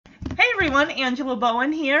everyone, Angela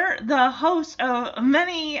Bowen here, the host of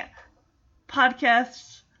many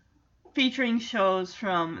podcasts featuring shows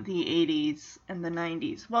from the 80s and the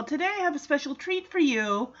 90s. Well, today I have a special treat for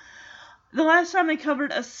you. The last time I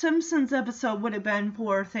covered a Simpsons episode would have been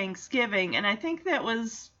for Thanksgiving, and I think that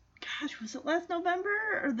was it last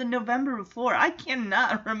November or the November before? I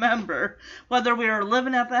cannot remember whether we were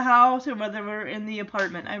living at the house or whether we were in the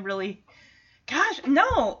apartment.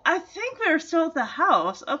 No, I think we were still at the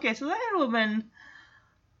house. Okay, so that would have been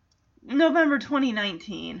November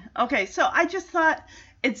 2019. Okay, so I just thought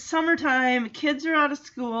it's summertime, kids are out of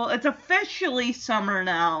school. It's officially summer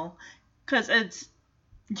now because it's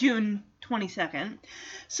June 22nd.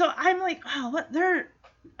 So I'm like, wow, there are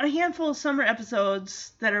a handful of summer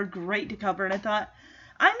episodes that are great to cover, and I thought,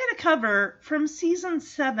 I'm going to cover from Season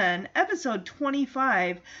 7, Episode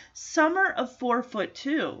 25, Summer of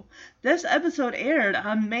 4'2". This episode aired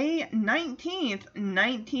on May 19th,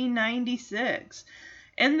 1996.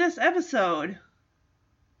 In this episode,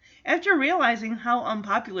 after realizing how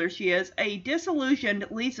unpopular she is, a disillusioned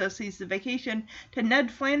Lisa sees the vacation to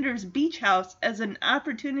Ned Flanders' beach house as an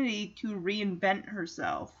opportunity to reinvent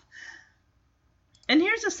herself. And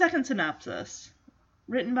here's a second synopsis,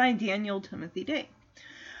 written by Daniel Timothy Day.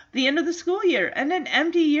 The end of the school year and an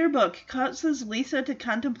empty yearbook causes Lisa to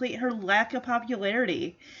contemplate her lack of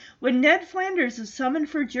popularity. When Ned Flanders is summoned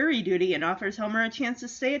for jury duty and offers Homer a chance to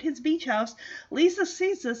stay at his beach house, Lisa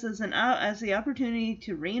sees this as the opportunity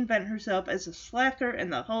to reinvent herself as a slacker in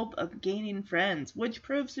the hope of gaining friends, which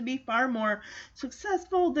proves to be far more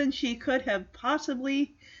successful than she could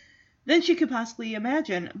possibly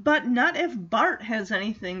imagine. But not if Bart has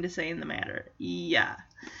anything to say in the matter. Yeah.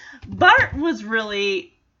 Bart was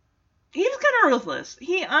really... He was kind of ruthless.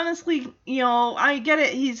 He honestly, I get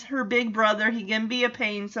it. He's her big brother. He can be a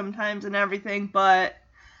pain sometimes and everything, but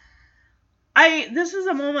this is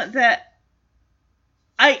a moment that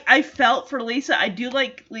I felt for Lisa. I do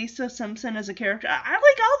like Lisa Simpson as a character. I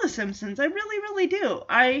like all the Simpsons. I really, really do.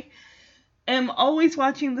 I am always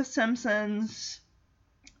watching The Simpsons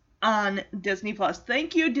on Disney Plus.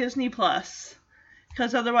 Thank you, Disney Plus.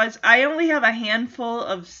 Because otherwise, I only have a handful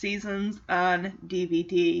of seasons on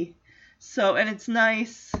DVD. So, and it's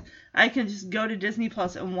nice. I can just go to Disney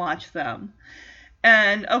Plus and watch them.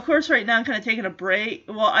 And, of course, right now I'm kind of taking a break.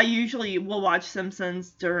 Well, I usually will watch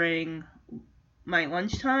Simpsons during my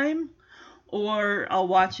lunchtime. Or I'll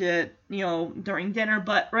watch it, during dinner.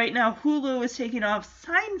 But right now, Hulu is taking off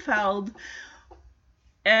Seinfeld.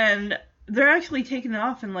 And they're actually taking it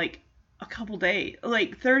off in, a couple days.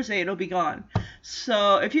 Thursday, it'll be gone.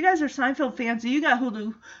 So, if you guys are Seinfeld fans and you got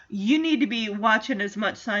Hulu, you need to be watching as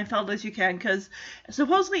much Seinfeld as you can, because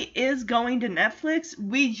supposedly it is going to Netflix.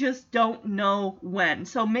 We just don't know when.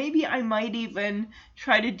 So, maybe I might even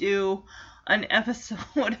try to do an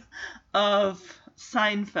episode of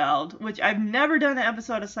Seinfeld, which I've never done an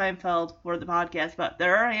episode of Seinfeld for the podcast, but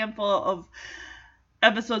there are a handful of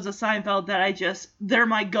episodes of Seinfeld that they're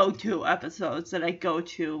my go-to episodes that I go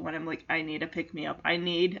to when I'm like, I need a pick-me-up. I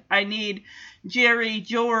need Jerry,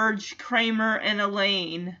 George, Kramer, and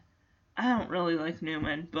Elaine. I don't really like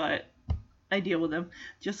Newman, but I deal with him.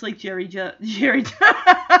 Just like Jerry does.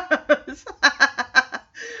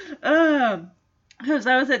 Because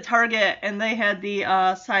I was at Target and they had the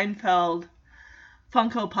Seinfeld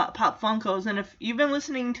Funko Pop Funkos, and if you've been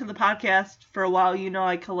listening to the podcast for a while,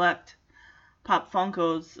 I collect Pop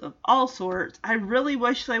Funkos of all sorts. I really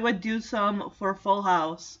wish they would do some for Full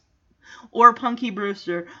House, or Punky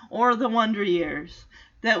Brewster, or the Wonder Years.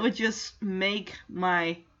 That would just make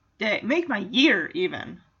my day, make my year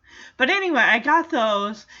even. But anyway, I got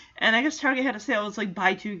those, and I guess Target had a sale. It was like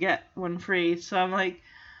buy two, get one free. So I'm like,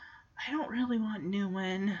 I don't really want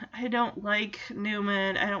Newman. I don't like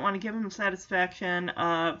Newman. I don't want to give him the satisfaction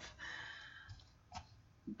of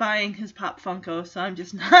buying his Pop Funko, so I'm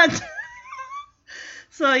just not...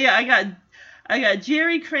 So yeah, I got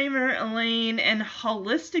Jerry, Kramer, Elaine, and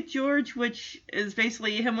Holistic George, which is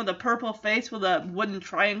basically him with a purple face with a wooden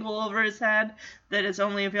triangle over his head that is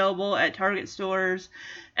only available at Target stores,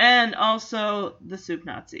 and also the Soup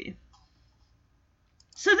Nazi.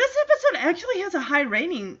 So this episode actually has a high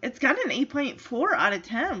rating. It's got an 8.4 out of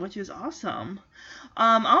 10, which is awesome.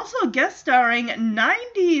 Also guest starring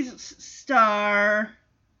 90s star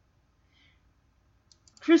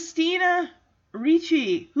Christina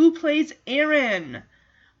Ricci, who plays Erin,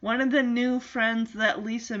 one of the new friends that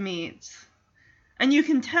Lisa meets. And you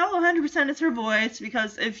can tell 100% it's her voice,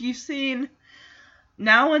 because if you've seen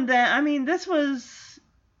Now and Then, this was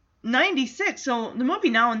 96, so the movie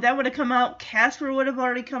Now and Then would have come out, Casper would have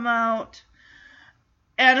already come out,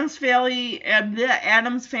 Addams Family and the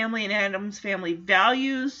Addams Family and Addams Family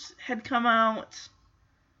Values had come out.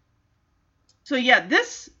 So yeah,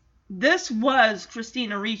 this was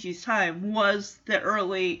Christina Ricci's time, was the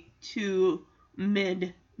early to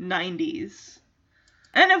mid 90s.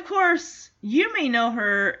 And of course, you may know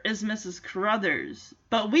her as Mrs. Carruthers,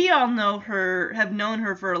 but we all have known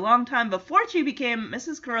her for a long time. Before she became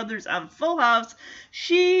Mrs. Carruthers on Full House,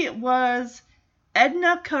 she was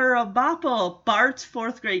Edna Krabappel, Bart's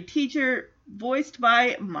 4th grade teacher, voiced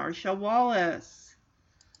by Marcia Wallace.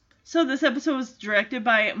 So this episode was directed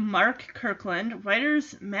by Mark Kirkland,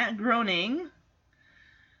 writers Matt Groening,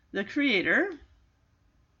 the creator.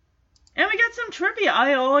 And we got some trivia.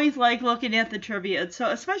 I always like looking at the trivia. So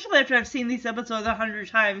especially after I've seen these episodes 100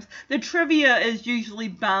 times, the trivia is usually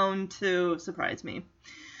bound to surprise me.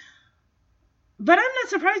 But I'm not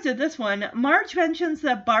surprised at this one. Marge mentions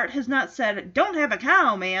that Bart has not said, "Don't have a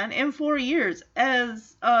cow, man," in 4 years.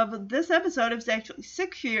 As of this episode, it's actually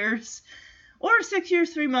 6 years. Or 6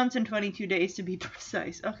 years, 3 months, and 22 days to be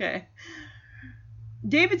precise. Okay.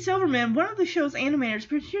 David Silverman, one of the show's animators,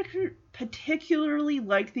 particularly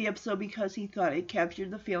liked the episode because he thought it captured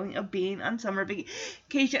the feeling of being on summer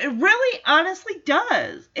vacation. It really honestly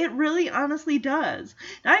does. It really honestly does.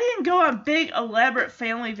 Now, I didn't go on big, elaborate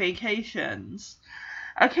family vacations.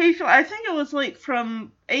 Occasionally, I think it was like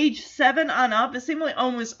from age 7 on up, it seemed like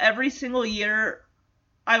almost every single year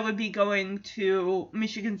I would be going to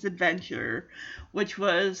Michigan's Adventure, which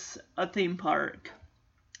was a theme park.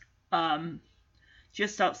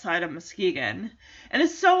 Just outside of Muskegon. And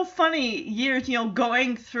it's so funny, years,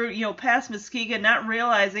 going through, past Muskegon, not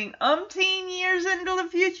realizing umpteen years into the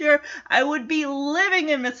future, I would be living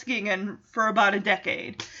in Muskegon for about a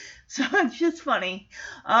decade. So it's just funny.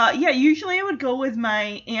 Usually I would go with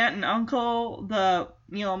my aunt and uncle,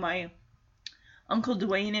 my Uncle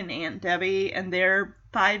Dwayne and Aunt Debbie and their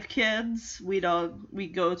 5 kids. We'd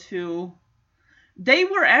go to... They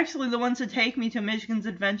were actually the ones to take me to Michigan's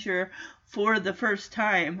Adventure for the first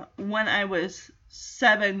time when I was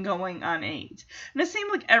 7 going on 8. And it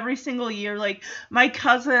seemed like every single year, like, my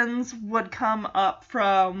cousins would come up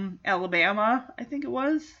from Alabama, I think it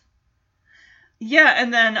was. Yeah,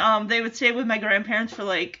 and then they would stay with my grandparents for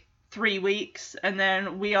like 3 weeks, and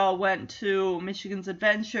then we all went to Michigan's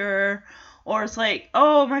Adventure. Or it's like,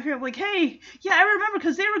 oh, my family, like, hey, yeah, I remember,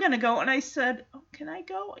 because they were going to go, and I said, oh, can I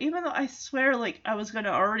go? Even though I swear, like, I was going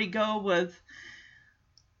to already go with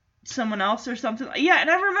someone else or something. Yeah, and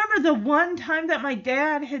I remember the one time that my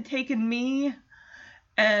dad had taken me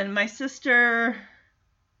and my sister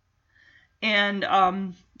and,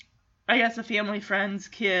 I guess a family friend's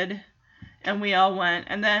kid, and we all went.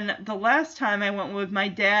 And then the last time I went with my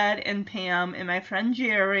dad and Pam and my friend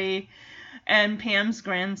Jerry and Pam's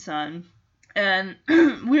grandson. And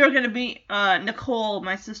we were going to be Nicole,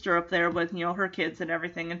 my sister, up there with, her kids and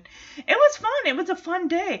everything. And it was fun. It was a fun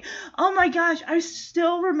day. Oh, my gosh. I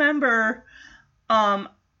still remember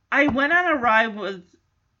I went on a ride with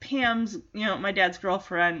Pam's, my dad's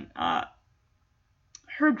girlfriend,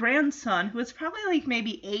 her grandson, who was probably like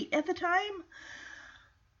maybe 8 at the time.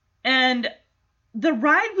 And the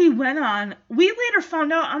ride we went on, we later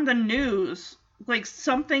found out on the news, like,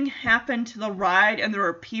 something happened to the ride, and there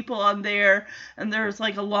were people on there, and there was,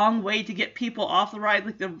 like, a long wait to get people off the ride.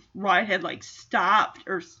 Like, the ride had, like, stopped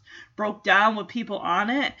or broke down with people on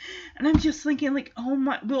it. And I'm just thinking, like, oh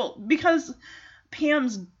my, well, because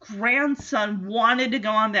Pam's grandson wanted to go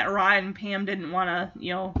on that ride, and Pam didn't want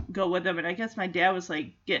to, go with him. And I guess my dad was,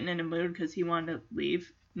 like, getting in a mood because he wanted to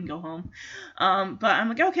leave and go home. But I'm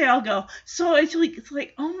like, okay, I'll go. So it's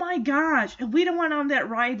like, oh my gosh, if we'd have went on that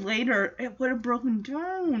ride later, it would have broken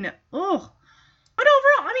down. Ugh. But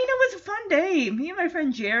overall, I mean, it was a fun day. Me and my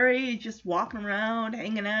friend Jerry just walking around,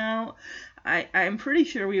 hanging out. I'm pretty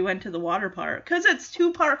sure we went to the water park, because it's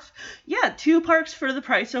 2 parks. Yeah, 2 parks for the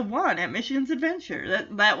price of 1 at Michigan's Adventure.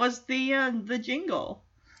 That was the jingle.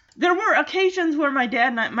 There were occasions where my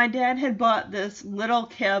dad had bought this little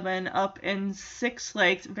cabin up in Six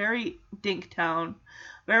Lakes, very dink town,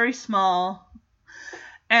 very small,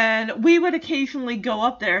 and we would occasionally go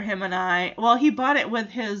up there, him and I. Well, he bought it with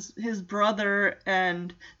his brother,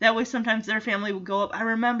 and that way sometimes their family would go up. I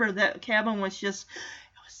remember that cabin was just,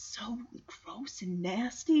 it was so gross and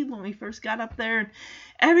nasty when we first got up there, and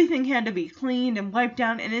everything had to be cleaned and wiped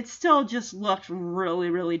down, and it still just looked really,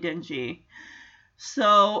 really dingy.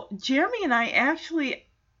 So Jeremy and I actually,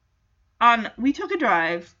 we took a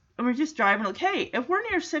drive, and we're just driving, like, hey, if we're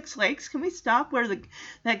near Six Lakes, can we stop where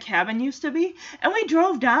that cabin used to be? And we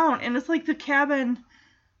drove down, and it's like the cabin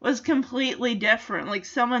was completely different. Like,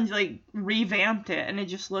 someone, like, revamped it, and it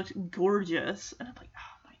just looked gorgeous. And I'm like,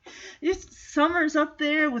 oh my. Just Summer's up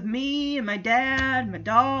there with me and my dad, my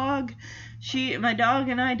dog. My dog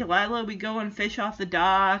and I, Delilah, we go and fish off the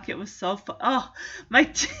dock. It was so fun. Oh, my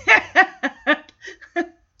dad.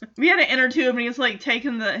 We had an inner tube, and he was like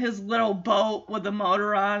taking his little boat with the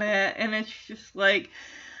motor on it, and it's just like,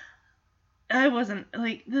 I wasn't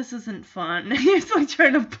like, this isn't fun. He was like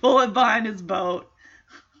trying to pull it behind his boat.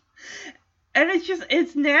 And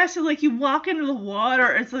it's nasty. Like, you walk into the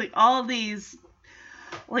water, it's like all these,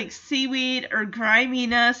 like, seaweed or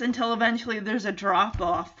griminess until eventually there's a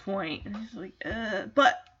drop-off point. And it's like,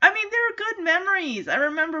 But, I mean, there are good memories. I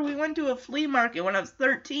remember we went to a flea market when I was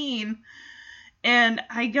 13, and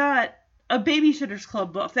I got a Babysitter's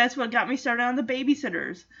Club book. That's what got me started on the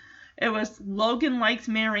Babysitters. It was Logan Likes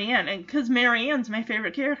Marianne, and because Marianne's my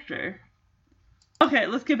favorite character. Okay,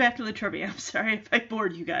 let's get back to the trivia. I'm sorry if I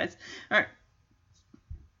bored you guys. All right.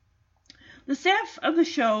 The staff of the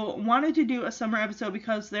show wanted to do a summer episode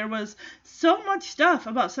because there was so much stuff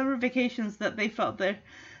about summer vacations that they felt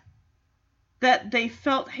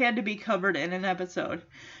had to be covered in an episode.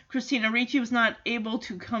 Christina Ricci was not able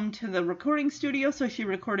to come to the recording studio, so she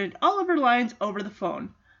recorded all of her lines over the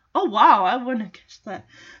phone. Oh, wow, I wouldn't have guessed that.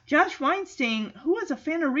 Josh Weinstein, who was a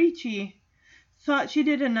fan of Ricci, thought she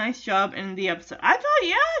did a nice job in the episode. I thought,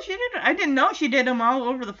 yeah, she did. I didn't know she did them all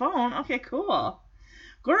over the phone. Okay, cool.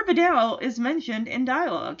 Gore Vidal is mentioned in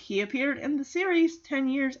dialogue. He appeared in the series 10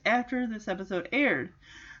 years after this episode aired.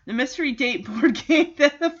 The mystery date board game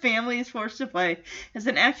that the family is forced to play is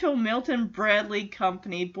an actual Milton Bradley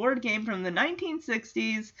Company board game from the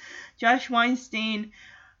 1960s. Josh Weinstein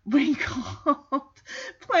recalled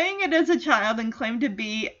playing it as a child and claimed to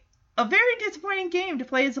be a very disappointing game to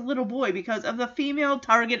play as a little boy because of the female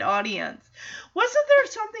target audience. Wasn't there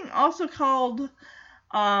something also called,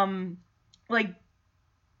 like,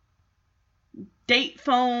 Date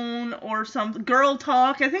Phone or something? Girl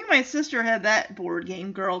Talk? I think my sister had that board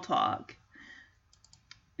game, Girl Talk.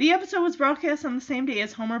 The episode was broadcast on the same day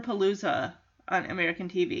as Homerpalooza on American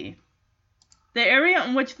TV. The area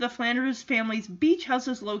in which the Flanders family's beach house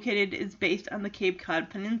is located is based on the Cape Cod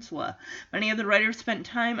Peninsula. Many of the writers spent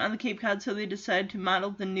time on the Cape Cod, so they decided to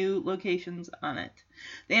model the new locations on it.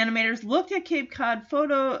 The animators looked at Cape Cod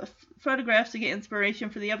photographs to get inspiration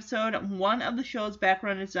for the episode. One of the show's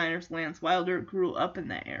background designers, Lance Wilder, grew up in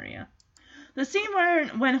that area. The scene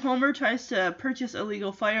when Homer tries to purchase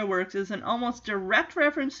illegal fireworks is an almost direct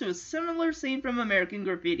reference to a similar scene from American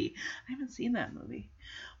Graffiti. I haven't seen that movie.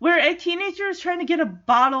 Where a teenager is trying to get a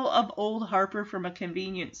bottle of Old Harper from a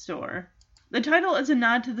convenience store. The title is a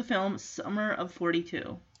nod to the film Summer of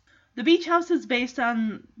 42. The beach house is based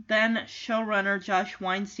on then showrunner Josh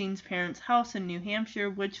Weinstein's parents' house in New Hampshire,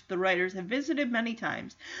 which the writers have visited many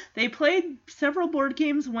times. They played several board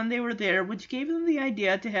games when they were there, which gave them the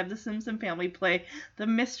idea to have the Simpson family play the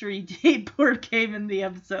mystery date board game in the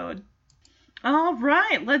episode. All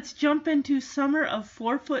right, let's jump into Summer of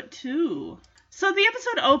 4'2". So the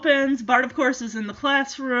episode opens. Bart, of course, is in the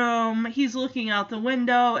classroom. He's looking out the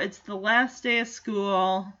window. It's the last day of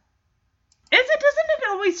school. Doesn't it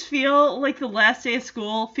always feel like the last day of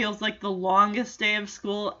school feels like the longest day of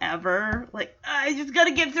school ever? Like, I just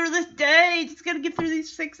gotta get through this day. Just gotta get through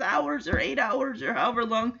these 6 hours or 8 hours or however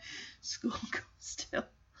long school goes till.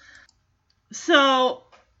 So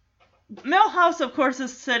Milhouse, of course,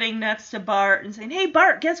 is sitting next to Bart and saying, "Hey,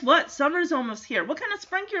 Bart, guess what? Summer's almost here. What kind of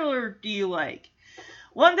sprinkler do you like?"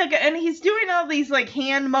 And he's doing all these, like,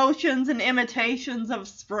 hand motions and imitations of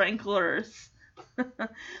sprinklers.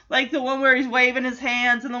 Like the one where he's waving his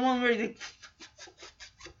hands and the one where he's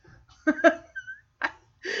like...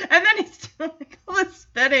 And then he's doing, like, all this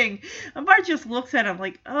spitting. And Bart just looks at him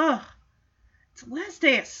like, ugh, it's the last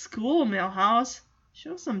day of school, Milhouse.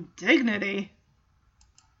 Show some dignity.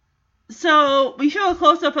 So we show a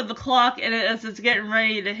close-up of the clock and as it's getting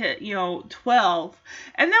ready to hit, 12.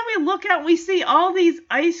 And then we look out, we see all these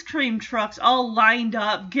ice cream trucks all lined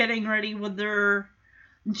up, getting ready with their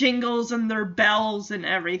jingles and their bells and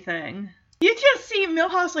everything. You just see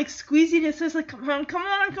Milhouse, like, squeezing his fist, like, come on, come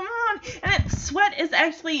on, come on. And sweat is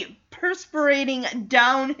actually perspirating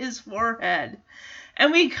down his forehead.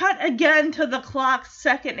 And we cut again to the clock's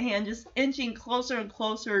second hand, just inching closer and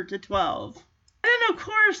closer to 12. And then, of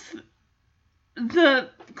course, the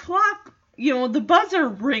clock, the buzzer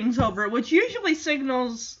rings over, which usually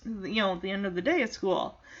signals, the end of the day at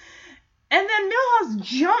school. And then Milhouse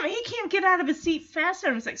he can't get out of his seat fast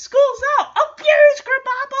enough. He's like, "School's out! Oh, here's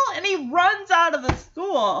Krabappel!" And he runs out of the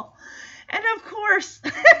school. And of course,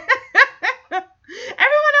 everyone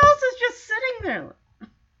else is just sitting there.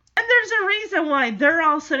 And there's a reason why they're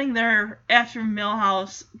all sitting there after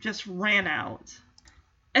Milhouse just ran out.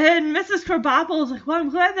 And Mrs. Krabappel is like, well, I'm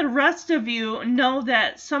glad the rest of you know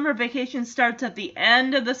that summer vacation starts at the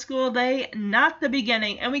end of the school day, not the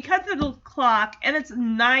beginning. And we cut to the clock, and it's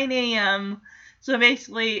 9 a.m., so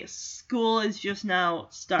basically school is just now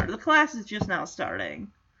started. The class is just now starting.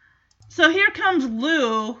 So here comes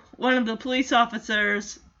Lou, one of the police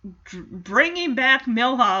officers, bringing back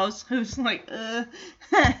Milhouse, who's like,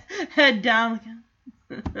 head down,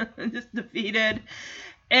 just defeated.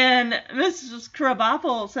 And Mrs.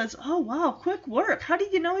 Krabappel says, oh, wow, quick work. How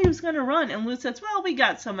did you know he was going to run? And Lou says, well, we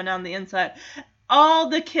got someone on the inside. All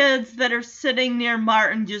the kids that are sitting near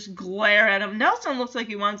Martin just glare at him. Nelson looks like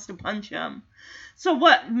he wants to punch him. So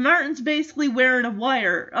what? Martin's basically wearing a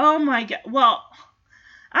wire. Oh, my God. Well,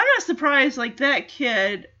 I'm not surprised, like, that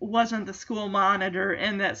kid wasn't the school monitor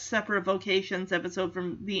in that Separate Vocations episode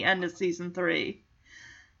from the end of season 3.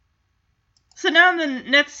 So now in the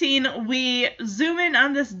next scene, we zoom in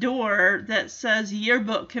on this door that says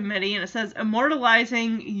Yearbook Committee, and it says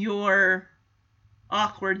immortalizing your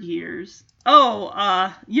awkward years.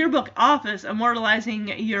 Oh, Yearbook Office,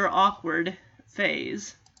 immortalizing your awkward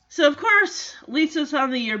phase. So, of course, Lisa's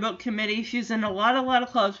on the Yearbook Committee. She's in a lot of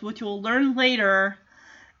clubs, which we'll learn later.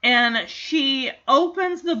 And she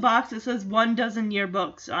opens the box that says 1 dozen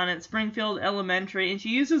yearbooks on it, Springfield Elementary, and she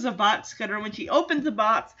uses a box cutter. When she opens the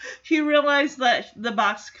box, she realized that the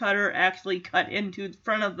box cutter actually cut into the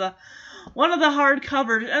front of one of the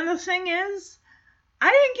hardcovers. And the thing is, I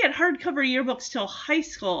didn't get hardcover yearbooks till high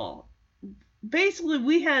school. Basically,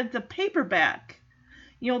 we had the paperback,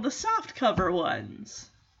 the softcover ones.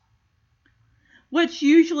 Which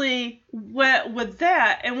usually went with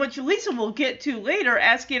that, and which Lisa will get to later,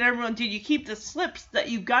 asking everyone, did you keep the slips that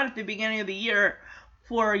you got at the beginning of the year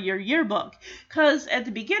for your yearbook? Because at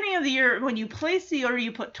the beginning of the year, when you place the order,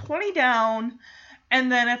 you put 20 down,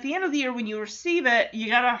 and then at the end of the year, when you receive it, you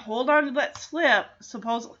gotta hold on to that slip.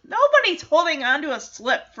 Supposedly, nobody's holding on to a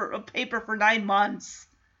slip for a paper for 9 months.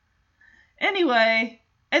 Anyway...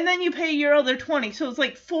 And then you pay your other 20, so it's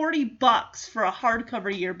like $40 for a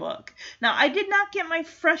hardcover yearbook. Now, I did not get my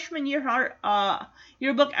freshman year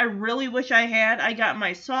yearbook. I really wish I had. I got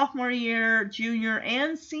my sophomore year, junior,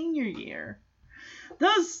 and senior year.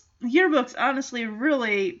 Those yearbooks, honestly,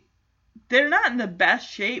 really, they're not in the best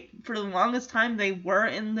shape. For the longest time, they were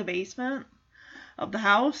in the basement of the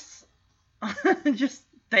house. Just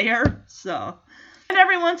there, so... And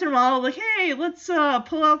every once in a while, like, hey, let's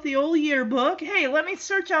pull out the old yearbook. Hey, let me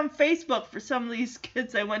search on Facebook for some of these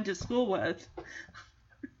kids I went to school with.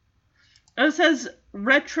 It says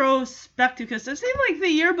retrospecticus. It seemed like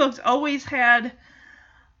the yearbooks always had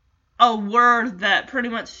a word that pretty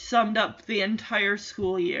much summed up the entire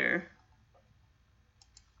school year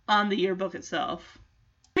on the yearbook itself.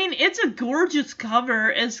 I mean, it's a gorgeous cover.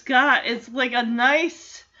 It's like a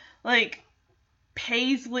nice, like...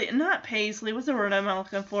 not paisley, what's the word I'm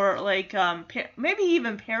looking for? Like, maybe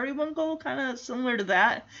even periwinkle, kind of similar to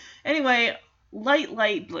that. Anyway,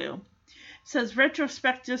 light blue. It says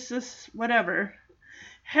retrospectus, whatever.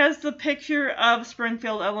 Has the picture of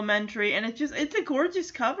Springfield Elementary, and it's a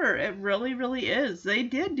gorgeous cover. It really, really is. They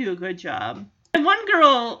did do a good job. And one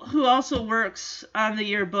girl who also works on the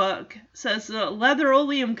yearbook says the leather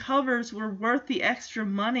oleum covers were worth the extra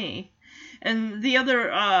money. And the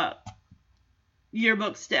other,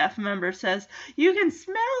 yearbook staff member says, you can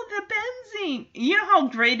smell the benzene. You know how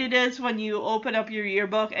great it is when you open up your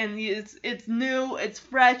yearbook and it's new, it's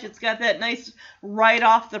fresh, it's got that nice right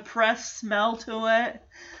off the press smell to it.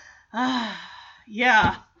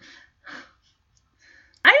 Yeah.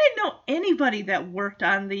 I didn't know anybody that worked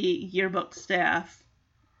on the yearbook staff.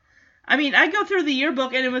 I mean, I go through the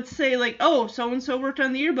yearbook and it would say like, oh, so-and-so worked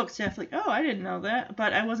on the yearbook staff. Like, oh, I didn't know that,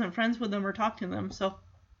 but I wasn't friends with them or talked to them, so...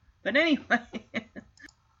 But anyway,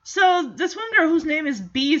 so this one girl whose name is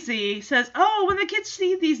Beezy says, oh, when the kids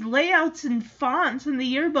see these layouts and fonts in the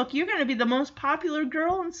yearbook, you're going to be the most popular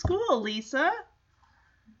girl in school, Lisa.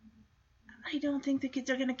 I don't think the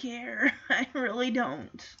kids are going to care. I really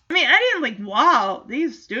don't. I mean, I didn't wow,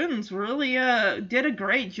 these students really did a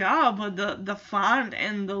great job with the font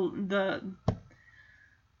and the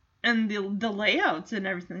layouts and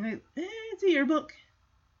everything. Like, it's a yearbook.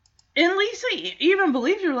 And Lisa even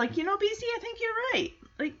believed her, like, BC, I think you're right.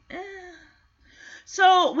 Like,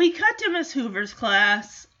 So we cut to Miss Hoover's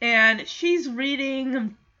class, and she's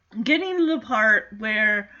reading, getting to the part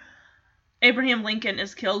where Abraham Lincoln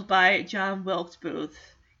is killed by John Wilkes Booth.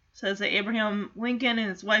 It says that Abraham Lincoln and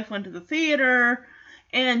his wife went to the theater,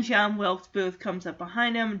 and John Wilkes Booth comes up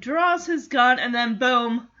behind him, draws his gun, and then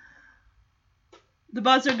boom, the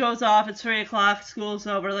buzzer goes off, it's 3 o'clock, school's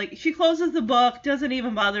over. Like, she closes the book, doesn't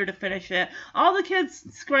even bother to finish it. All the kids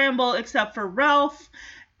scramble except for Ralph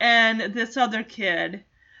and this other kid.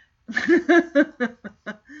 This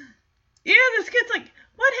kid's like,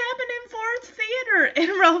 what happened in Ford's Theater?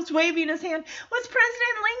 And Ralph's waving his hand. Was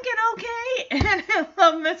President Lincoln okay? And I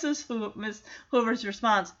love Miss Hoover's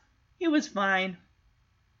response. He was fine.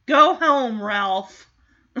 Go home, Ralph.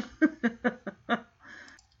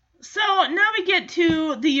 So now we get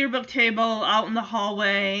to the yearbook table out in the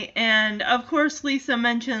hallway, and of course Lisa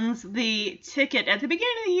mentions the ticket. At the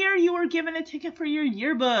beginning of the year, you were given a ticket for your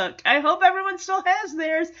yearbook. I hope everyone still has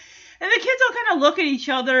theirs. And the kids all kind of look at each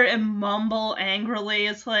other and mumble angrily.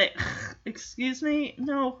 It's like, excuse me?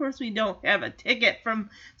 No, of course we don't have a ticket from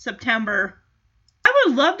September. I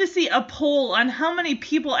would love to see a poll on how many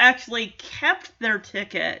people actually kept their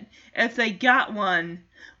ticket if they got one.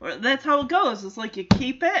 That's how it goes. It's like you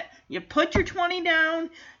keep it, you put your 20 down,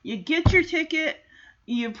 you get your ticket,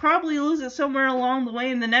 you probably lose it somewhere along the way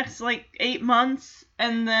in the next 8 months,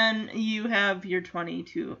 and then you have your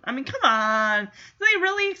 22. I mean, come on. Do they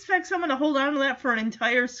really expect someone to hold on to that for an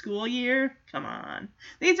entire school year? Come on.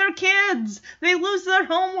 These are kids. They lose their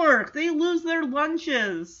homework. They lose their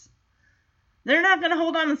lunches. They're not going to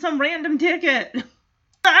hold on to some random ticket.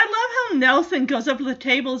 I love how Nelson goes up to the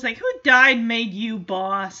table and is like, who died made you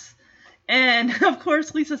boss? And, of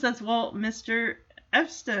course, Lisa says, well, Mr.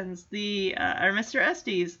 Estes, the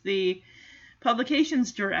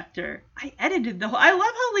publications director. I edited the whole... I love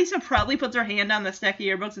how Lisa proudly puts her hand on the stack of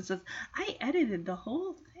yearbooks and says, I edited the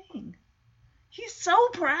whole thing. She's so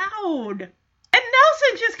proud. And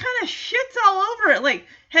Nelson just kind of shits all over it. Like,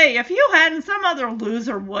 hey, if you hadn't, some other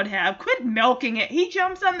loser would have. Quit milking it. He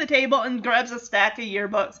jumps on the table and grabs a stack of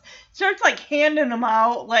yearbooks. Starts, handing them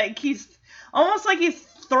out. Almost like he's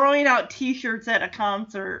throwing out t-shirts at a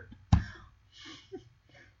concert.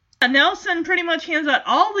 Nelson pretty much hands out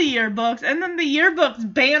all the yearbooks. And then the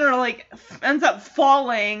yearbooks banner, ends up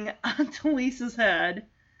falling onto Lisa's head.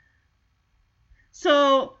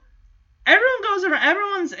 So... everyone goes around,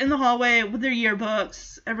 everyone's in the hallway with their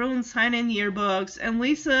yearbooks, everyone's signing yearbooks, and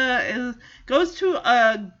Lisa goes to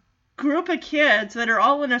a group of kids that are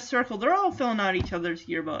all in a circle. They're all filling out each other's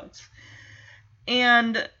yearbooks.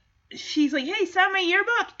 And she's like, hey, sign my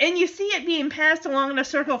yearbook. And you see it being passed along in a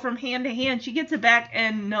circle from hand to hand. She gets it back,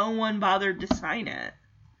 and no one bothered to sign it.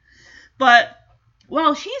 But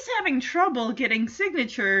while she's having trouble getting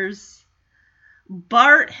signatures,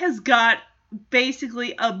 Bart has got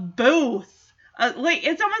basically a booth.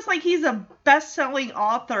 It's almost like he's a best-selling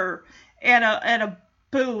author at a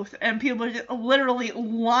booth, and people are just literally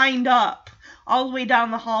lined up all the way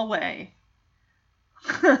down the hallway.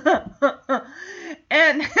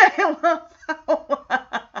 And I love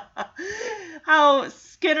how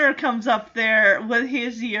Skinner comes up there with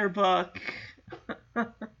his yearbook. And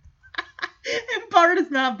Bart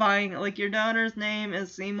is not buying it. Your daughter's name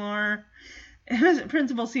is Seymour. And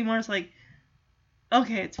Principal Seymour's like,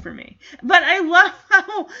 okay, it's for me. But I love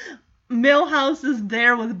how Milhouse is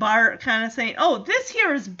there with Bart kind of saying, oh, this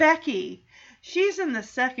here is Becky. She's in the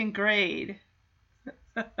 2nd grade.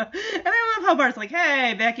 And I love how Bart's like,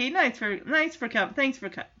 hey, Becky, thanks for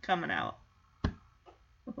coming out.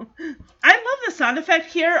 I love the sound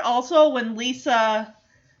effect here also when Lisa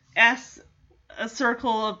asks a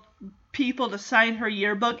circle of people to sign her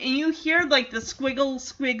yearbook, and you hear the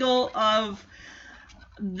squiggle of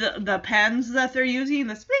the pens that they're using,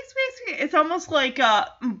 the squeak, squeak, squeak. It's almost like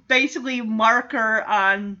basically marker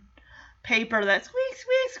on paper, that squeak,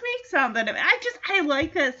 squeak, squeak sound. I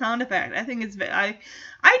like that sound effect. I think it's, I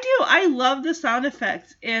love the sound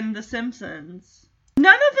effects in The Simpsons.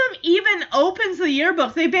 None of them even opens the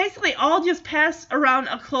yearbook. They basically all just pass around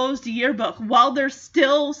a closed yearbook while they're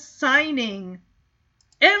still signing.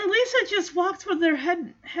 And Lisa just walks with their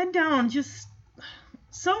head down, just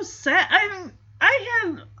so sad. I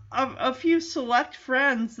had a few select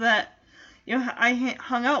friends that I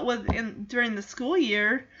hung out with during the school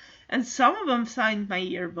year, and some of them signed my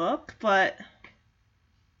yearbook, but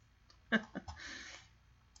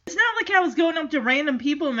it's not like I was going up to random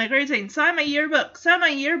people in my grade saying, sign my yearbook, sign my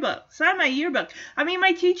yearbook, sign my yearbook. I mean,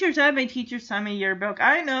 my teachers had my teachers sign my yearbook.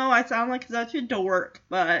 I know I sound like such a dork,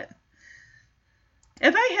 but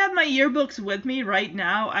if I had my yearbooks with me right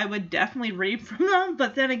now, I would definitely read from them.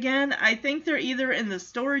 But then again, I think they're either in the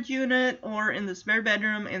storage unit or in the spare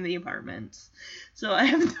bedroom in the apartments. So I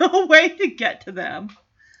have no way to get to them.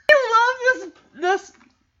 I love this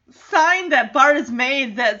sign that Bart has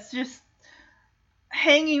made that's just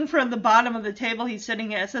hanging from the bottom of the table he's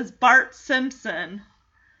sitting at. It says Bart Simpson.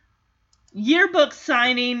 Yearbook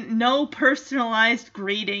signing, no personalized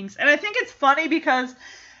greetings. And I think it's funny because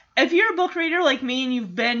if you're a book reader like me and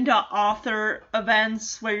you've been to author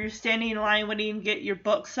events where you're standing in line waiting to get your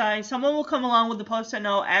book signed, someone will come along with the post-it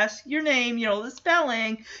note, ask your name, the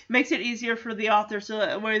spelling. It makes it easier for the author so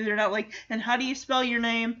that way they're not like, and how do you spell your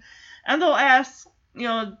name? And they'll ask,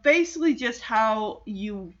 basically just how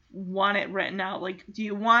you want it written out. Like, do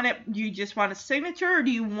you just want a signature, or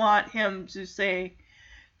do you want him to say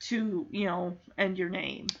end your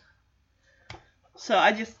name? So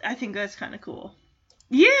I think that's kind of cool.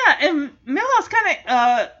 Yeah, and Milhouse kind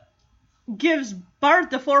of gives Bart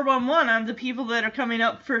the 411 on the people that are coming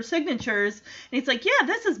up for signatures. And he's like, yeah,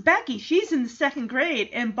 this is Becky. She's in the 2nd grade.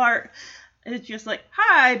 And Bart is just like,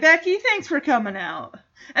 hi, Becky, thanks for coming out.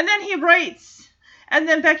 And then he writes, and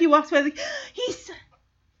then Becky walks by like,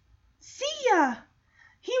 see ya.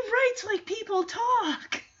 He writes like people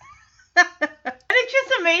talk. And it's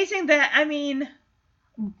just amazing that,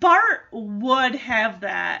 Bart would have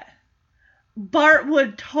that. Bart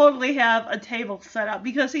would totally have a table set up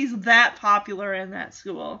because he's that popular in that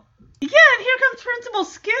school. Yeah, and here comes Principal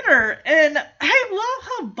Skinner. And I love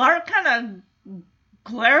how Bart kind of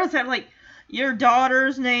glares at like, your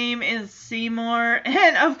daughter's name is Seymour.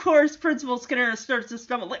 And of course, Principal Skinner starts to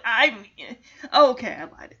stumble. Like, okay, I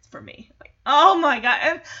lied. It's for me. Like, oh my God.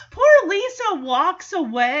 And poor Lisa walks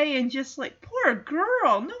away and just like, poor girl.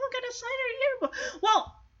 No one got to sign her yearbook.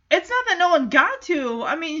 Well, it's not that no one got to.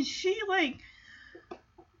 She like...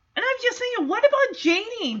 And I'm just thinking, what about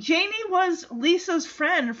Janie? Janie was Lisa's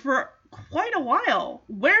friend quite a while.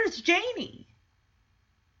 Where's Janie?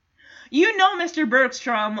 Mr.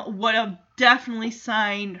 Bergstrom would have definitely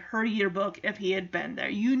signed her yearbook if he had been there.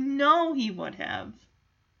 He would have.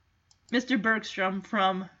 Mr. Bergstrom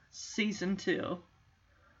from season 2.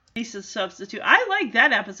 Lisa's substitute. I like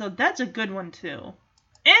that episode. That's a good one, too.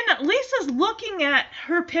 And Lisa's looking at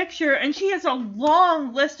her picture, and she has a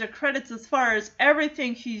long list of credits as far as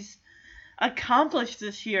everything she's accomplished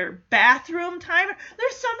this year. Bathroom timer.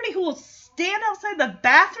 There's somebody who will stand outside the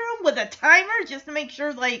bathroom with a timer just to make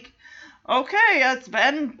sure, like, okay, it's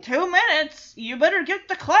been 2 minutes. You better get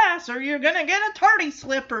to class or you're going to get a tardy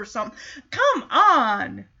slip or something. Come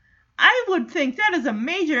on. I would think that is a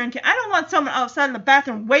major... I don't want someone outside the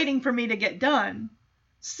bathroom waiting for me to get done.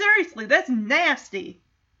 Seriously, that's nasty.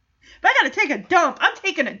 If I gotta take a dump, I'm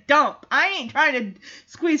taking a dump. I ain't trying to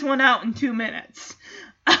squeeze one out in 2 minutes.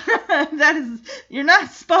 You're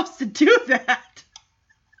not supposed to do that.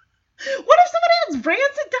 What if somebody has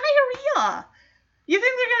rancid diarrhea? You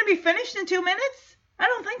think they're gonna be finished in 2 minutes? I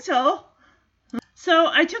don't think so. So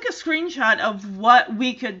I took a screenshot of what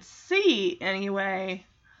we could see, anyway,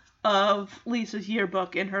 of Lisa's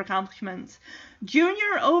yearbook and her accomplishments.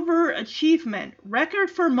 Junior overachievement. Record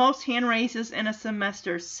for most hand raises in a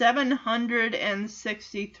semester,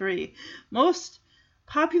 763. Most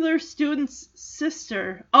popular student's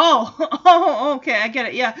sister. Oh, okay, I get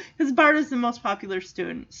it. Yeah, because Bart is the most popular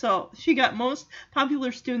student. So she got most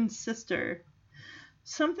popular student's sister.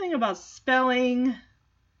 Something about spelling.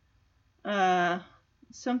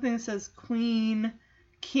 Something that says queen.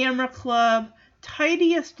 Camera club.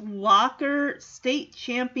 Tidiest locker, state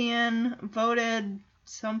champion, voted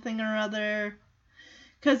something or other.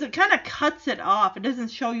 Because it kind of cuts it off. It doesn't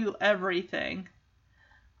show you everything.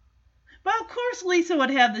 But of course Lisa would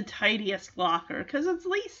have the tidiest locker, because it's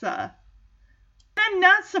Lisa. I'm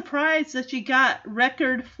not surprised that she got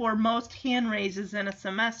record for most hand raises in a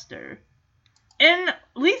semester. And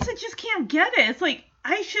Lisa just can't get it. It's like,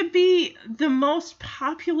 I should be the most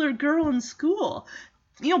popular girl in school.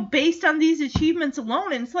 Based on these achievements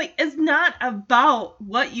alone. And it's like, it's not about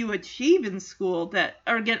what you achieve in school that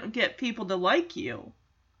are going to get people to like you.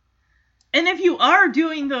 And if you are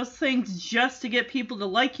doing those things just to get people to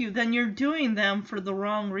like you, then you're doing them for the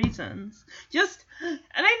wrong reasons. And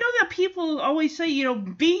I know that people always say,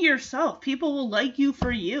 be yourself. People will like you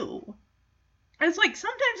for you. And it's like,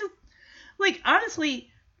 sometimes, like,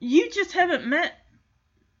 honestly, you just haven't met...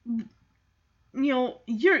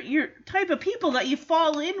 your type of people that you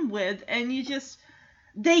fall in with, and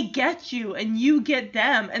they get you and you get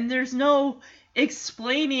them, and there's no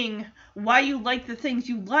explaining why you like the things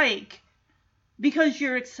you like, because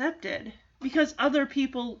you're accepted, because other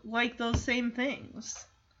people like those same things.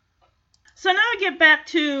 So now I get back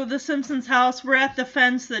to the Simpsons house. We're at the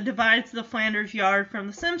fence that divides the Flanders yard from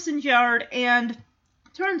the Simpsons yard, and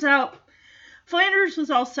turns out Flanders was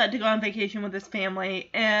all set to go on vacation with his family,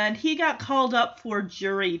 and he got called up for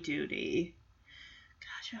jury duty.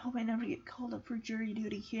 Gosh, I hope I never get called up for jury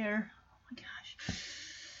duty here. Oh my gosh.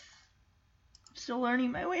 I'm still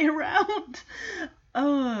learning my way around.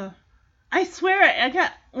 I swear,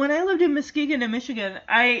 when I lived in Muskegon in Michigan,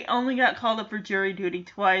 I only got called up for jury duty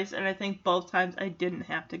twice, and I think both times I didn't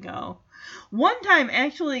have to go. One time,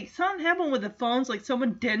 actually, something happened with the phones, like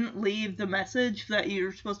someone didn't leave the message that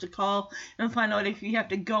you're supposed to call and find out if you have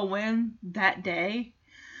to go in that day.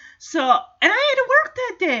 So, and I had to work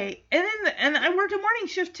that day, and I worked a morning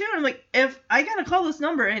shift too, and I'm like, if I gotta call this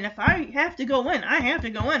number, and if I have to go in, I have to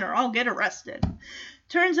go in, or I'll get arrested.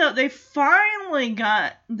 Turns out they finally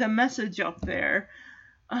got the message up there.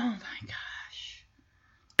 Oh my gosh.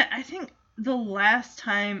 I think the last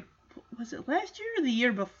time, was it last year or the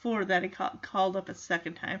year before that I called up a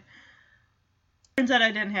second time? Turns out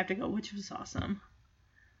I didn't have to go, which was awesome.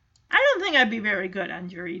 I don't think I'd be very good on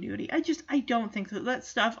jury duty. I don't think so. That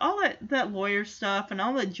stuff, all that lawyer stuff and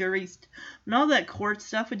all that jury and all that court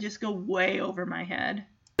stuff would just go way over my head.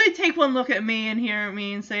 They take one look at me and hear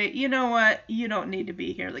me and say, you know what, you don't need to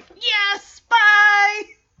be here. Like, yes, bye!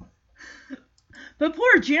 But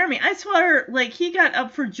poor Jeremy, I swear, like, he got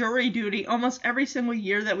up for jury duty almost every single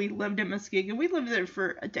year that we lived in Muskegon. We lived there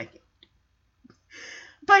for a decade.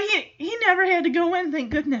 But he never had to go in, thank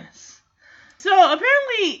goodness. So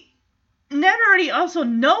apparently Ned already also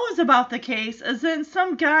knows about the case, as then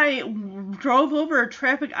some guy drove over a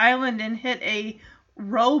traffic island and hit a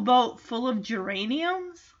rowboat full of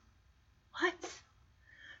geraniums? What?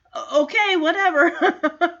 Okay, whatever.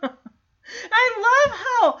 I love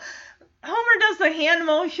how Homer does the hand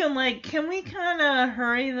motion, like, can we kind of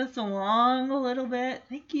hurry this along a little bit?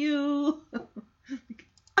 Thank you. I love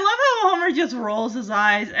how Homer just rolls his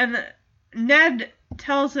eyes, and Ned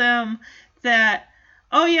tells him that,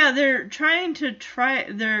 oh yeah, they're trying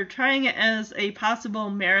it as a possible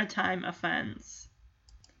maritime offense.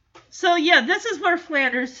 So yeah, this is where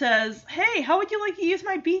Flanders says, hey, how would you like to use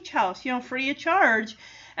my beach house, free of charge?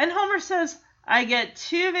 And Homer says, I get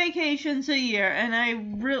 2 vacations a year, and I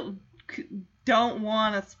really don't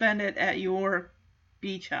want to spend it at your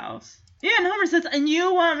beach house. Yeah, and Homer says, and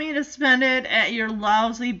you want me to spend it at your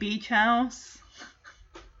lousy beach house?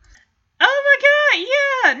 Oh my god,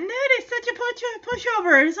 yeah, Ned is such a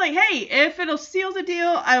pushover. It's like, hey, if it'll seal the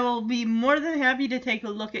deal, I will be more than happy to take a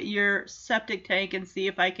look at your septic tank and see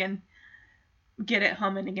if I can get it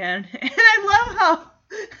humming again. And I love how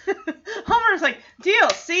Homer's like, deal,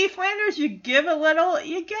 see, Flanders, you give a little,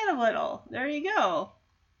 you get a little. There you go.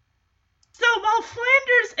 So while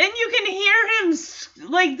Flanders, and you can hear him,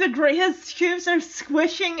 like, his shoes are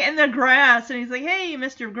squishing in the grass, and he's like, hey,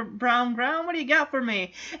 Mr. Brown, what do you got for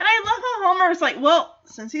me? And I love how Homer's like, well,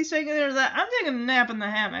 since he's taking care of that, I'm taking a nap in the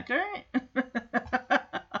hammock, alright?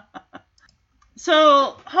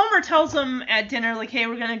 So Homer tells him at dinner, like, hey,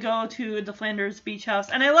 we're going to go to the Flanders beach house.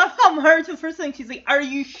 And I love how Marge, the first thing she's like, are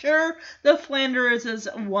you sure the Flanderses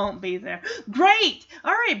won't be there? Great!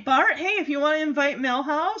 All right, Bart, hey, if you want to invite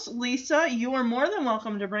Milhouse, Lisa, you are more than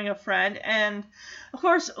welcome to bring a friend. And, of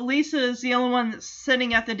course, Lisa is the only one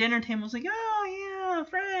sitting at the dinner table. It's like, oh, yeah,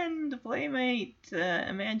 friend, playmate,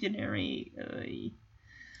 imaginary.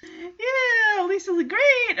 Yeah, Lisa's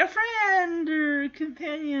great, a friend or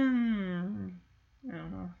companion. I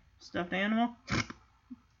don't know, stuffed animal.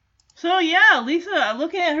 So yeah, Lisa,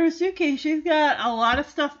 looking at her suitcase, she's got a lot of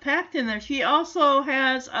stuff packed in there. She also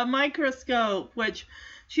has a microscope, which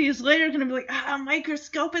she's later going to be like, a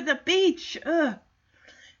microscope at the beach. Ugh.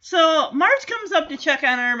 So Marge comes up to check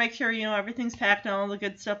on her, make sure, everything's packed and all the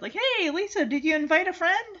good stuff. Like, hey, Lisa, did you invite a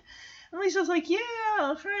friend? And Lisa's like, yeah,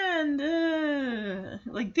 a friend.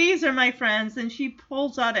 Like, these are my friends. And she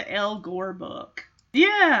pulls out an Al Gore book.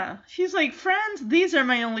 Yeah, she's like, friends, these are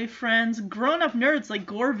my only friends, grown-up nerds like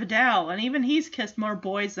Gore Vidal, and even he's kissed more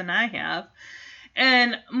boys than I have.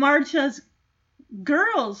 And Marge says,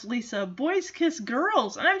 girls, Lisa, boys kiss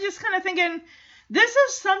girls. And I'm just kind of thinking, this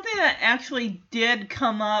is something that actually did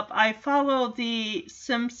come up. I follow the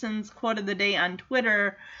Simpsons quote of the day on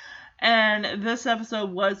Twitter, and this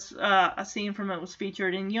episode was, a scene from it was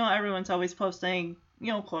featured, and, everyone's always posting,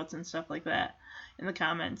 quotes and stuff like that in the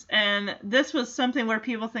comments. And this was something where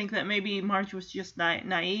people think that maybe Marge was just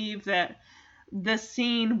naive, that this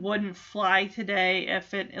scene wouldn't fly today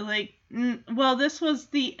if it, well, this was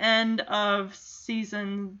the end of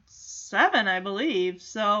season 7, I believe,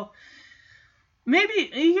 so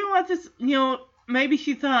maybe, maybe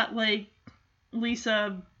she thought, like,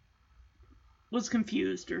 Lisa was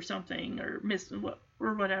confused or something, or missed,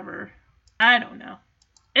 or whatever. I don't know.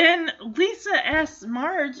 And Lisa asks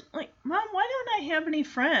Marge, like, Mom, why don't I have any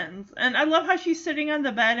friends? And I love how she's sitting on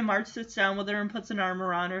the bed and Marge sits down with her and puts an arm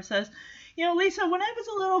around her, says, Lisa, when I was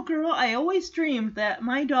a little girl, I always dreamed that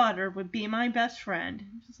my daughter would be my best friend.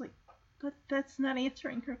 She's like, but that's not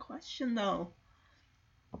answering her question, though.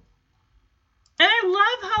 And I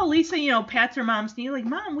love how Lisa, pats her mom's knee, like,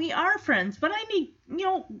 Mom, we are friends, but I need,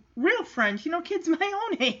 real friends, kids my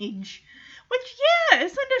own age. Which, yeah,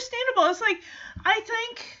 it's understandable. It's like, I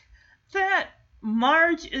think that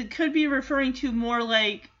Marge could be referring to more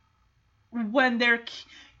like when they're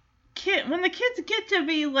when the kids get to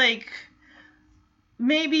be like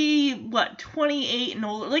maybe 28 and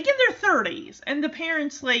older, like in their 30s, and the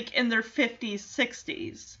parents like in their 50s,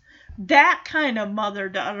 60s. That kind of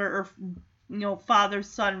mother-daughter or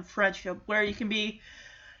father-son friendship where you can be,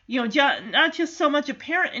 not just so much a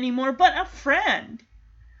parent anymore, but a friend.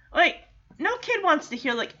 Like, no kid wants to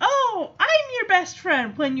hear, like, oh, I'm your best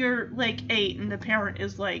friend when you're, like, 8 and the parent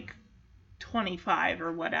is, like, 25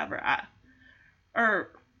 or whatever. Or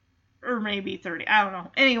maybe 30. I don't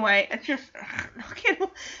know. Anyway, it's just, no kid.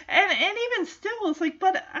 And even still, it's like,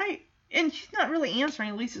 and she's not really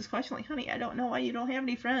answering Lisa's question, like, honey, I don't know why you don't have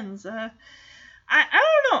any friends. I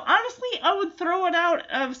don't know. Honestly, I would throw it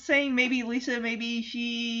out of saying maybe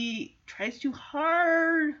she tries too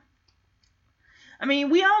hard. I mean,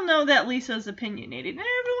 we all know that Lisa's opinionated, and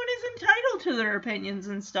everyone is entitled to their opinions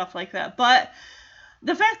and stuff like that. But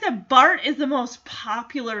the fact that Bart is the most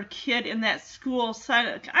popular kid in that school, I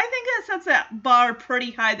think that sets that bar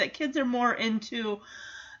pretty high, that kids are more into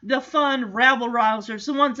the fun rabble-rousers,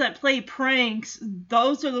 the ones that play pranks.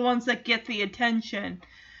 Those are the ones that get the attention.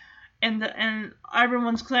 And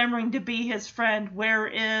everyone's clamoring to be his friend,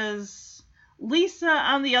 whereas Lisa,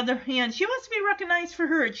 on the other hand, she wants to be recognized for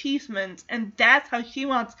her achievements, and that's how she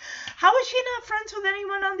wants. How is she not friends with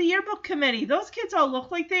anyone on the yearbook committee? Those kids all look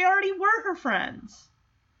like they already were her friends.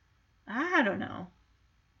 I don't know.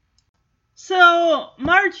 So,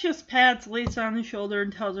 Marge just pats Lisa on the shoulder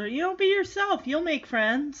and tells her, be yourself, you'll make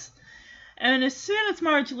friends. And as soon as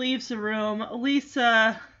Marge leaves the room,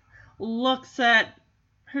 Lisa looks at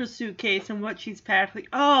her suitcase and what she's packed. Like,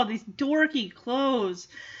 oh, these dorky clothes.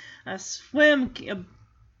 A swim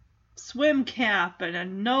cap and a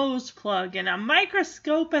nose plug and a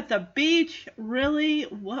microscope at the beach. Really?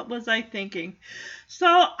 What was I thinking? So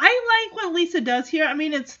I like what Lisa does here. I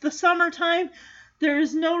mean, it's the summertime. There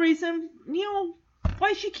is no reason,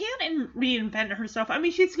 why she can't reinvent herself. I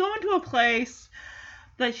mean, she's going to a place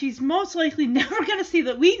that she's most likely never going to see.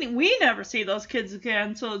 That we never see those kids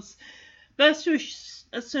again. So it's best to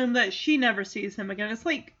assume that she never sees them again. It's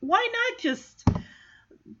like, why not just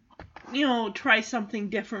try something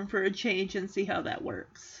different for a change and see how that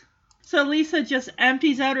works. So Lisa just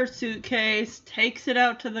empties out her suitcase, takes it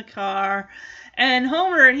out to the car, and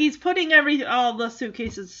Homer, he's putting all the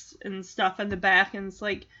suitcases and stuff in the back, and it's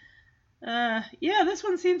like, yeah, this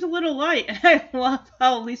one seems a little light. And I love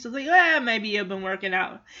how Lisa's like, maybe you've been working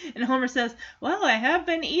out. And Homer says, well, I have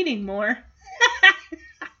been eating more.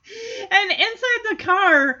 And inside the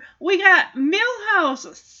car, we got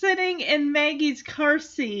Milhouse sitting in Maggie's car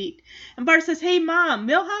seat. And Bart says, hey, Mom,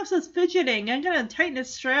 Milhouse is fidgeting. I'm going to tighten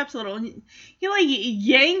his straps a little. And he like,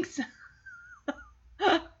 yanks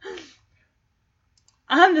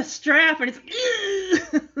on the strap. And it's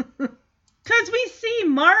because we see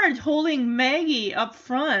Marge holding Maggie up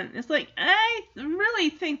front. It's like, I really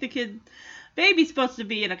think the baby's supposed to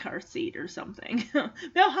be in a car seat or something.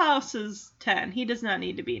 Milhouse is 10. He does not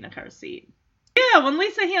need to be in a car seat. Yeah, when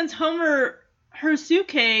Lisa hands Homer her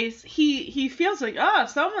suitcase, he feels like,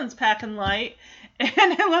 someone's packing light. And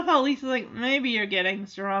I love how Lisa's like, maybe you're getting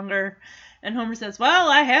stronger. And Homer says, well,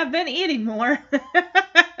 I have been eating more.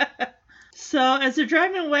 So as they're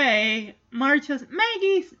driving away, Marge says,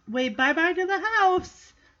 Maggie, wave bye-bye to the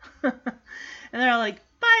house. And they're all like,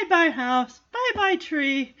 bye-bye house, bye-bye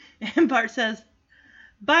tree. And Bart says,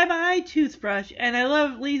 bye-bye toothbrush. And I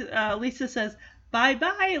love Lisa says,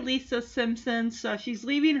 bye-bye Lisa Simpson. So she's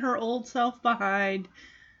leaving her old self behind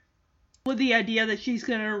with the idea that she's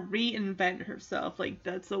going to reinvent herself. Like,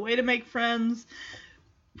 that's the way to make friends,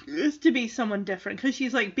 is to be someone different. Because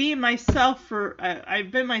she's like, being myself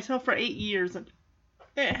I've been myself for 8 years and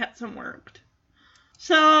it hasn't worked.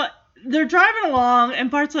 So they're driving along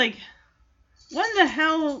and Bart's like, where the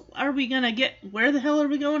hell are we going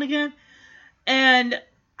going again? And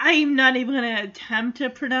I'm not even going to attempt to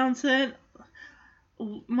pronounce it.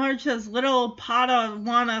 Marge says, Little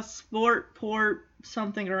Padawana Sport Port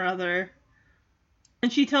something or other.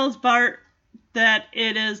 And she tells Bart that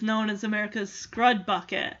it is known as America's Scrud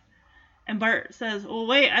Bucket. And Bart says, well,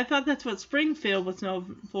 wait, I thought that's what Springfield was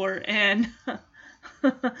known for. And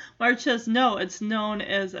Marge says, no, it's known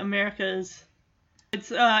as America's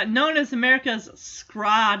Scrod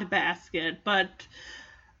Basket. But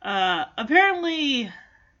apparently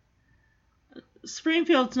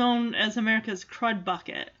Springfield's known as America's Crud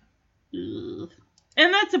Bucket. Ugh.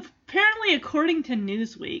 And that's apparently according to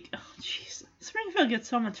Newsweek. Oh, jeez. Springfield gets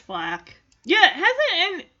so much flack. Yeah,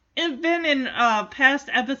 hasn't it been in past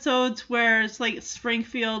episodes where it's like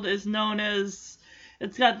Springfield is known as,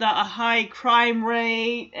 it's got a high crime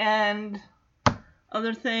rate and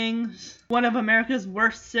other things. One of America's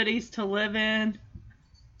worst cities to live in.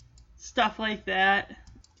 Stuff like that.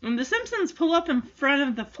 And the Simpsons pull up in front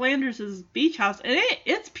of the Flanders' beach house, and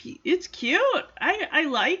it's cute. I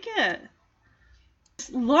like it. It's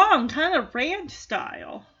long, kind of ranch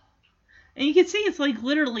style. And you can see it's like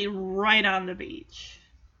literally right on the beach.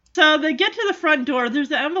 So they get to the front door. There's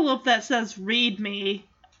an envelope that says, "Read me."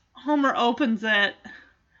 Homer opens it,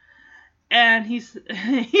 and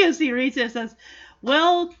as he reads it, it says,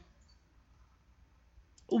 Well,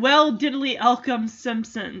 diddly Elcom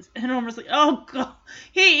Simpsons. And Homer's like, oh, God,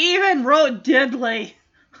 he even wrote diddly.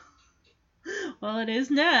 Well, it is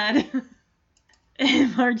Ned.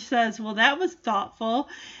 And Marge says, well, that was thoughtful.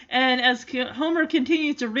 And as Homer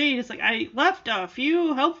continues to read, it's like, I left a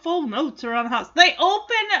few helpful notes around the house. They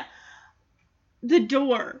open the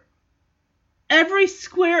door. Every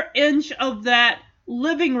square inch of that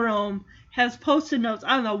living room has Post-it notes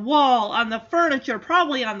on the wall, on the furniture,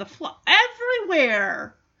 probably on the floor,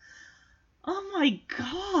 everywhere. Oh my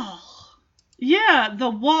God. Yeah, the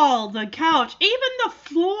wall, the couch, even the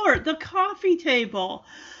floor, the coffee table,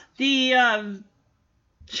 the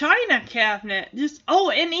china cabinet,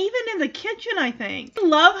 and even in the kitchen, I think. I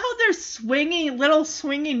love how there's little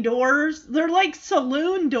swinging doors. They're like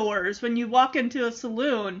saloon doors when you walk into a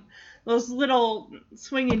saloon. Those little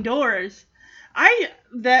swinging doors.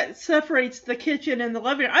 That separates the kitchen and the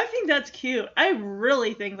living room. I think that's cute. I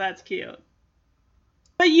really think that's cute.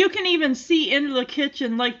 But you can even see into the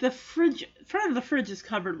kitchen, like the fridge, front of the fridge is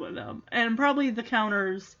covered with them. And probably the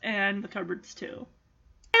counters and the cupboards too.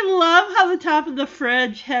 I love how the top of the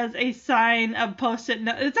fridge has a sign of Post-it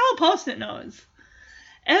notes. It's all Post-it notes.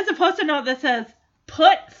 It has a Post-it note that says,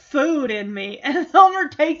 put food in me. And Homer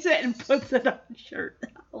takes it and puts it on his shirt.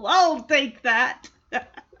 I'll take that.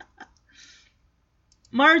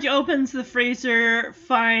 Marge opens the freezer,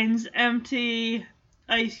 finds empty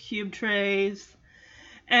ice cube trays,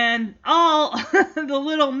 and all the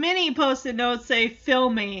little mini Post-it notes say, fill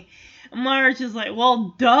me. Marge is like,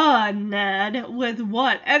 well, duh, Ned, with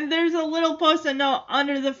what? And there's a little Post-it note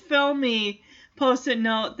under the fill me Post-it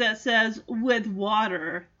note that says, with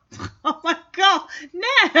water. Oh my God,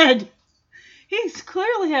 Ned! He's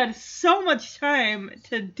clearly had so much time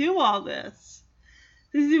to do all this.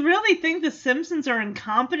 Does he really think the Simpsons are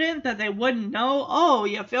incompetent that they wouldn't know, oh,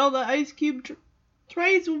 you fill the ice cube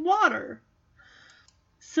trays with water?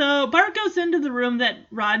 So Bart goes into the room that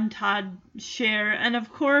Rod and Todd share, and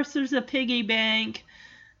of course there's a piggy bank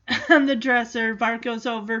on the dresser. Bart goes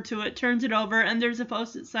over to it, turns it over, and there's a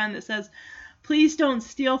Post-it sign that says, please don't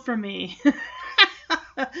steal from me.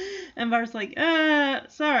 And Bart's like,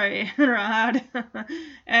 sorry, Rod.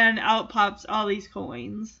 And out pops all these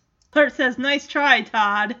coins. Bart says, nice try,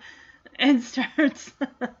 Todd. And starts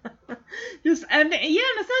just, and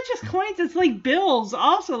it's not just coins, it's like bills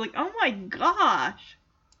also. Like, oh my gosh.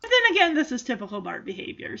 But then again, this is typical Bart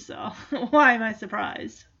behavior, so why am I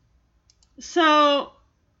surprised? So,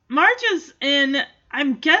 Marge is in,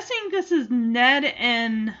 I'm guessing this is Ned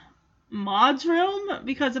and Maude's room,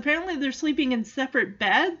 because apparently they're sleeping in separate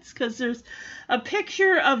beds, because there's a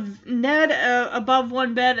picture of Ned above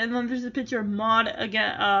one bed, and then there's a picture of Maude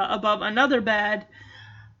again above another bed,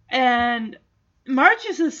 and Marge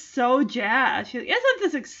is just so jazzed. She's like, isn't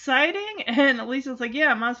this exciting? And Lisa's like,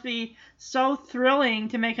 yeah, it must be so thrilling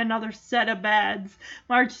to make another set of beds.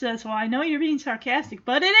 Marge says, well, I know you're being sarcastic,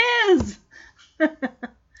 but it is!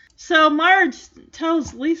 So Marge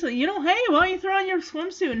tells Lisa, hey, why don't you throw on your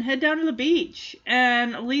swimsuit and head down to the beach?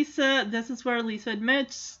 And Lisa, this is where Lisa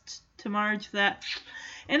admits to Marge that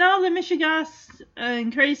in all the mishigas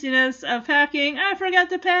and craziness of packing, I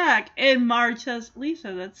forgot to pack. And Marge says,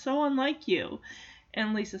 Lisa, that's so unlike you.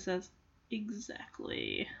 And Lisa says,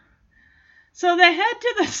 exactly. So they head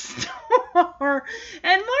to the store,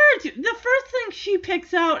 and Marge, the first thing she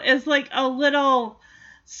picks out is like a little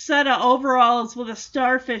set of overalls with a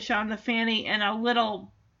starfish on the fanny and a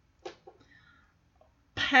little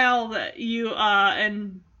pail that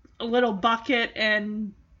and a little bucket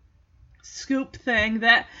and scoop thing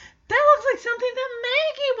that looks like something that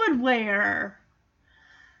Maggie would wear.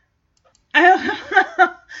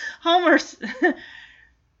 Homer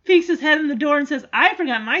peeks his head in the door and says, I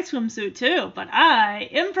forgot my swimsuit too, but I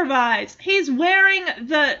improvised. He's wearing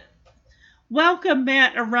the welcome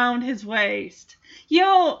mat around his waist.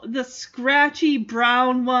 The scratchy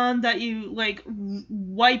brown one that you, like,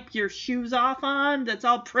 wipe your shoes off on that's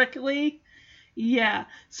all prickly. Yeah.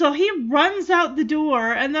 So he runs out the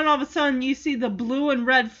door, and then all of a sudden you see the blue and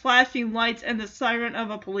red flashing lights and the siren of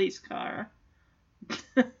a police car.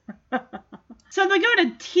 So they go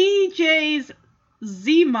to TJ's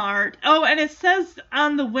Z-Mart. Oh, and it says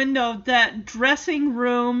on the window that dressing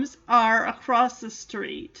rooms are across the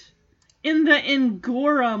street. In the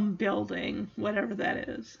Ingorum building, whatever that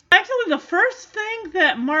is. Actually, the first thing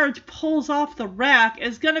that Marge pulls off the rack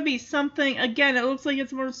is going to be something, again, it looks like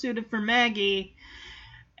it's more suited for Maggie.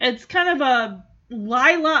 It's kind of a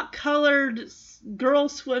lilac-colored girl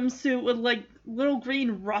swimsuit with, like, little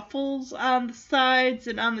green ruffles on the sides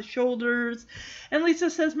and on the shoulders. And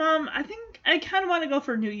Lisa says, Mom, I think I kind of want to go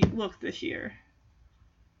for a new look this year.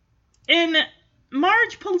 And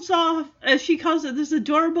Marge pulls off, as she calls it, this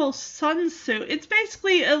adorable sunsuit. It's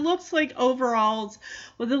basically, it looks like overalls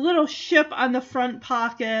with a little ship on the front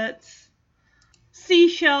pockets.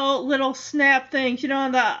 Seashell little snap things, you know,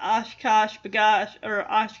 on the Oshkosh Bagosh, or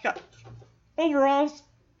Oshkosh overalls.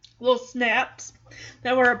 Little snaps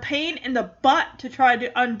that were a pain in the butt to try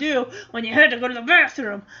to undo when you had to go to the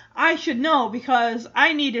bathroom. I should know because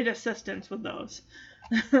I needed assistance with those.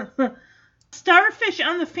 Starfish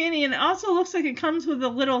on the fanny, and it also looks like it comes with a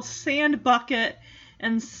little sand bucket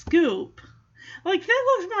and scoop. Like, that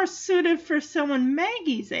looks more suited for someone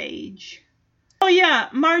Maggie's age. Oh yeah,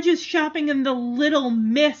 Marge is shopping in the Little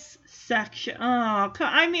Miss section. Oh,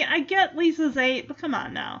 I mean, I get Lisa's age, but come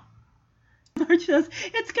on now. Marge says,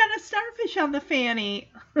 it's got a starfish on the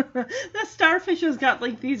fanny. The starfish has got,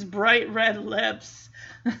 like, these bright red lips.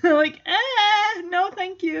 Like, no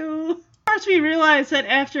thank you. Of course, we realize that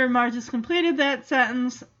after Marge has completed that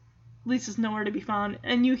sentence, Lisa's nowhere to be found,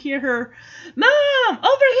 and you hear her, Mom,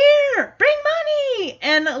 over here, bring money!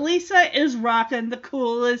 And Lisa is rocking the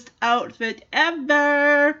coolest outfit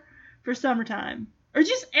ever for summertime. Or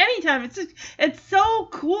just anytime. It's so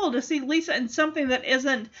cool to see Lisa in something that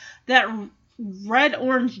isn't that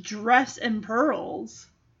red-orange dress and pearls.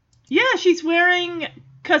 Yeah, she's wearing...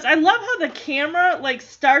 Because I love how the camera, like,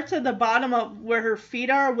 starts at the bottom of where her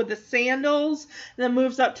feet are with the sandals, and then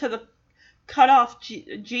moves up to the cut-off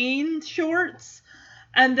jean shorts.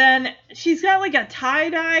 And then she's got, like, a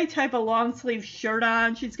tie-dye type of long-sleeve shirt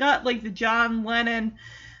on. She's got, like, the John Lennon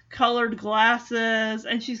colored glasses.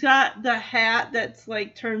 And she's got the hat that's,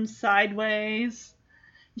 like, turned sideways.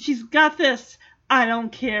 She's got this I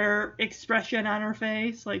don't care expression on her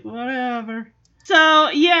face. Like, whatever. So,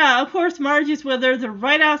 yeah, of course, Marge is with her. They're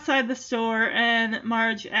right outside the store, and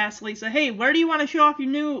Marge asks Lisa, hey, where do you want to show off your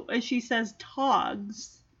new, as she says,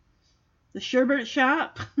 togs? The sherbet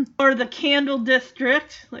shop? Or the candle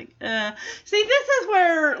district? Like, see, this is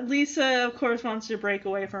where Lisa, of course, wants to break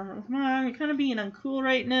away from her. Mom, you're kind of being uncool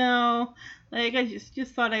right now. Like, I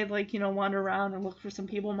just thought I'd, like, you know, wander around and look for some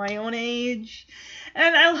people my own age.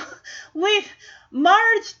 And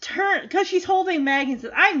Marge turned, because she's holding Maggie, and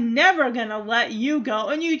says, I'm never going to let you go.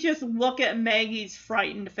 And you just look at Maggie's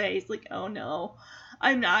frightened face, like, oh no,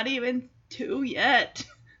 I'm not even 2 yet.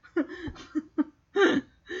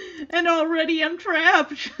 And already I'm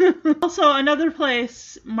trapped. Also, another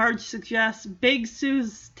place Marge suggests, Big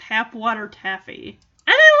Sue's Tap Water Taffy.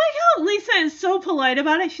 And I like how Lisa is so polite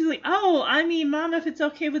about it. She's like, oh, I mean, Mom, if it's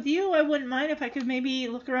okay with you, I wouldn't mind if I could maybe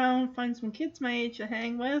look around, find some kids my age to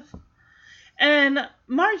hang with. And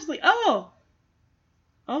Marge's like, oh,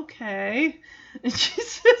 okay. And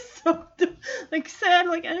she's just so, like, sad,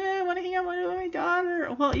 like, I want to hang out with my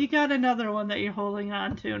daughter. Well, you got another one that you're holding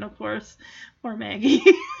on to, and of course, poor Maggie.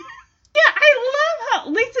 Yeah, I love how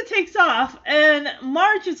Lisa takes off, and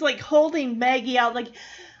Marge is, like, holding Maggie out, like,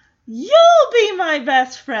 you'll be my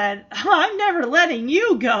best friend. I'm never letting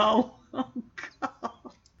you go. Oh, God.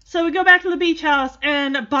 So we go back to the beach house,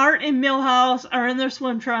 and Bart and Milhouse are in their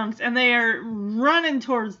swim trunks, and they are running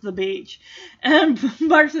towards the beach. And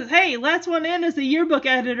Bart says, hey, last one in is the yearbook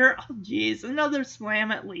editor. Oh, geez, another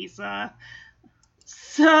slam at Lisa.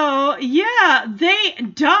 So, yeah, they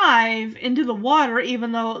dive into the water,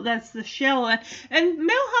 even though that's the shell. And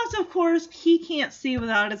Milhouse, of course, he can't see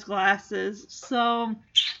without his glasses. So,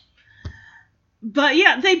 but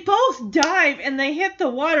yeah, they both dive, and they hit the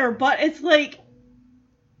water, but it's like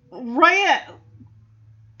right at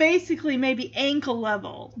basically maybe ankle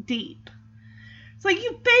level deep. It's like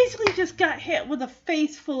you basically just got hit with a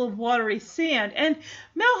face full of watery sand. And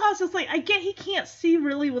Milhouse is like, I get he can't see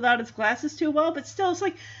really without his glasses too well, but still, it's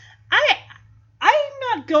like, I'm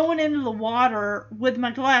not going into the water with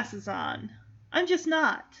my glasses on. I'm just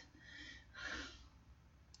not.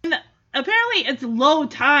 And apparently it's low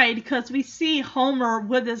tide because we see Homer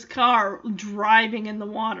with his car driving in the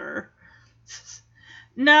water.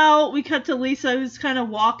 Now we cut to Lisa, who's kind of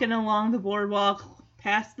walking along the boardwalk,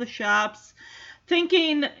 past the shops,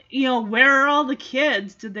 thinking, where are all the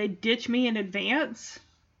kids? Did they ditch me in advance?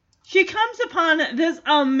 She comes upon this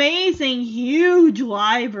amazing, huge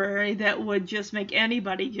library that would just make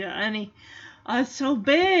anybody so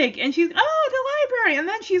big. And she's, oh, the library. And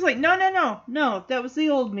then she's like, no, that was the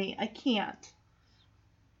old me. I can't.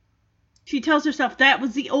 She tells herself that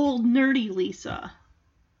was the old nerdy Lisa.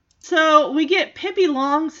 So we get Pippi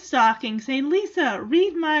Longstocking saying, Lisa,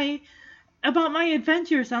 read about my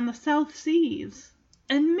adventures on the South Seas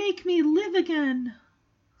and make me live again.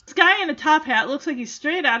 This guy in a top hat looks like he's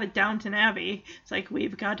straight out of Downton Abbey. It's like,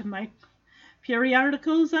 we've got my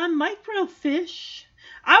periodicals on microfiche.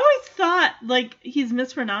 I always thought, like, he's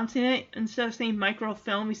mispronouncing it. Instead of saying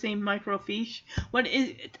microfilm, he's saying microfiche.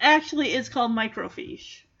 It actually is called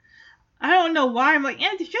microfiche. I don't know why. I'm like,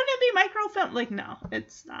 shouldn't it be microfilm? Like, no,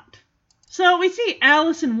 it's not. So we see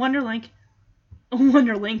Alice in Wonderland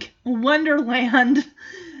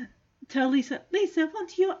tell Lisa,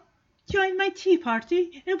 won't you join my tea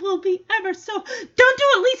party? It will be ever so... Don't do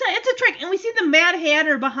it, Lisa! It's a trick! And we see the Mad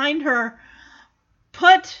Hatter behind her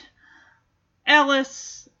put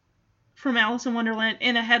Alice from Alice in Wonderland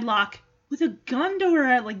in a headlock with a gun to her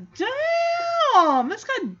head. Like, damn! This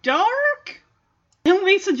got dark! And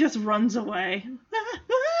Lisa just runs away.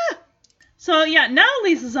 So, yeah, now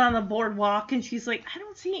Lisa's on the boardwalk, and she's like, I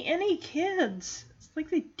don't see any kids. It's like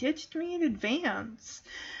they ditched me in advance.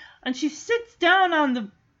 And she sits down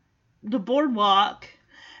on the boardwalk,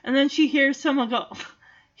 and then she hears someone go,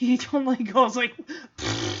 he totally goes like,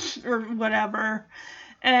 or whatever.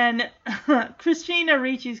 And Christina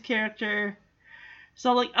Ricci's character,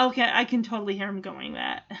 so like, okay, I can totally hear him going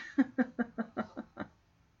that.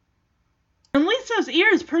 And Lisa's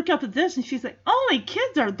ears perk up at this, and she's like, only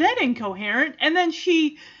kids are that incoherent. And then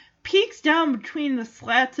she peeks down between the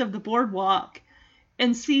slats of the boardwalk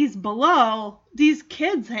and sees below these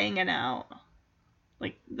kids hanging out.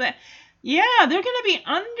 Like, that. Yeah, they're going to be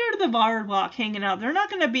under the boardwalk hanging out. They're not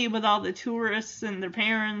going to be with all the tourists and their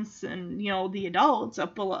parents and, the adults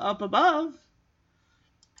up above.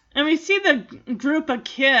 And we see the group of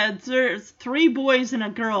kids. There's 3 boys and a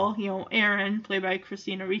girl, Aaron, played by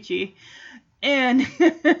Christina Ricci. And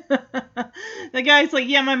the guy's like,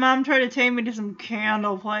 yeah, my mom tried to take me to some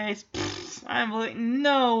candle place. I'm like,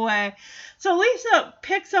 no way. So Lisa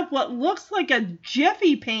picks up what looks like a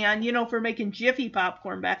Jiffy pan, for making Jiffy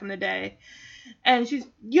popcorn back in the day. And she's,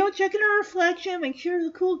 checking her reflection, make sure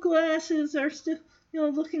the cool glasses are still,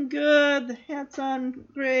 looking good. The hat's on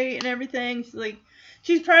great and everything.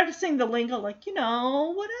 She's practicing the lingo, like,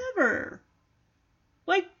 whatever.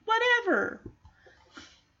 Like, whatever.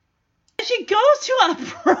 And she goes to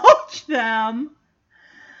approach them.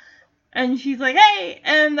 And she's like, hey!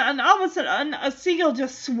 And all of a sudden, a seagull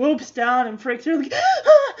just swoops down and freaks her. Like,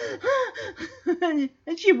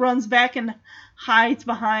 and she runs back and hides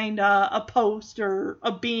behind a post or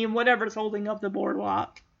a beam, whatever's holding up the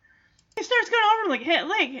boardwalk. She starts going over like,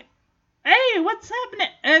 hey, what's happening?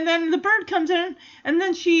 And then the bird comes in, and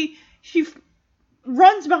then she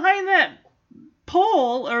runs behind that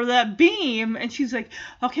pole or that beam, and she's like,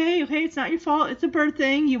 okay, it's not your fault. It's a bird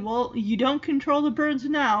thing. You don't control the birds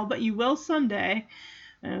now, but you will someday.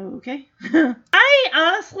 Okay. I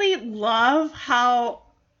honestly love how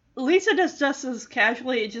Lisa does just as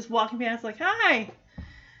casually, just walking past, like, hi.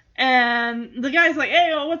 And the guy's like,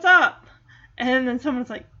 hey, what's up? And then someone's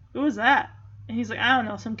like, who was that? And he's like, I don't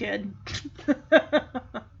know, some kid.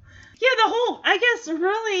 Yeah, the whole, I guess,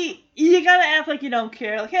 really, you gotta act like you don't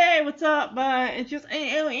care. Like, hey, what's up? But it's just,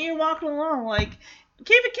 you're walking along. Like,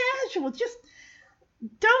 keep it casual. Just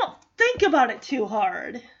don't think about it too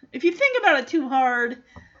hard. If you think about it too hard,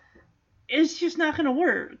 it's just not gonna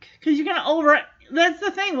work. Because you're gonna that's the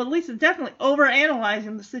thing with Lisa, definitely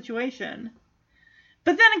overanalyzing the situation.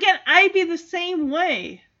 But then again, I'd be the same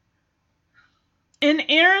way. And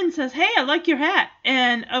Aaron says, hey, I like your hat.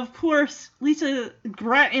 And, of course, Lisa,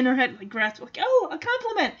 in her head, grasps, like, oh, a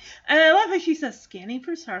compliment. And I love how she says, scanning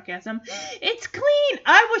for sarcasm. It's clean.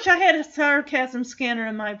 I wish I had a sarcasm scanner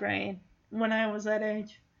in my brain when I was that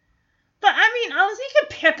age. But, I mean, honestly, you can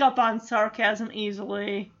pick up on sarcasm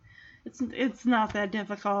easily. It's not that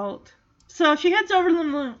difficult. So she heads over to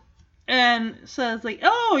them and says, like,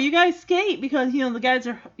 oh, you guys skate? Because, the guys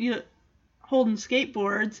are holding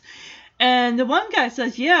skateboards. And the one guy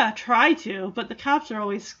says, yeah, try to, but the cops are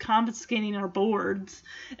always confiscating our boards.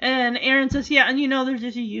 And Aaron says, yeah, and they're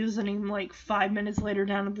just using him like 5 minutes later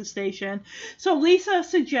down at the station. So Lisa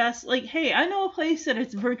suggests, like, hey, I know a place that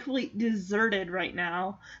it's virtually deserted right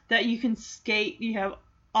now that you can skate. You have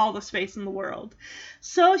all the space in the world.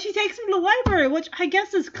 So she takes him to the library, which I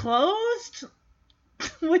guess is closed,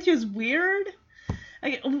 which is weird.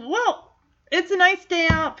 Well, it's a nice day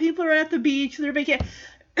out. People are at the beach. They're vacationing.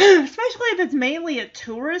 Especially if it's mainly a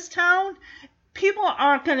tourist town. People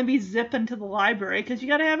aren't going to be zipping to the library because you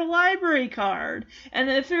got to have a library card. And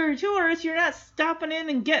if you're a tourist, you're not stopping in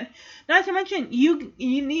and getting... Not to mention, you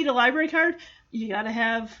need a library card. You got to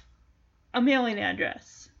have a mailing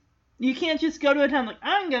address. You can't just go to a town like,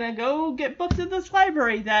 I'm going to go get books at this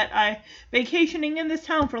library that I'm vacationing in this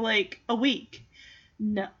town for like a week.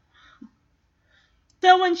 No.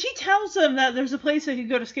 So when she tells them that there's a place they could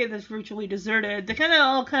go to skate that's virtually deserted, they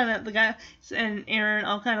the guys and Aaron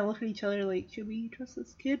all kind of look at each other like, should we trust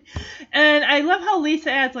this kid? And I love how Lisa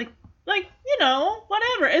adds like,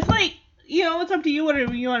 whatever. It's like, it's up to you,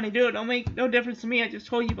 whatever you want to do. It don't make no difference to me. I just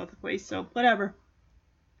told you about the place, so whatever.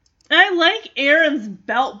 And I like Aaron's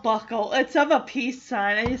belt buckle. It's of a peace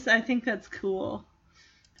sign. I think that's cool.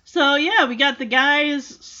 So yeah, we got the guys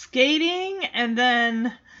skating, and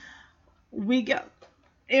then we got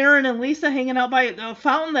Aaron and Lisa hanging out by the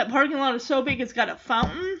fountain. That parking lot is so big it's got a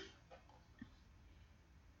fountain.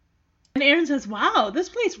 And Aaron says, wow, this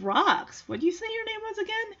place rocks. What'd you say your name was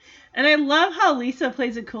again? And I love how Lisa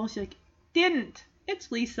plays it cool. She's like, didn't. It's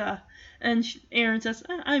Lisa. And Aaron says,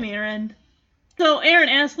 I'm Aaron. So Aaron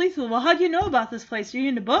asks Lisa, well, how do you know about this place? Are you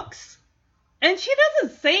into books? And she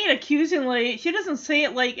doesn't say it accusingly. She doesn't say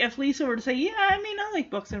it like if Lisa were to say, yeah, I like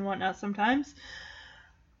books and whatnot sometimes.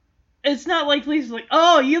 It's not like Lisa's like,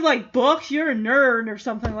 oh, you like books? You're a nerd or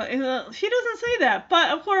something like that. She doesn't say that. But,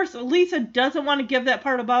 of course, Lisa doesn't want to give that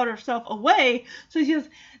part about herself away. So she says,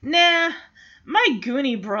 nah, my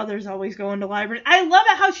Goonie brother's always going to libraries. I love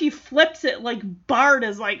it how she flips it like Bart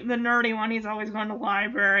is like the nerdy one. He's always going to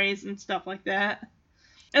libraries and stuff like that.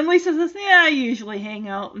 And Lisa says, yeah, I usually hang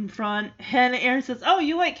out in front. And Aaron says, oh,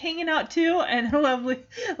 you like hanging out too? And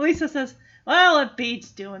Lisa says, well, it beats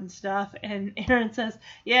doing stuff. And Aaron says,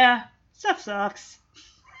 yeah, stuff sucks.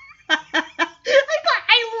 I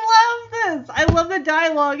love this. I love the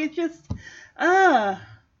dialogue. It's just,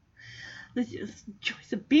 the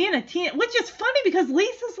choice of being a teen, which is funny because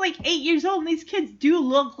Lisa's like 8 years old and these kids do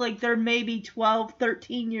look like they're maybe 12,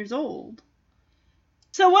 13 years old.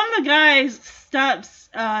 So one of the guys stops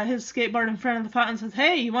his skateboard in front of the fountain and says,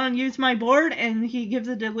 hey, you want to use my board? And he gives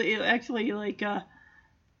it to, actually,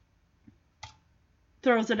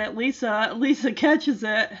 throws it at Lisa. Lisa catches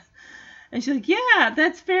it. And she's like, yeah,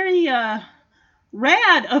 that's very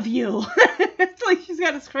rad of you. It's like she's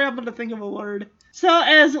got to scramble to think of a word. So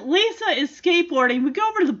as Lisa is skateboarding, we go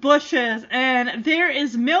over to the bushes, and there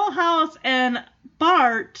is Milhouse and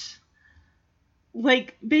Bart,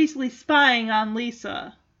 like, basically spying on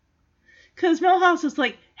Lisa. Because Milhouse is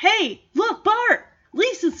like, hey, look, Bart,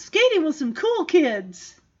 Lisa's skating with some cool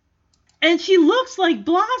kids. And she looks like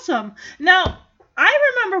Blossom. Now,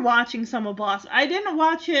 I remember watching some of Blossom. I didn't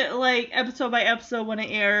watch it, like, episode by episode when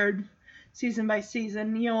it aired, season by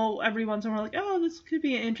season. Every once in a while, like, oh, this could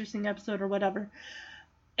be an interesting episode or whatever.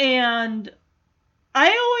 And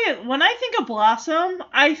when I think of Blossom,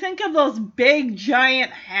 I think of those big,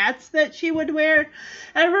 giant hats that she would wear.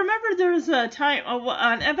 And I remember there was a time,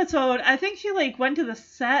 an episode, I think she, like, went to the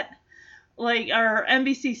set, like, our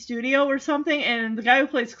NBC studio or something, and the guy who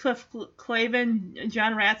plays Cliff Clavin,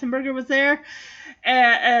 John Ratzenberger, was there,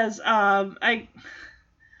 as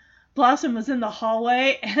Blossom was in the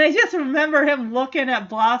hallway, and I just remember him looking at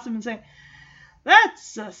Blossom and saying,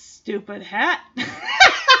 that's a stupid hat.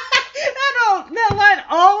 That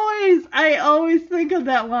line I always think of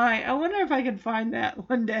that line. I wonder if I can find that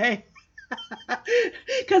one day.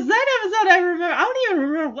 Because that episode I don't even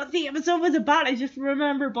remember what the episode was about. I just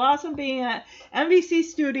remember Blossom being at NBC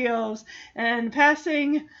Studios and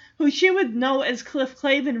passing who she would know as Cliff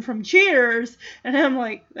Clavin from Cheers. And I'm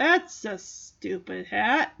like, that's a stupid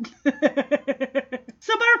hat.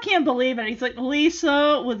 So Bart can't believe it. He's like,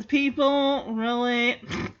 Lisa, with people, really?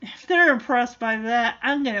 If they're impressed by that,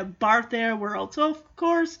 I'm going to Bart their world. So, of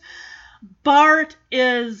course, Bart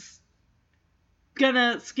is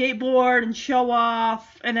gonna skateboard and show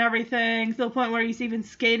off and everything, to the point where he's even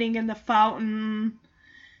skating in the fountain.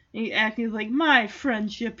 He's acting like, my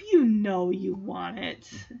friendship, you want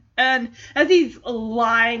it. And as he's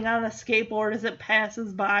lying on a skateboard as it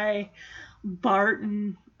passes by Bart,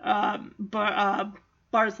 and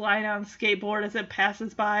Bart's lying on a skateboard as it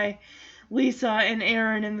passes by Lisa and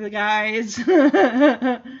Aaron and the guys.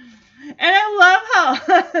 And I love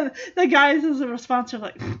how the guys as a response are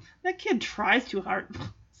like, that kid tries too hard.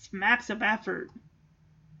 Smacks of effort.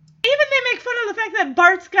 Even they make fun of the fact that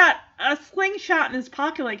Bart's got a slingshot in his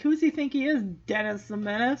pocket. Like, who's he think he is? Dennis the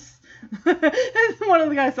Menace? And one of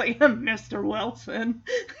the guys like, Mr. Wilson.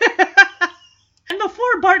 And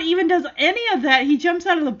before Bart even does any of that, he jumps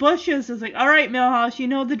out of the bushes and is like, all right, Milhouse, you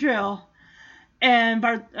know the drill. And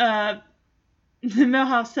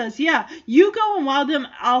Milhouse says, yeah, you go and wow them,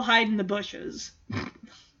 I'll hide in the bushes.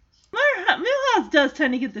 Milhouse does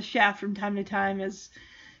tend to get the shaft from time to time as,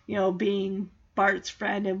 being Bart's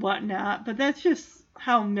friend and whatnot, but that's just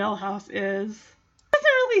how Milhouse is. He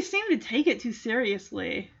doesn't really seem to take it too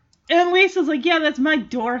seriously. And Lisa's like, yeah, that's my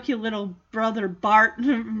dorky little brother Bart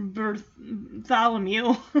Bartholomew.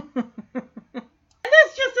 And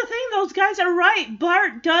that's just the thing, those guys are right.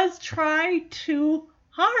 Bart does try too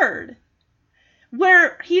hard.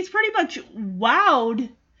 Where he's pretty much wowed.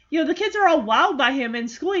 The kids are all wowed by him in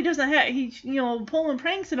school. He doesn't have, he's, pulling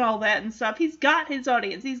pranks and all that and stuff. He's got his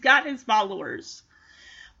audience. He's got his followers.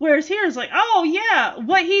 Whereas here it's like, oh yeah,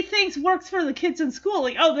 what he thinks works for the kids in school.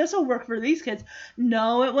 Like, oh, this will work for these kids.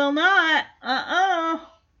 No, it will not.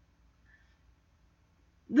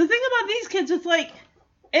 The thing about these kids is like,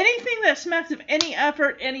 anything that smacks of any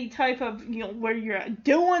effort, any type of, where you're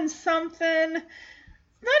doing something,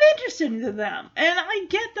 not interested in them. And I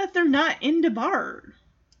get that they're not into Bart.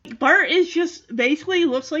 Bart is just basically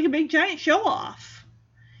looks like a big giant show off.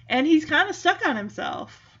 And he's kind of stuck on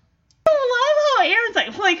himself. I love how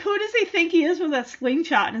Aaron's like, who does he think he is with that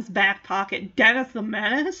slingshot in his back pocket? Dennis the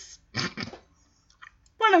Menace?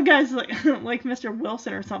 One of the guys like Mr.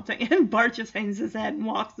 Wilson or something. And Bart just hangs his head and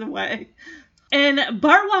walks away. And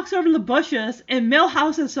Bart walks over to the bushes, and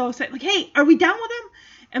Milhouse is so excited. Like, hey, are we done with him?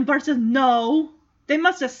 And Bart says, no. They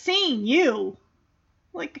must have seen you.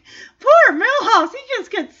 Like, poor Milhouse. He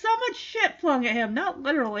just gets so much shit flung at him. Not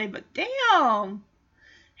literally, but damn.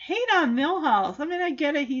 Hate on Milhouse. I mean, I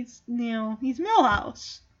get it. He's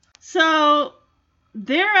Milhouse. So,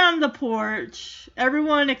 they're on the porch.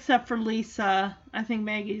 Everyone except for Lisa. I think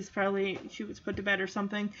Maggie's she was put to bed or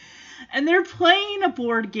something. And they're playing a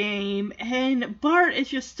board game. And Bart is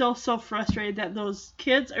just still so frustrated that those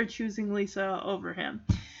kids are choosing Lisa over him.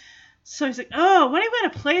 So he's like, oh, when are you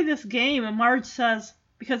going to play this game? And Marge says,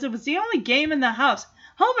 because it was the only game in the house.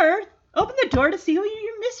 Homer, open the door to see who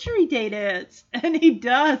your mystery date is. And he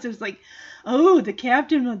does. It's like, oh, the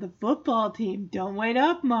captain of the football team. Don't wait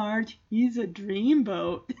up, Marge. He's a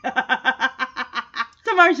dreamboat.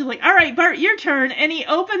 So Marge is like, all right, Bart, your turn. And he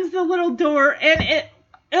opens the little door, and it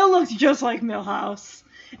looks just like Milhouse.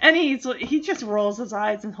 And he just rolls his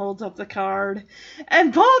eyes and holds up the card.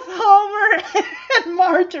 And both Homer and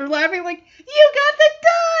Marge are laughing like, you got the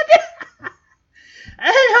dud!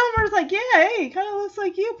 And Homer's like, yeah, hey, kind of looks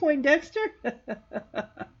like you, Poindexter.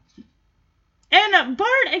 And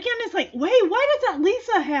Bart, again, is like, wait, why doesn't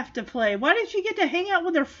Lisa have to play? Why did she get to hang out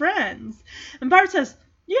with her friends? And Bart says,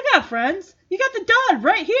 you got friends. You got the dud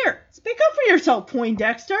right here. Speak up for yourself,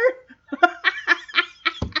 Poindexter.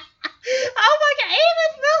 Oh my god, even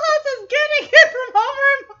Milhouse is getting it from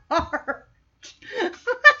Homer and Marge.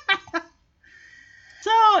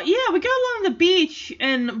 So, yeah, we go along the beach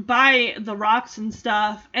and by the rocks and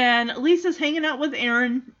stuff, and Lisa's hanging out with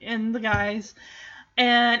Aaron and the guys.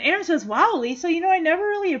 And Aaron says, wow, Lisa, I never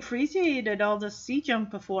really appreciated all this sea junk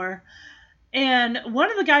before. And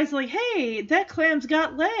one of the guys is like, hey, that clam's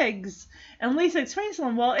got legs. And Lisa explains to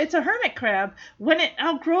him, well, it's a hermit crab. When it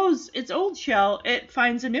outgrows its old shell, it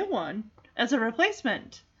finds a new one as a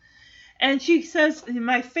replacement. And she says,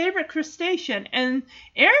 my favorite crustacean. And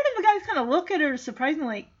Aaron and the guys kind of look at her surprisingly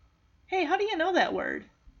like, hey, how do you know that word?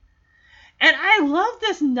 And I love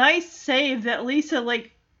this nice save that Lisa,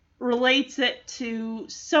 relates it to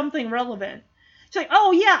something relevant. She's like,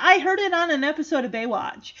 oh, yeah, I heard it on an episode of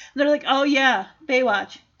Baywatch. And they're like, oh, yeah,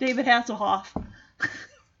 Baywatch, David Hasselhoff.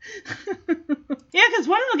 Yeah, because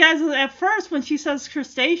one of the guys, at first, when she says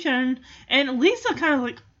crustacean, and Lisa kind of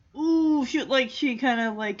like, ooh, she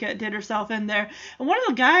kind of did herself in there. And one of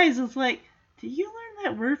the guys is like, did you learn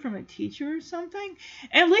that word from a teacher or something?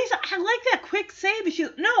 And Lisa, I like that quick save. She's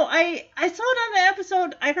no, I saw it on an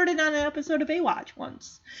episode. I heard it on an episode of Baywatch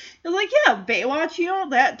once. It's like, yeah, Baywatch,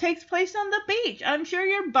 that takes place on the beach. I'm sure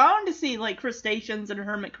you're bound to see crustaceans and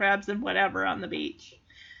hermit crabs and whatever on the beach.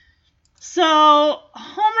 So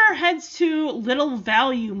Homer heads to Little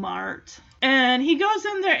Value Mart. And he goes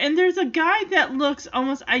in there, and there's a guy that looks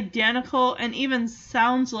almost identical and even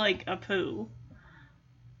sounds like Apu.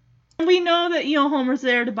 We know that, Homer's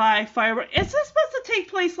there to buy fireworks. It's supposed to take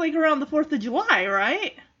place, around the 4th of July,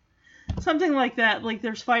 right? Something like that.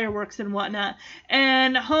 There's fireworks and whatnot.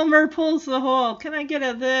 And Homer pulls the whole, can I get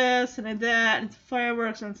a this and a that, and it's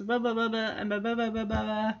fireworks, and it's blah, blah, blah, blah, and blah, blah, blah, blah,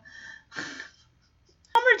 blah.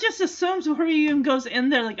 Homer just assumes before he even goes in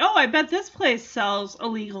there, oh, I bet this place sells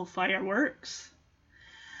illegal fireworks.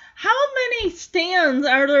 How many stands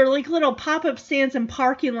are there, like little pop-up stands in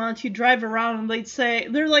parking lots you drive around and they'd say,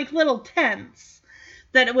 they're like little tents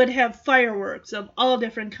that would have fireworks of all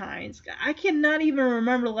different kinds. I cannot even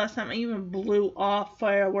remember the last time I even blew off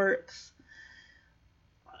fireworks.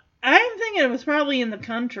 I'm thinking it was probably in the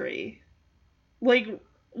country, like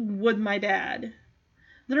with my dad.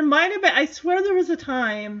 There might have been, I swear there was a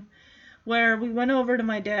time where we went over to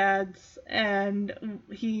my dad's and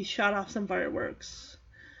he shot off some fireworks.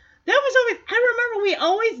 That was always, I remember we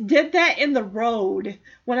always did that in the road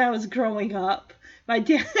when I was growing up. My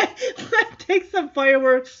dad would take some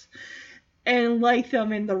fireworks and light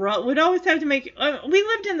them in the road. We'd always have to make, we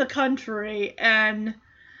lived in the country, and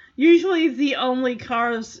usually the only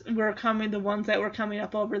cars were coming, the ones that were coming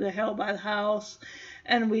up over the hill by the house,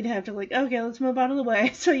 and we'd have to like, okay, let's move out of the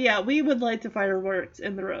way. So yeah, we would light the fireworks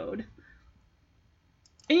in the road.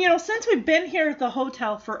 And since we've been here at the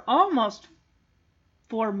hotel for almost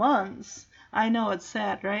 4 months. I know, it's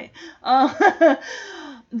sad, right?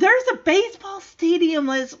 There's a baseball stadium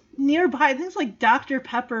that's nearby. I think it's like Dr.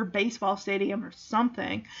 Pepper Baseball Stadium or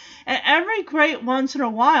something. And every great once in a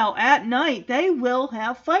while at night, they will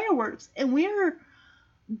have fireworks. And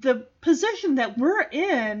the position that we're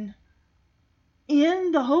in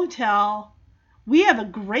the hotel, we have a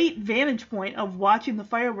great vantage point of watching the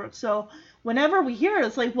fireworks. So whenever we hear it,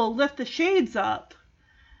 it's like we'll lift the shades up.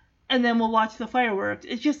 And then we'll watch the fireworks.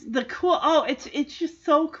 It's just it's just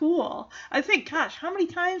so cool. I think, gosh, how many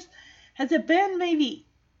times has it been? Maybe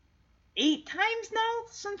 8 times now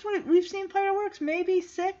since we've seen fireworks? Maybe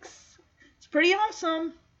 6. It's pretty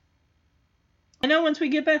awesome. I know once we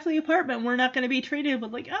get back to the apartment, we're not going to be treated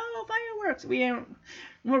with like, oh, fireworks.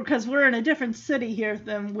 Because we're in a different city here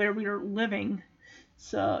than where we were living.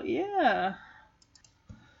 So, yeah.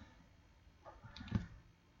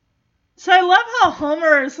 So I love how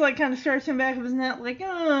Homer is like kind of stretching back of his neck, like,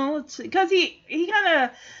 oh, let's see. Because he kind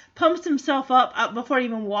of pumps himself up before he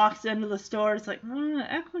even walks into the store. It's like,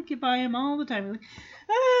 act like you buy him all the time. Like,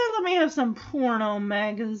 let me have some porno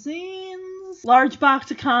magazines. Large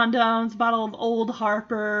box of condoms, bottle of Old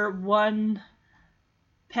Harper, 1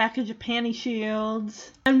 package of panty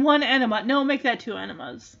shields, and 1 enema. No, make that 2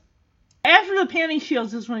 enemas. After the panty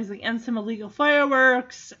shields is when he's like, and some illegal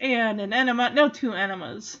fireworks, and an enema. No, 2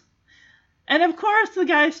 enemas. And of course the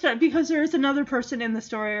guy because there's another person in the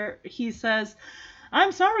store, he says,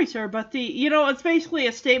 I'm sorry, sir, but it's basically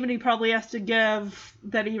a statement he probably has to give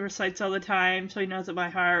that he recites all the time, so he knows it by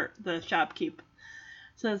heart. The shopkeep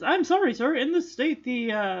says, I'm sorry, sir, in this state,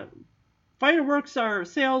 the fireworks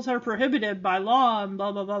sales are prohibited by law, and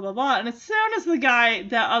blah, blah, blah, blah, blah. And as soon as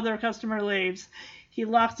that other customer leaves, he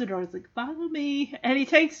locks the door. He's like, follow me. And he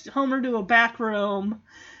takes Homer to a back room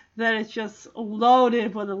that is just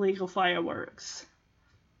loaded with illegal fireworks.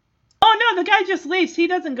 Oh no, the guy just leaves. The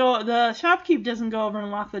shopkeep doesn't go over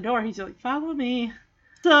and lock the door. He's like, follow me.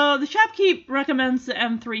 So the shopkeep recommends the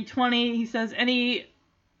M320. He says any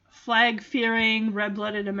flag-fearing,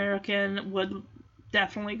 red-blooded American would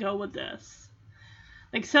definitely go with this.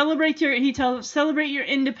 Like, celebrate your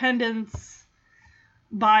independence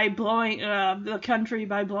by blowing the country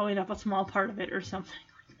by blowing up a small part of it or something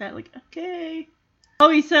like that. Like, okay. Oh,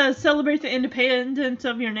 he says, celebrate the independence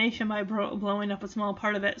of your nation by blowing up a small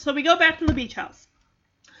part of it. So we go back to the beach house.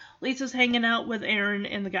 Lisa's hanging out with Aaron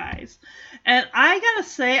and the guys. And I gotta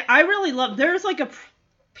say, I really love, there's like a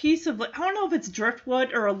piece of, I don't know if it's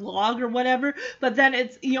driftwood or a log or whatever, but then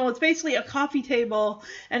it's, it's basically a coffee table,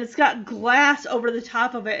 and it's got glass over the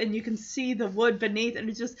top of it, and you can see the wood beneath, and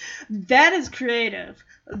it's just, that is creative.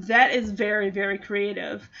 That is very, very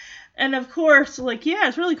creative. And of course, like, yeah,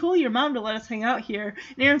 it's really cool of your mom to let us hang out here.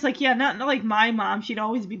 And Aaron's like, yeah, not like my mom. She'd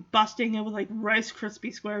always be busting it with like Rice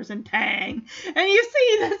Krispie squares and Tang. And you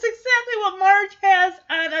see, that's exactly what Marge has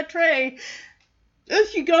on a tray.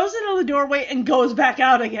 She goes into the doorway and goes back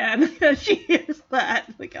out again. She hears that.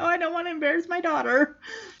 Like, oh, I don't want to embarrass my daughter.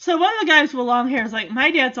 So one of the guys with long hair is like,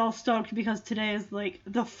 my dad's all stoked because today is like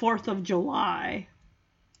the 4th of July.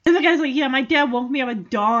 And the guy's like, yeah, my dad woke me up at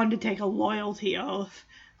dawn to take a loyalty oath.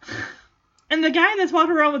 And the guy that's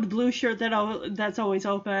walking around with the blue shirt that's always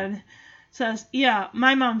open says, yeah,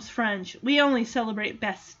 my mom's French. We only celebrate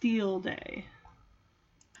Bastille Day.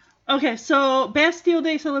 Okay, so Bastille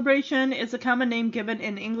Day celebration is a common name given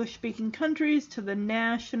in English-speaking countries to the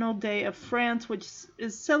National Day of France, which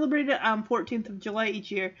is celebrated on 14th of July each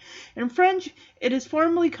year. In French, it is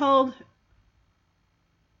formally called,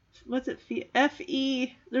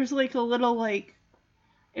 F-E, there's like a little like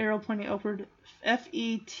arrow pointing upward,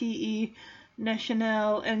 F-E-T-E,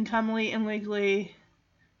 National, and commonly and legally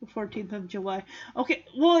the 14th of July. Okay,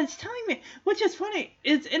 well, it's telling me, which is funny.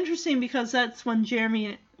 It's interesting because that's when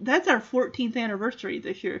Jeremy that's our 14th anniversary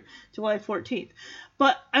this year, July 14th.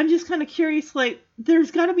 But I'm just kind of curious, like,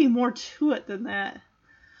 there's got to be more to it than that.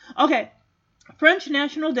 Okay, French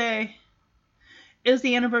National Day is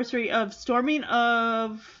the anniversary of storming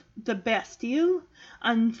of the Bastille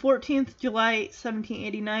on 14th July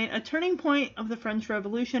 1789, a turning point of the French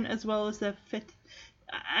Revolution, as well as the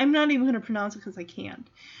I'm not even going to pronounce it because I can't.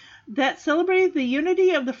 That celebrated the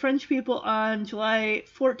unity of the French people on July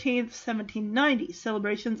 14th, 1790.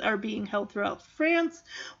 Celebrations are being held throughout France.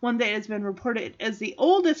 One that has been reported as the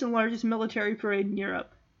oldest and largest military parade in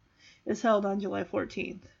Europe is held on July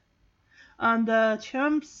 14th. On the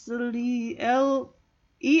Champs-Élysées,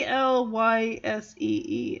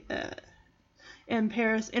 Elysee, in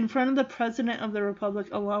Paris, in front of the President of the Republic,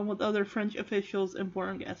 along with other French officials and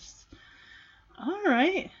foreign guests. All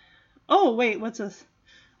right. Oh, wait, what's this?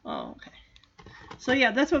 Oh, okay. So, yeah,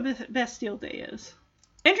 that's what Bastille Day is.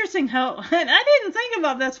 Interesting how, and I didn't think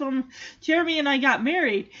about this when Jeremy and I got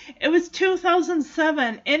married. It was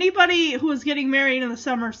 2007. Anybody who was getting married in the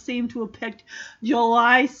summer seemed to have picked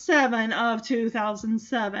July 7 of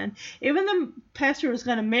 2007. Even the pastor who was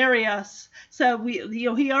going to marry us said he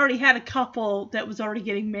already had a couple that was already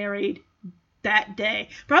getting married that day.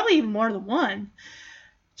 Probably even more than one.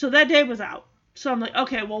 So that day was out. So I'm like,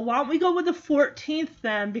 okay, well, why don't we go with the 14th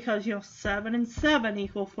then? Because, 7 and 7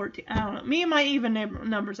 equal 14. I don't know. Me and my even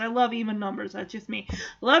numbers. I love even numbers. That's just me.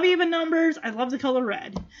 Love even numbers. I love the color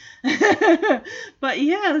red. But,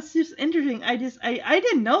 yeah, it's just interesting. I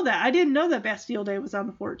didn't know that. I didn't know that Bastille Day was on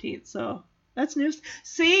the 14th. So that's news.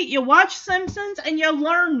 See, you watch Simpsons and you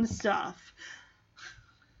learn stuff.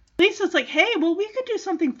 Lisa's like, hey, well, we could do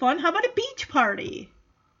something fun. How about a beach party?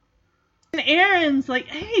 And Aaron's like,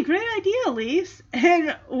 hey, great idea, Elise.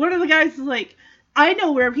 And one of the guys is like, I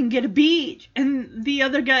know where we can get a beach. And the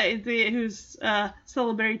other guy who's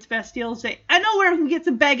celebrates Bastille Day, I know where we can get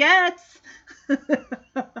some baguettes.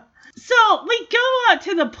 So we go out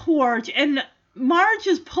to the porch, and Marge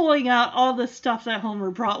is pulling out all the stuff that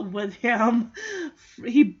Homer brought with him.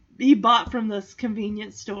 He bought from this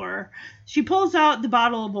convenience store. She pulls out the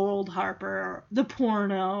bottle of Old Harper, the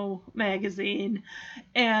porno magazine,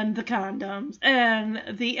 and the condoms,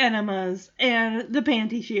 and the enemas, and the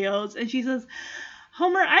panty shields. And she says,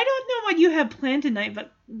 Homer, I don't know what you have planned tonight,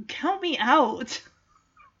 but count me out.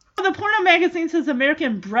 The porno magazine says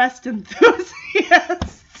American Breast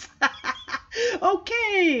Enthusiasts.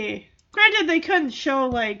 Okay. Granted, they couldn't show,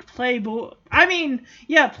 like, Playboy. I mean,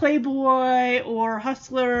 yeah, Playboy or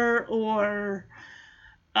Hustler or,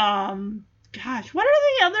 gosh, what are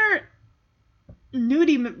the other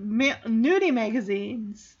nudie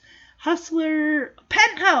magazines? Hustler,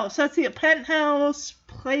 Penthouse. Let's see, Penthouse,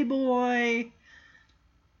 Playboy.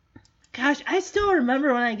 Gosh, I still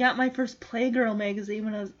remember when I got my first Playgirl magazine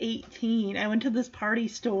when I was 18. I went to this party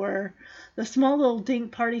store, the small little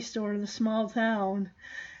dink party store in the small town.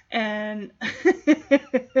 And,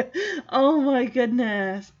 oh my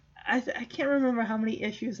goodness, I can't remember how many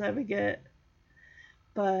issues I would get,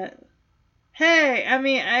 but, hey, I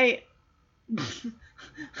mean, that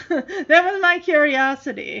was my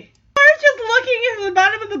curiosity. I was just looking at the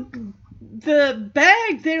bottom of the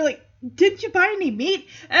bag, they're like, did you buy any meat?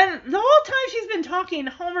 And the whole time she's been talking,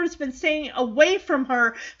 Homer's been staying away from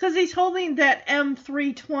her, because he's holding that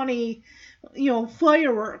M320,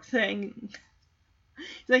 firework thing.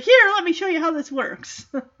 He's like, here, let me show you how this works.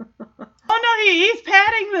 Oh no, he's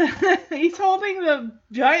patting he's holding the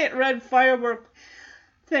giant red firework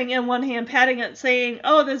thing in one hand, patting it, saying,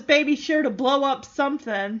 oh, this baby's sure to blow up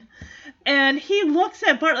something. And he looks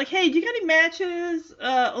at Bart like, hey, do you got any matches?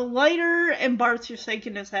 A lighter? And Bart's just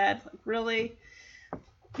shaking his head. Like, really?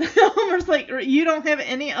 Homer's like, you don't have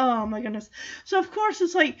any? Oh my goodness. So of course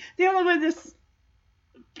it's like, the only way this,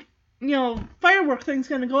 firework thing's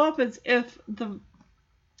gonna go up is if the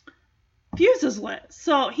fuse is lit.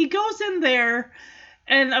 So he goes in there,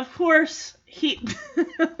 and of course he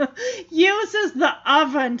uses the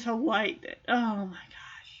oven to light it. Oh my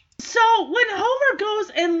gosh. So when Homer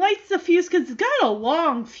goes and lights the fuse, because it's got a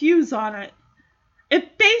long fuse on it,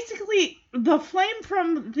 it basically, the flame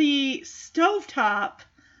from the stovetop,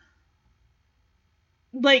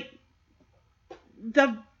 like,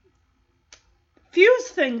 the fuse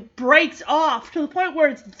thing breaks off to the point where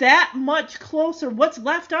it's that much closer. What's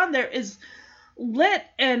left on there is lit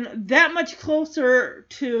and that much closer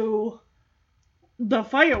to the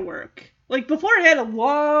firework. Like, before it had a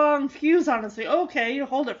long fuse on it, so okay, you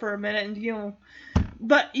hold it for a minute and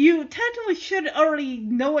but you technically should already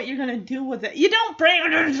know what you're going to do with it. You don't bring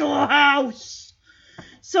it into the house.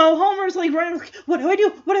 So Homer's like running, like, what do I do?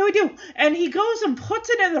 What do I do? And he goes and puts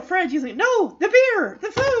it in the fridge. He's like, no, the beer,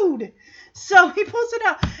 the food. So he pulls it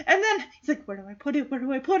out. And then he's like, where do I put it? Where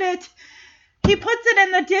do I put it? He puts it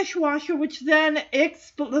in the dishwasher, which then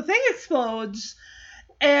the thing explodes.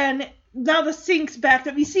 And now the sink's backed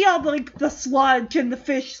up. You see all the sludge and the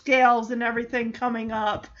fish scales and everything coming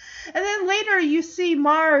up. And then later you see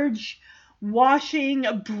Marge washing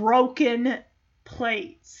broken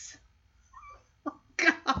plates. Oh,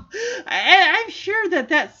 God. And I'm sure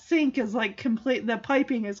that sink is the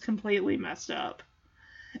piping is completely messed up.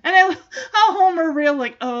 And I love how Homer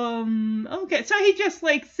okay. So he just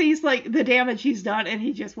sees the damage he's done and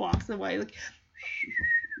he just walks away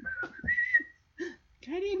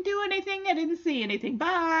I didn't do anything. I didn't see anything.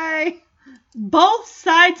 Bye. Both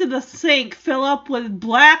sides of the sink fill up with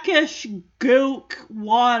blackish gook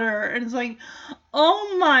water. And it's like,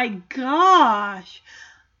 oh my gosh.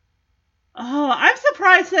 Oh, I'm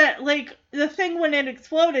surprised that, the thing when it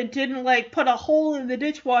exploded didn't, put a hole in the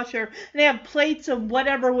dishwasher and have plates of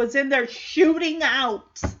whatever was in there shooting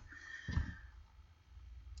out.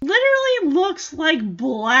 Literally looks like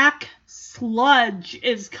black sludge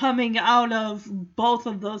is coming out of both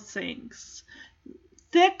of those sinks.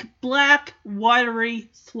 Thick, black, watery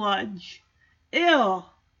sludge. Ew.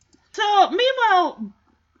 So, meanwhile,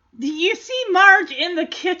 you see Marge in the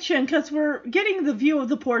kitchen because we're getting the view of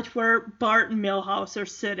the porch where Bart and Milhouse are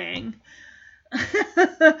sitting.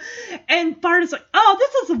 And Bart is like, oh,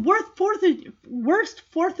 this is the worst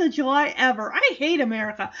 4th of July ever. I hate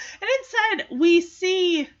America. And inside we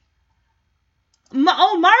see...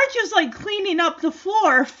 Marge is cleaning up the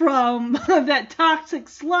floor from that toxic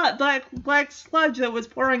black sludge that was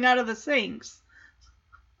pouring out of the sinks.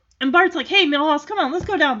 And Bart's like, hey, Milhouse, come on, let's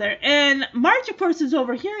go down there. And Marge, of course, is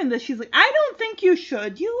overhearing this. She's like, I don't think you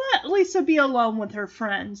should. You let Lisa be alone with her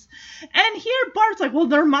friends. And here Bart's like, well,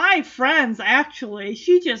 they're my friends, actually.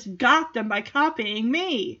 She just got them by copying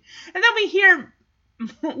me. And then we hear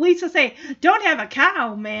Lisa say, don't have a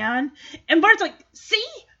cow, man. And Bart's like, see?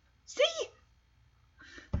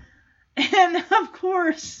 And, of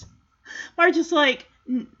course, Marge is like,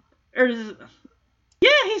 yeah,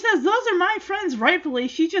 he says, those are my friends rightfully.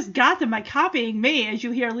 She just got them by copying me, as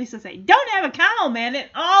you hear Lisa say, don't have a cow, man. And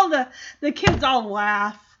all the kids all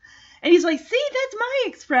laugh. And he's like, see, that's my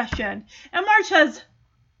expression. And Marge says,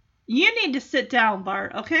 you need to sit down,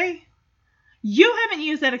 Bart, okay? You haven't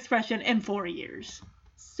used that expression in 4 years.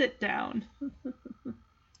 Sit down.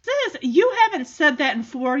 Says, you haven't said that in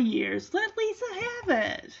 4 years. Let Lisa have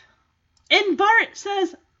it. And Bart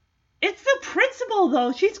says, it's the principal,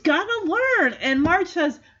 though. She's got to learn. And Marge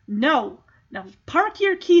says, no. Now, park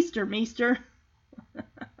your keister, meester. Marge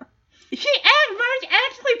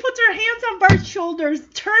actually puts her hands on Bart's shoulders,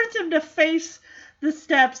 turns him to face the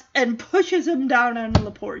steps, and pushes him down onto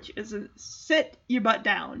the porch. Sit your butt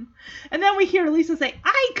down. And then we hear Lisa say,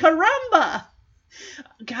 ay, caramba.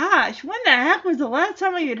 Gosh, when the heck was the last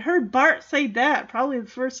time I had heard Bart say that? Probably the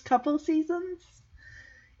first couple seasons?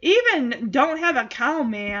 Even don't have a cow,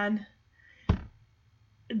 man.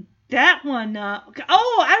 That one, I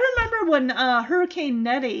remember when Hurricane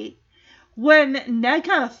Nettie, when Ned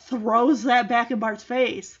kind of throws that back in Bart's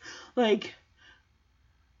face. Like,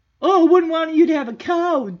 oh, I wouldn't want you to have a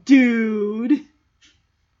cow, dude.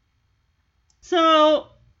 So,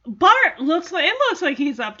 Bart looks like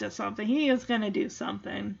he's up to something. He is going to do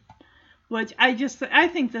something. Which I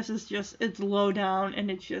think this is just, it's low down and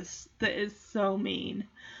it's so mean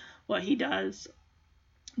what he does.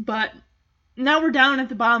 But now we're down at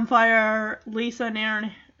the bonfire. Lisa and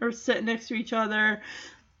Aaron are sitting next to each other.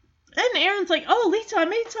 And Aaron's like, oh, Lisa, I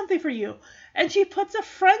made something for you. And she puts a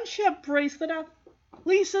friendship bracelet on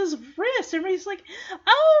Lisa's wrist. And Lisa's like,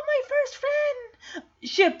 oh, my first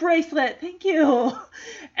friendship bracelet. Thank you.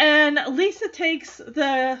 And Lisa takes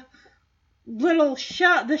the little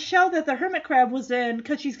shell, that the hermit crab was in,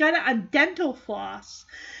 because she's got it on dental floss.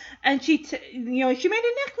 And she made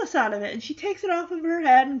a necklace out of it, and she takes it off of her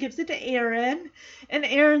head and gives it to Aaron. And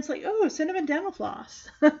Aaron's like, oh, cinnamon dental floss.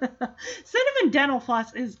 Cinnamon dental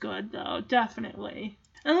floss is good, though, definitely.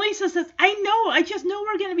 And Lisa says, I just know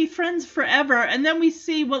we're going to be friends forever. And then we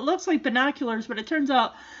see what looks like binoculars, but it turns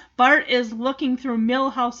out Bart is looking through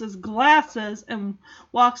Milhouse's glasses and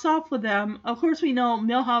walks off with them. Of course, we know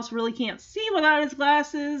Milhouse really can't see without his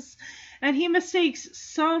glasses, and he mistakes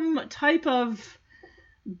some type of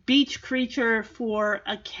beach creature for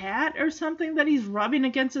a cat or something that he's rubbing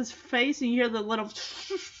against his face, and you hear the little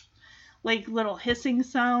hissing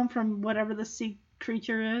sound from whatever the sea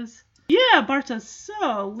creature is. Yeah, Bart says,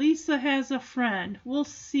 so, Lisa has a friend. We'll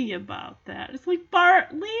see about that. It's like,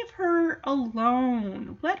 Bart, leave her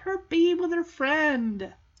alone. Let her be with her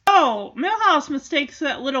friend. Oh, Milhouse mistakes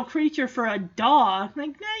that little creature for a dog.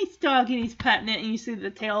 Like, nice dog, and he's petting it, and you see the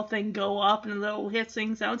tail thing go up and the little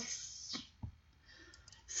hissing sounds.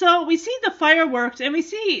 So we see the fireworks, and we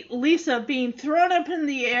see Lisa being thrown up in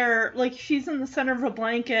the air, like she's in the center of a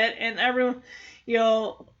blanket, and everyone,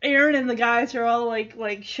 Aaron and the guys are all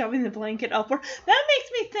like shoving the blanket upward. That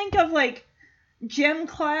makes me think of like gym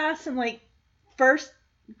class in like first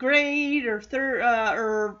grade or third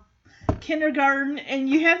or kindergarten, and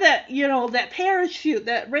you have that that parachute,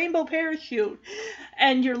 that rainbow parachute,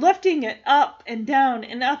 and you're lifting it up and down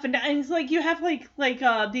and up and down. And it's like you have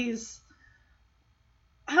these,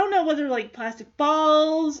 I don't know whether like plastic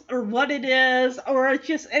balls or what it is, or it's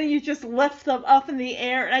just, and you just lift them up in the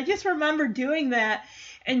air. And I just remember doing that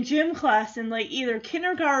in gym class in like either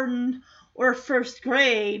kindergarten or first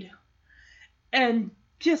grade, and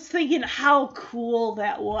just thinking how cool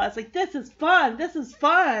that was. Like, this is fun. This is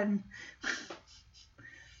fun.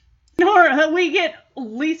 Or we get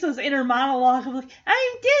Lisa's inner monologue of like,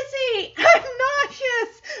 I'm dizzy, I'm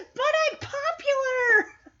nauseous, but I'm popular.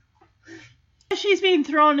 She's being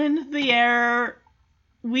thrown into the air.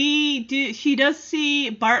 She does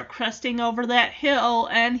see Bart cresting over that hill,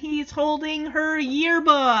 and he's holding her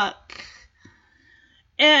yearbook.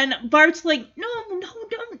 And Bart's like, no,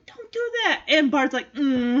 don't do that. And Bart's like,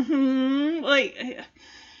 Like,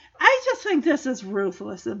 I just think this is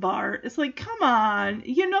ruthless of Bart. It's like, come on.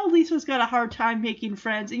 You know Lisa's got a hard time making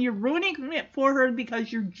friends, and you're ruining it for her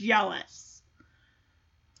because you're jealous.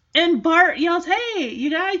 And Bart yells, hey,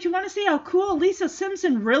 you guys, you want to see how cool Lisa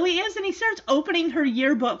Simpson really is? And he starts opening her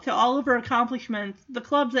yearbook to all of her accomplishments, the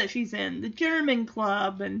clubs that she's in, the German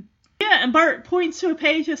club, and Bart points to a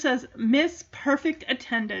page that says Miss Perfect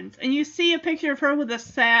Attendance. And you see a picture of her with a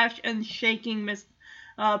sash and shaking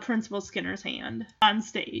Principal Skinner's hand on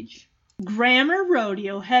stage. Grammar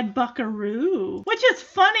Rodeo had Buckaroo, which is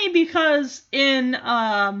funny because in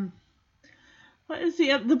what is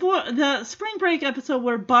the Spring Break episode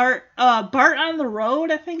where Bart on the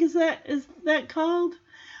Road, I think is that called,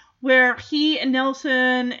 where he and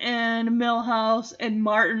Nelson and Milhouse and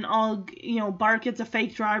Martin all, Bart gets a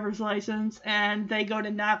fake driver's license and they go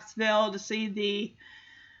to Knoxville to see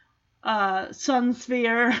the Sun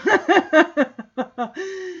Sphere.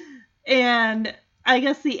 And I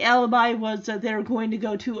guess the alibi was that they were going to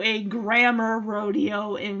go to a grammar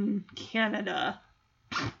rodeo in Canada.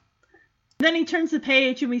 Then he turns the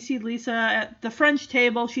page and we see Lisa at the French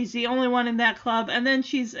table. She's the only one in that club. And then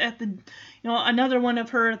she's at the, another one of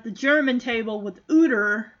her at the German table with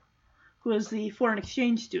Uter, who is the foreign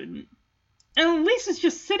exchange student. And Lisa's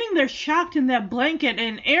just sitting there shocked in that blanket,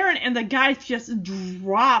 and Aaron and the guys just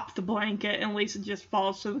drop the blanket, and Lisa just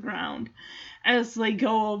falls to the ground as they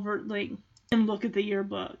go over, and look at the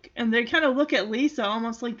yearbook. And they kind of look at Lisa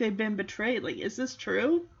almost like they've been betrayed. Like, is this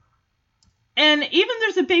true? And even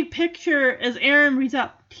there's a big picture as Aaron reads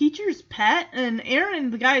out teacher's pet, and Aaron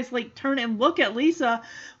and the guys turn and look at Lisa,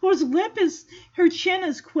 whose her chin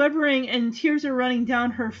is quivering and tears are running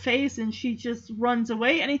down her face, and she just runs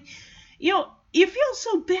away. And you feel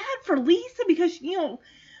so bad for Lisa because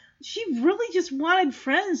she really just wanted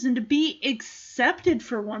friends and to be accepted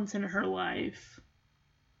for once in her life.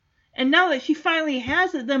 And now that she finally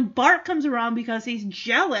has it, then Bart comes around because he's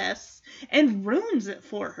jealous and ruins it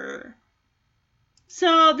for her.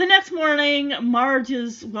 So the next morning, Marge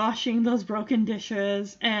is washing those broken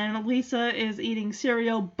dishes, and Lisa is eating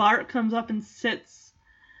cereal. Bart comes up and sits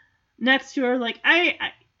next to her,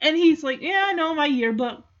 and he's like, yeah, I know my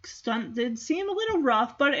yearbook stunt did seem a little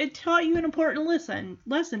rough, but it taught you an important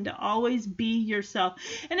lesson to always be yourself.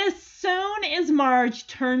 And as soon as Marge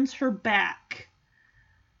turns her back,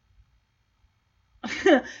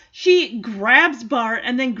 she grabs Bart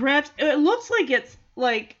and then it looks like it's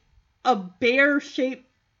like a bear-shaped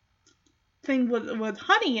thing with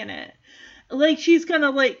honey in it. Like she's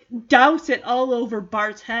gonna douse it all over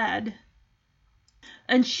Bart's head.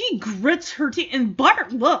 And she grits her teeth, and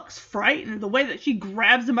Bart looks frightened the way that she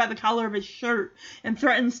grabs him by the collar of his shirt and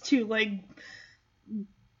threatens to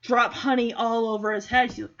drop honey all over his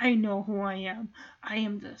head. She's like, I know who I am. I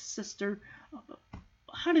am the sister of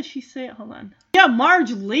how does she say it? Hold on. Yeah,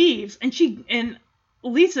 Marge leaves, and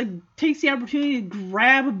Lisa takes the opportunity to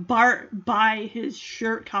grab Bart by his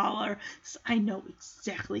shirt collar. Says, I know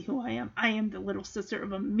exactly who I am. I am the little sister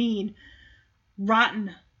of a mean,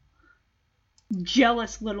 rotten,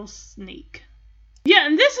 jealous little snake. Yeah,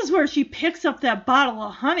 and this is where she picks up that bottle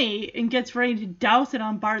of honey and gets ready to douse it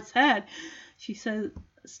on Bart's head. She says,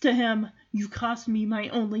 to him, "You cost me my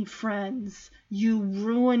only friends. You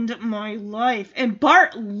ruined my life." And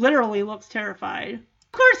Bart literally looks terrified.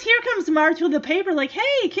 Of course, here comes Marge with the paper like,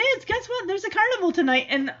 "Hey, kids, guess what? There's a carnival tonight."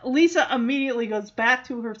 And Lisa immediately goes back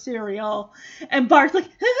to her cereal. And Bart's like,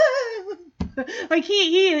 like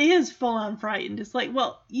he is full on frightened. It's like,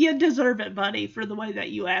 well, you deserve it, buddy, for the way that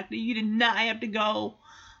you acted. You did not have to go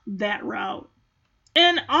that route.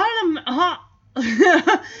 And Autumn,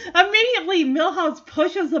 immediately Milhouse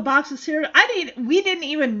pushes the box of cereal. We didn't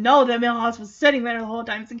even know that Milhouse was sitting there the whole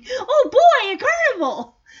time saying, "Oh boy, a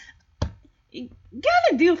carnival!" You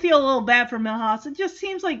kind of do feel a little bad for Milhouse. It just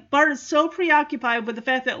seems like Bart is so preoccupied with the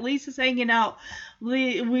fact that Lisa's hanging out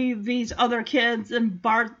with these other kids, and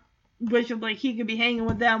Bart wishes like he could be hanging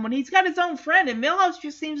with them when he's got his own friend, and Milhouse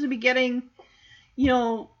just seems to be getting,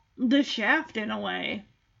 the shaft in a way.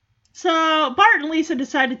 So Bart and Lisa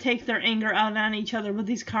decide to take their anger out on each other with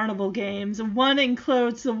these carnival games. One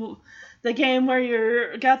includes the game where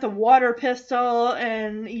you got the water pistol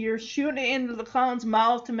and you're shooting it into the clown's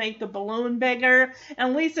mouth to make the balloon bigger.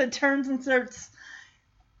 And Lisa turns and starts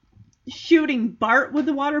shooting Bart with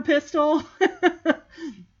the water pistol.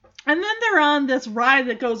 And then they're on this ride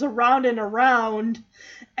that goes around and around.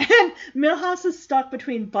 And Milhouse is stuck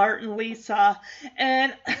between Bart and Lisa.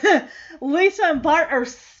 And Lisa and Bart are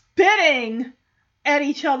spitting at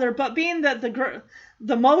each other, but being that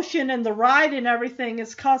the motion and the ride and everything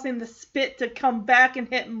is causing the spit to come back and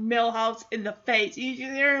hit Milhouse in the face. You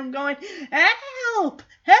can hear him going, "Help!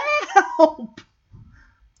 Help!"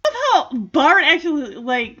 Somehow Bart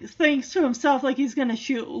actually thinks to himself like he's gonna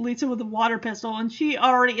shoot Lisa with a water pistol, and she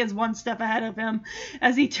already is one step ahead of him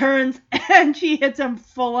as he turns and she hits him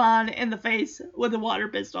full on in the face with a water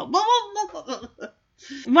pistol.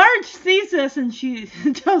 Marge sees this and she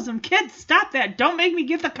tells him, "Kids, stop that. Don't make me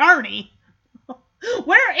get the carny."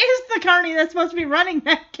 Where is the carny that's supposed to be running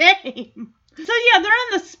that game? So yeah, they're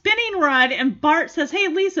on the spinning ride and Bart says, "Hey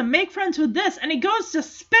Lisa, make friends with this." And he goes to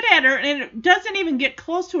spit at her and it doesn't even get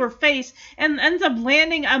close to her face and ends up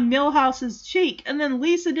landing on Milhouse's cheek. And then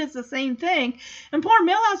Lisa does the same thing. And poor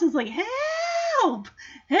Milhouse is like, "Help!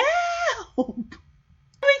 Help!"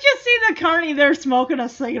 We just see the carny there smoking a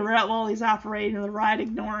cigarette while he's operating the ride,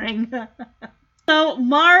 ignoring. So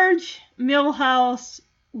Marge, Milhouse,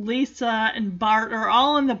 Lisa, and Bart are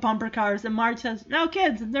all in the bumper cars, and Marge says, "Now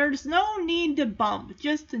kids, there's no need to bump.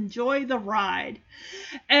 Just enjoy the ride."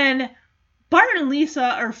 And Bart and Lisa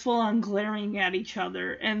are full on glaring at each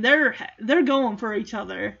other, and they're going for each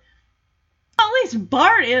other. At least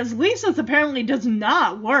Bart is. Lisa's apparently does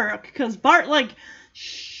not work, because Bart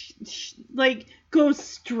goes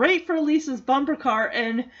straight for Lisa's bumper car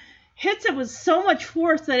and hits it with so much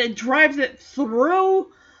force that it drives it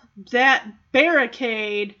through that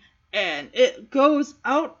barricade and it goes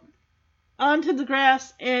out onto the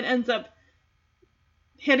grass and ends up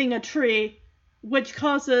hitting a tree, which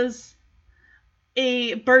causes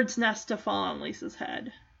a bird's nest to fall on Lisa's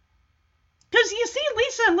head. Because you see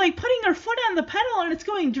Lisa putting her foot on the pedal and it's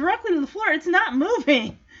going directly to the floor. It's not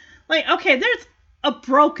moving. Okay, there's a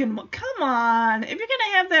broken one. Come on. If you're going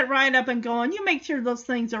to have that ride up and going, you make sure those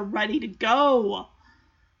things are ready to go.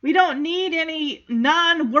 We don't need any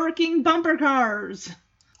non-working bumper cars.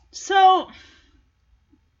 So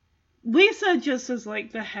Lisa just is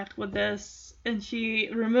like, the heck with this. And she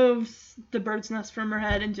removes the bird's nest from her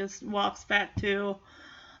head and just walks back to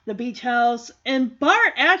the beach house. And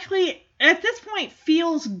Bart actually, at this point,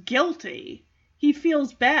 feels guilty. He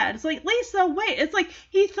feels bad. It's like, "Lisa, wait." It's like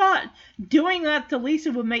he thought doing that to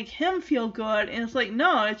Lisa would make him feel good. And it's like,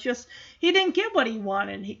 no, it's just he didn't get what he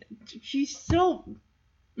wanted. She's still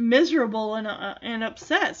miserable and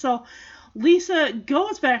upset. So Lisa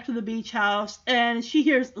goes back to the beach house and she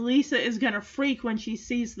hears Lisa is going to freak when she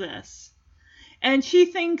sees this. And she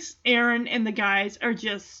thinks Aaron and the guys are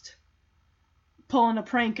just pulling a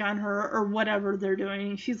prank on her or whatever they're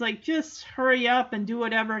doing. She's like, "Just hurry up and do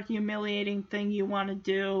whatever humiliating thing you want to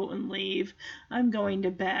do and leave. I'm going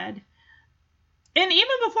to bed." And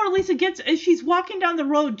even before Lisa as she's walking down the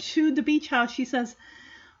road to the beach house, she says,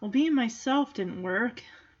 "Well, being myself didn't work.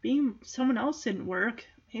 Being someone else didn't work.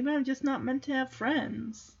 Maybe I'm just not meant to have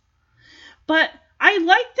friends." But I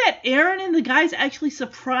like that Aaron and the guys actually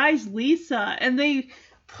surprised Lisa and they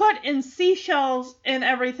put in seashells and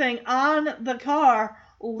everything on the car,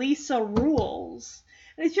 "Lisa rules."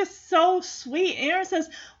 And it's just so sweet. Aaron says,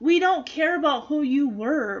 "We don't care about who you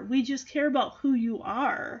were. We just care about who you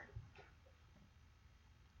are."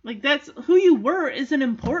 That's who you were isn't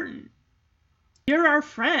important. You're our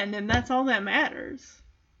friend and that's all that matters.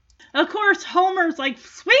 Of course, Homer's like,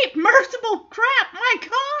 "Sweet merciful crap, my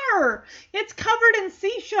car! It's covered in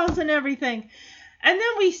seashells and everything." And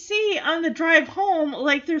then we see on the drive home,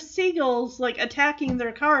 like, there's seagulls, like, attacking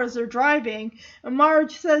their car as they're driving. And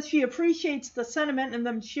Marge says she appreciates the sentiment and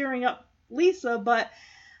them cheering up Lisa, but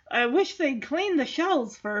I wish they'd clean the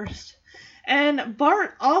shells first. And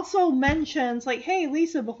Bart also mentions, like, hey,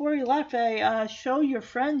 Lisa, before you left, I show your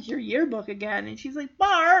friends your yearbook again. And she's like,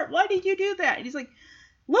 Bart, why did you do that? And he's like,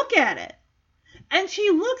 look at it. And she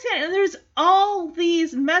looks at it, and there's all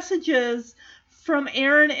these messages from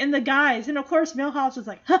Aaron and the guys. And, of course, Milhouse is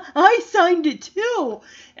like, huh, I signed it, too.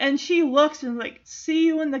 And she looks and is like, see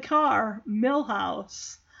you in the car,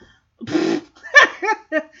 Milhouse.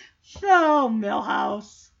 So,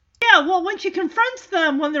 Milhouse. Yeah, well, when she confronts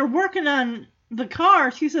them when they're working on the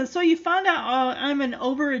car, she says, so you found out I'm an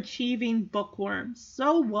overachieving bookworm.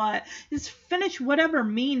 So what? Just finish whatever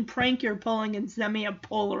mean prank you're pulling and send me a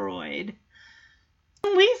Polaroid.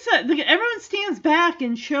 Lisa, everyone stands back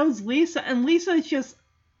and shows Lisa, and Lisa is just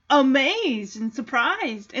amazed and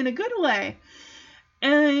surprised in a good way.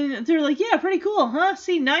 And they're like, yeah, pretty cool, huh?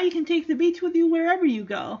 See, now you can take the beach with you wherever you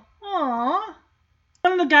go. Aww.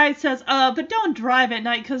 One of the guys says, but don't drive at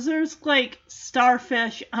night, because there's, like,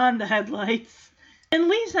 starfish on the headlights. And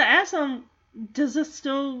Lisa asks him, does this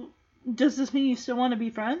mean you still want to be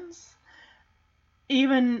friends?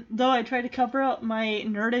 Even though I try to cover up my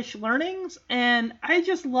nerdish learnings, and I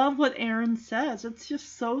just love what Aaron says. It's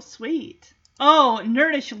just so sweet. Oh,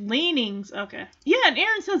 nerdish leanings. Okay. Yeah, and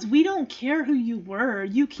Aaron says, we don't care who you were.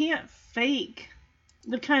 You can't fake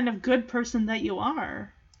the kind of good person that you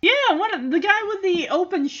are. Yeah, the guy with the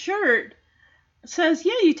open shirt says,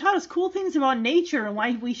 yeah, you taught us cool things about nature and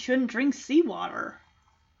why we shouldn't drink seawater.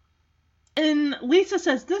 And Lisa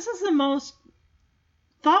says, this is the most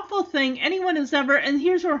thoughtful thing anyone has ever, and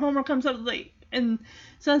here's where Homer comes up and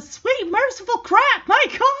says, sweet merciful crap, my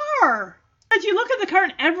car! As you look at the car,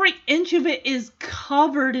 and every inch of it is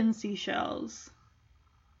covered in seashells.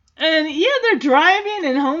 And yeah, they're driving,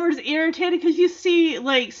 and Homer's irritated because you see,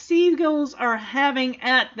 like, seagulls are having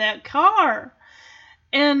at that car.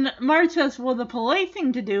 And Marge says, well, the polite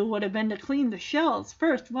thing to do would have been to clean the shells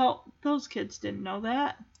first. Well, those kids didn't know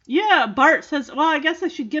that. Yeah, Bart says, well, I guess I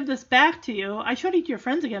should give this back to you. I showed it to your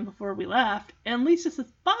friends again before we left. And Lisa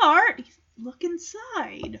says, Bart, look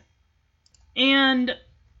inside. And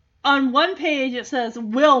on one page it says,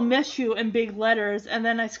 we'll miss you in big letters. And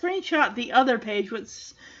then I screenshot the other page,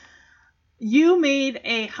 which you made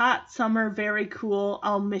a hot summer very cool.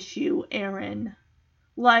 I'll miss you, Aaron.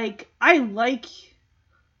 Like, I like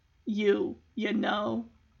you, you know,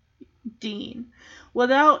 Dean.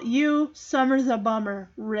 Without you, summer's a bummer,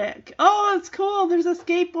 Rick. Oh, it's cool. There's a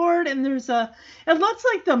skateboard, and it looks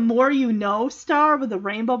like the More You Know star with a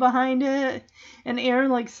rainbow behind it. And Erin,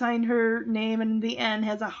 like, signed her name, and the N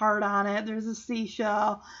has a heart on it. There's a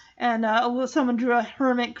seashell. And someone drew a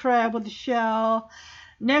hermit crab with a shell.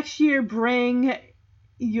 Next year, bring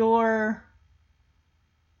your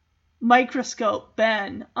microscope,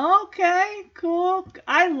 Ben. Okay, cool.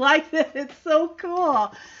 I like this. It's so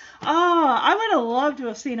cool. I would have loved to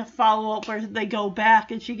have seen a follow-up where they go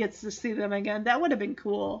back and she gets to see them again. That would have been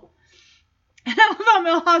cool. And I love how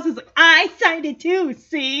Milhouse is like, I signed it too,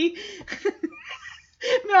 see?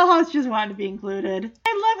 Milhouse just wanted to be included.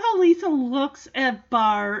 I love how Lisa looks at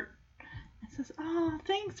Bart and says, oh,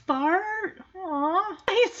 thanks, Bart. Aw.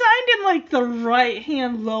 He signed in, like, the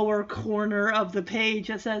right-hand lower corner of the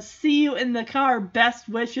page. It says, see you in the car. Best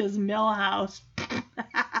wishes, Milhouse.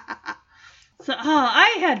 So,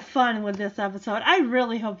 I had fun with this episode. I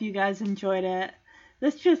really hope you guys enjoyed it.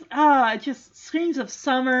 This just, it just screams of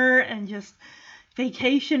summer and just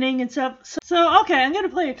vacationing and stuff. So, okay, I'm going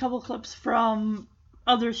to play a couple clips from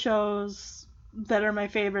other shows that are my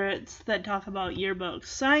favorites that talk about yearbooks.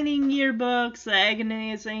 Signing yearbooks, the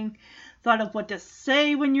agonizing thought of what to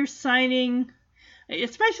say when you're signing,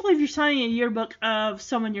 especially if you're signing a yearbook of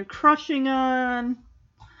someone you're crushing on,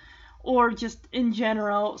 or just in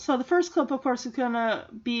general. So the first clip, of course, is going to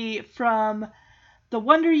be from The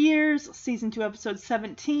Wonder Years, Season 2, Episode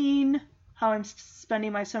 17, How I'm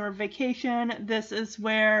Spending My Summer Vacation. This is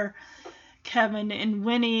where Kevin and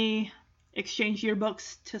Winnie exchange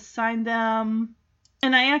yearbooks to sign them.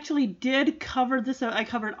 And I actually did cover this. I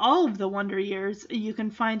covered all of the Wonder Years. You can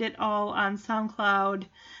find it all on SoundCloud,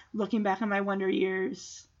 looking back on my Wonder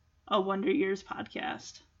Years, a Wonder Years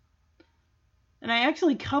podcast. And I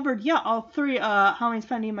actually covered, all three, How I'm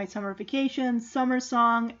Spending My Summer Vacation, Summer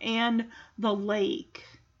Song, and The Lake,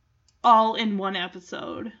 all in one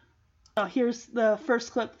episode. So here's the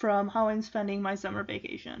first clip from How I'm Spending My Summer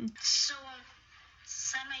Vacation. So,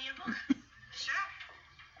 sign my yearbook? Sure.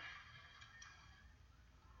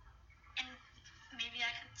 And maybe I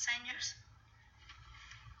could sign yours?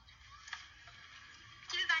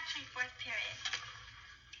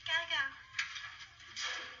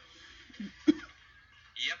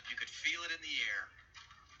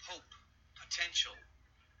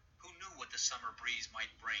 summer breeze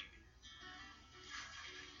might bring.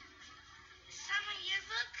 Summer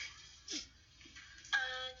yearbook?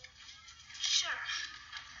 Sure.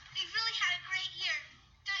 We really had a great year,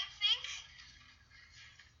 don't you think?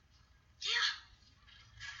 Yeah.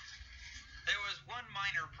 There was one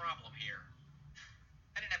minor problem here.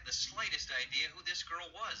 I didn't have the slightest idea who this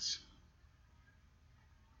girl was.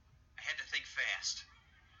 I had to think fast.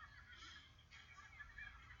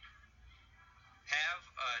 Have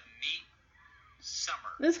a neat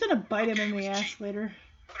summer. This is gonna bite him Okay, in it the was ass cheap, later.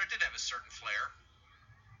 but it did have a certain flair.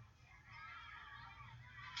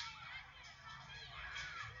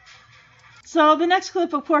 So the next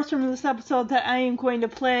clip, of course, from this episode that I am going to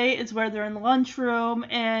play is where they're in the lunchroom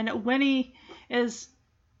and Winnie is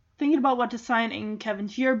thinking about what to sign in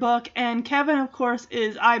Kevin's yearbook, and Kevin, of course,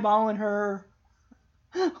 is eyeballing her,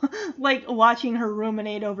 like watching her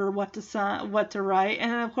ruminate over what to sign, what to write,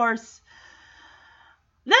 and of course,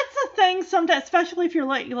 that's the thing sometimes, especially if you're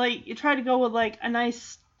like you try to go with like a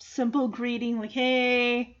nice simple greeting, like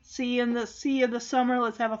hey, see you in the summer,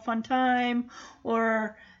 let's have a fun time,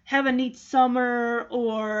 or have a neat summer,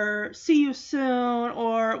 or see you soon,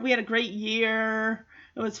 or we had a great year,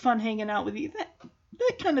 it was fun hanging out with you, that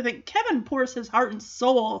kind of thing. Kevin pours his heart and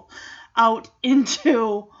soul out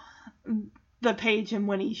into the page in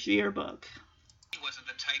Winnie's yearbook. She wasn't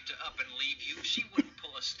the type to up and leave you. She wouldn't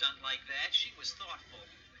pull a stunt like that. She was thoughtful.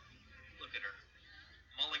 Look at her,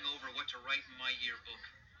 mulling over what to write in my yearbook,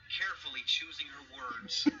 carefully choosing her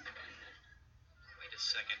words. Wait a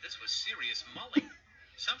second, this was serious mulling.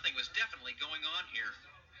 Something was definitely going on here.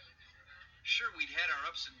 Sure, we'd had our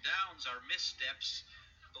ups and downs, our missteps,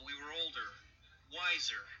 but we were older,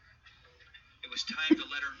 wiser. It was time to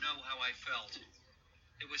let her know how I felt.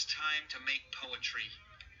 It was time to make poetry.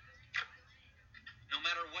 No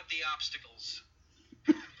matter what the obstacles.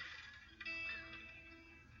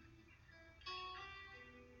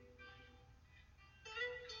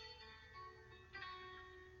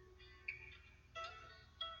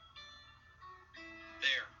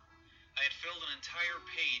 There. I had filled an entire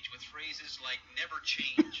page with phrases like never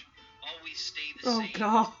change, always stay the Oh, same,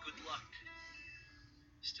 God. good luck.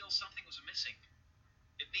 Still, something was missing.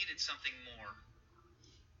 It needed something more.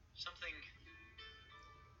 Something...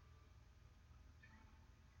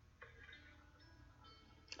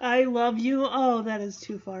 I love you. Oh, that is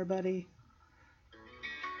too far, buddy.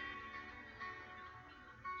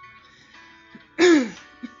 Okay,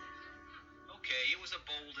 it was a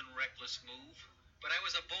bold and reckless move, but I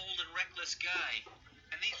was a bold and reckless guy.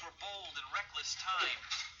 And these were bold and reckless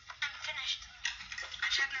times. I'm finished. I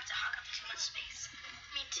tried not to hog up too much space.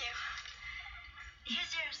 Me too.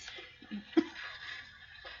 Here's yours.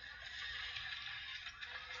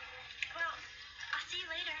 Well, I'll see you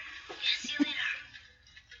later. Yeah, see you later.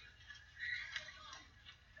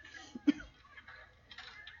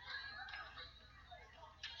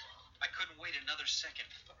 I couldn't wait another second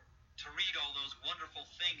to read all those wonderful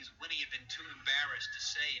things Winnie had been too embarrassed to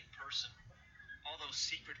say in person. All those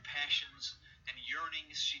secret passions and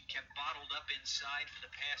yearnings she'd kept bottled up inside for the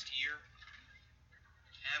past year.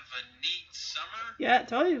 Have a neat summer? Yeah, I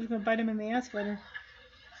told you it was gonna bite him in the ass later.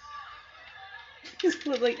 Just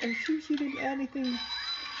like, I'm sure she didn't add anything.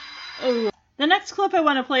 Oh. The next clip I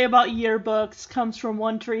want to play about yearbooks comes from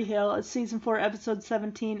One Tree Hill. It's season 4, episode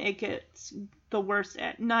 17. It gets the worst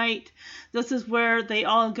at night. This is where they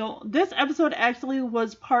all go. This episode actually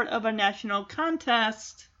was part of a national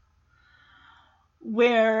contest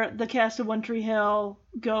where the cast of One Tree Hill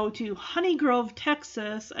go to Honey Grove,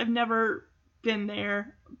 Texas. I've never been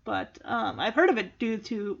there, but I've heard of it due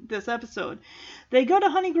to this episode. They go to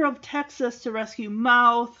Honey Grove, Texas to rescue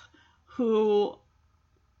Mouth, who,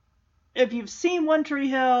 if you've seen One Tree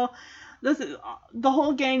Hill, this is the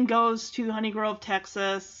whole gang goes to Honey Grove,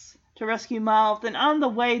 Texas to rescue Mouth, and on the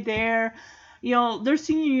way there, you know, their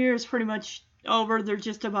senior year is pretty much over. They're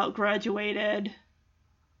just about graduated.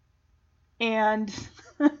 And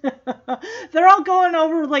they're all going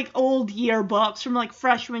over like old yearbooks from like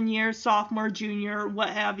freshman year, sophomore, junior, what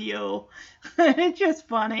have you. It's just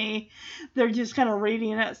funny. They're just kind of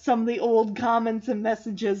reading at some of the old comments and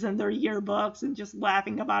messages in their yearbooks and just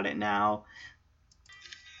laughing about it now.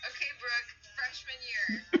 Okay, Brooke, freshman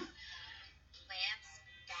year. Lance,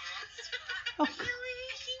 that's really,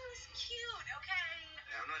 he was cute, okay?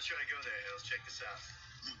 Yeah, I'm not sure I go there, Hills. Check this out.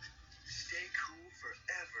 Luke, stay cool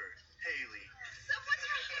forever, Haley. So what's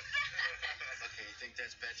wrong with that? Okay, you think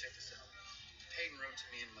that's bad? Check this out. Peyton wrote to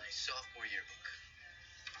me in my sophomore yearbook.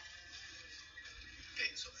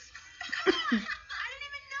 Peyton, so I didn't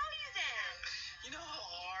even know you then. you know how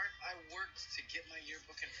hard I worked to get my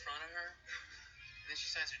yearbook in front of her? And then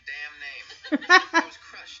she signs her damn name. I was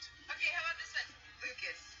crushed. Okay, how about this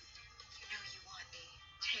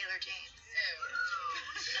James.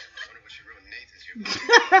 I wonder what she ruined Nathan's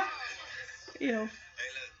yearbook. Ew. Hey,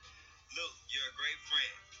 look. Luke, you're a great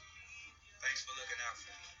friend. Thanks for looking out for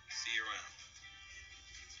me. See you around.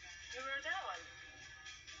 Who wrote that one?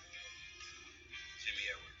 Jimmy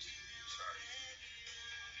Edwards. Sorry.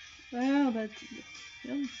 Well, that's...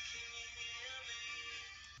 Yeah.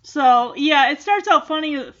 So, yeah, it starts out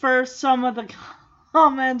funny for some of the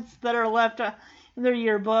comments that are left in their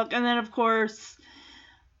yearbook. And then, of course,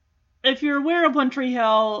 if you're aware of One Tree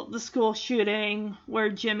Hill, the school shooting where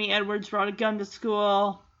Jimmy Edwards brought a gun to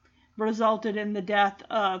school resulted in the death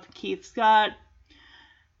of Keith Scott,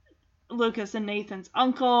 Lucas and Nathan's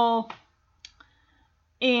uncle.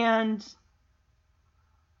 And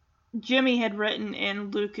Jimmy had written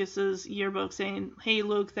in Lucas's yearbook saying, "Hey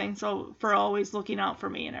Luke, thanks for always looking out for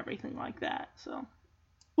me," and everything like that. So,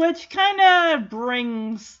 which kind of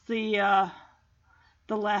brings the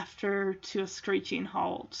laughter to a screeching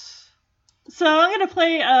halt. So I'm going to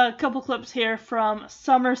play a couple clips here from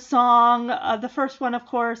Summer Song. The first one, of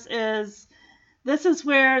course, is this is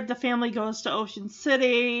where the family goes to Ocean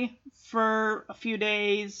City for a few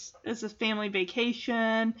days. It's a family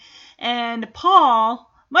vacation. And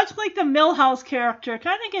Paul, much like the Milhouse character,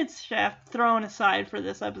 kind of gets thrown aside for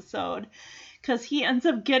this episode. Because he ends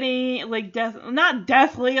up getting, like, not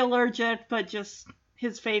deathly allergic, but just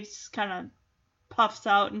his face kind of puffs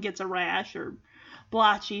out and gets a rash or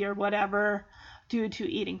blotchy or whatever due to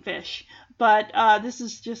eating fish. But this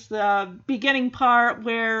is just the beginning part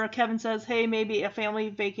where Kevin says, hey, maybe a family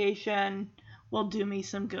vacation will do me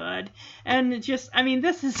some good. And just, I mean,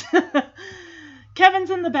 this is...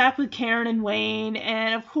 Kevin's in the back with Karen and Wayne,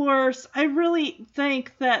 and of course, I really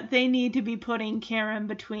think that they need to be putting Karen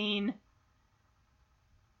between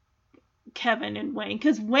Kevin and Wayne,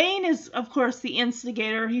 because Wayne is, of course, the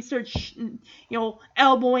instigator. He starts,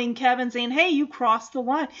 elbowing Kevin, saying, hey, you crossed the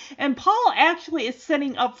line. And Paul actually is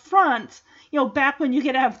sitting up front, back when you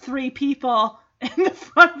could have 3 people in the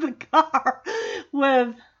front of the car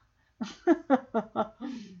with...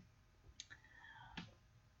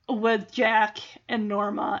 with Jack and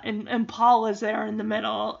Norma, and Paul is there in the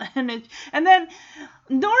middle, and then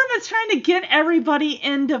Norma's trying to get everybody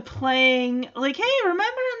into playing, like, hey, remember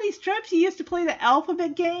on these trips you used to play the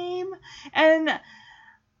alphabet game? And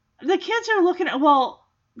the kids are looking at, well,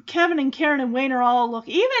 Kevin and Karen and Wayne are all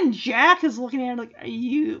looking, even Jack is looking at her like,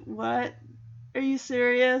 what? Are you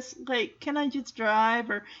serious? Like, can I just drive,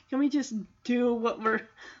 or can we just do what we're...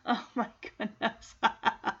 Oh, my goodness.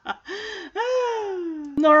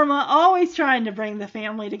 Norma, always trying to bring the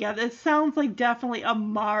family together. It sounds like definitely a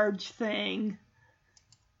Marge thing.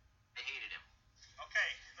 I hated him.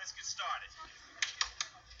 Okay, let's get started.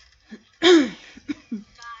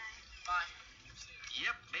 Bye.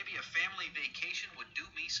 Yep, maybe a family vacation would do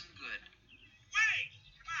me some good. Wait!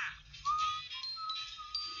 Come on!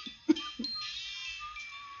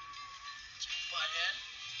 Butthead,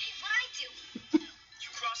 Hey, what'd I do? you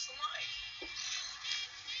crossed the line. Of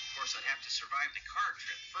course, I'd have to survive the car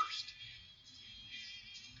trip first.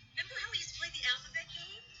 Remember how we used to play the alphabet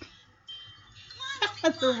game? Come on,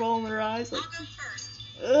 it'll be They're fun. rolling their eyes like, I'll go first.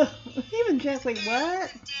 ugh. Even Jack's like, what?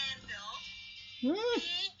 Danville. Hmm,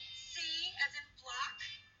 C as in block.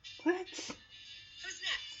 what? Who's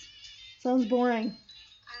next? Sounds boring.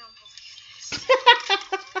 I don't believe this.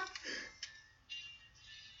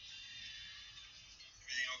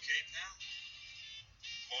 Everything okay, pal?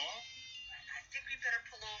 Paul? I think we better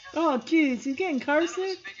pull over. Oh, jeez, he's getting car What I was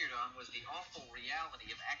sick? figured on was the awful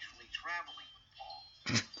reality of actually traveling with Paul.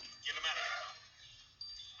 Get him out of here.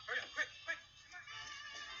 Hurry up, quick!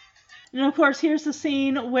 And of course, here's the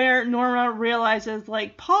scene where Norma realizes,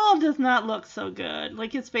 like, Paul does not look so good.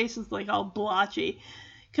 Like, his face is, like, all blotchy.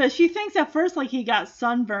 Because she thinks at first, like, he got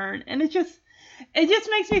sunburned. And it just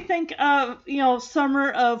makes me think of,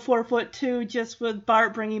 Summer of 4'2", just with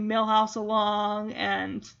Bart bringing Milhouse along.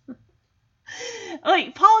 And,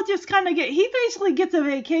 like, Paul just kind of he basically gets a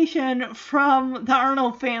vacation from the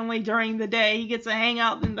Arnold family during the day. He gets to hang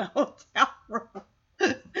out in the hotel room.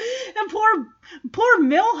 And poor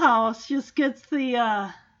Milhouse just gets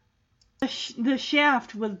the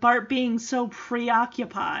shaft with Bart being so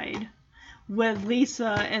preoccupied with Lisa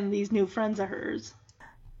and these new friends of hers.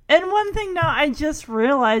 And one thing now I just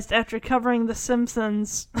realized after covering The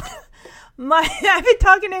Simpsons, I've been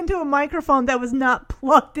talking into a microphone that was not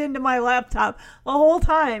plugged into my laptop the whole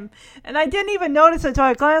time. And I didn't even notice it until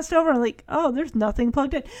I glanced over and like, oh, there's nothing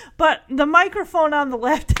plugged in. But the microphone on the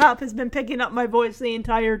laptop has been picking up my voice the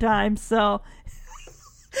entire time, so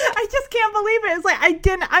I just can't believe it. It's like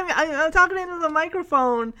I'm talking into the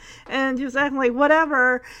microphone and just acting like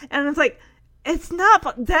whatever. And it's like, It's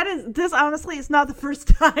not, this honestly is not the first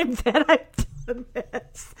time that I've done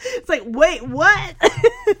this. It's like, wait, what?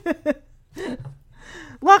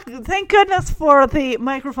 Look, thank goodness for the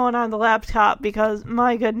microphone on the laptop, because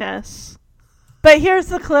my goodness. But here's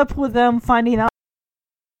the clip with them finding out.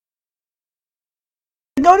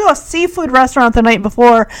 Go to a seafood restaurant the night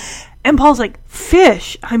before, and Paul's like,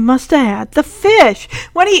 fish, I must have had the fish.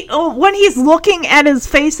 When he's looking at his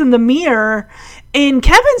face in the mirror, and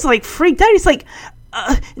Kevin's like freaked out. He's like,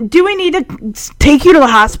 do we need to take you to the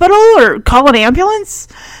hospital or call an ambulance?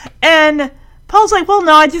 And Paul's like, well,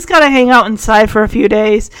 no, I just gotta hang out inside for a few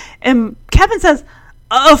days. And Kevin says,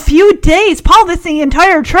 a few days? Paul, that's the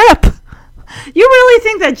entire trip. You really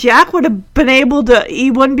think that Jack would have been able to,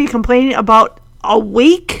 he wouldn't be complaining about a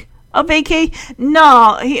week of vacation?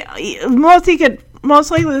 No,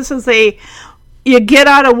 most likely this is you get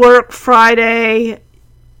out of work Friday,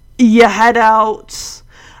 you head out,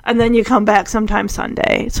 and then you come back sometime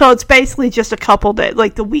Sunday. So it's basically just a couple days,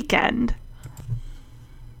 like the weekend.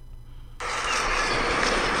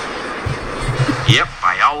 Yep,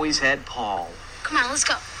 I always had Paul. Come on, let's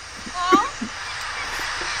go. Paul?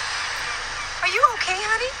 Are you okay,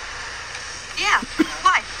 honey? Yeah,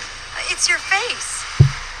 why? It's your face.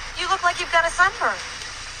 You look like you've got a sunburn.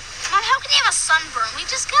 Mom, how can you have a sunburn? We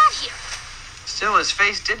just got here. Still, his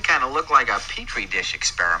face did kind of look like a Petri dish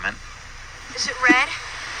experiment. Is it red?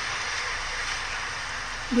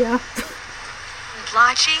 Yeah. And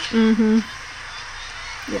blotchy? Mm-hmm.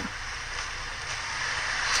 Yeah.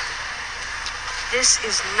 This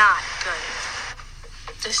is not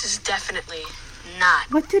good. This is definitely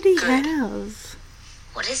not What did he good. have?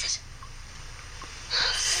 What is it?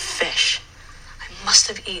 Fish. I must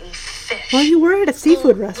have eaten fish. Well, you were at a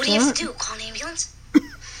seafood Well, restaurant. What do you have to do? Call an ambulance?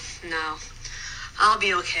 No. I'll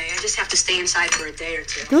be okay. I just have to stay inside for a day or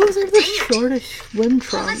two. Those are the Damn. shortest swim Well, that's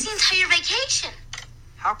trunks. the entire vacation.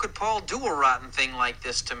 How could Paul do a rotten thing like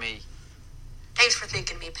this to me? Thanks for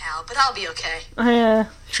thinking me, pal, but I'll be okay. Yeah.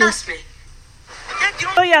 Sure. Trust me.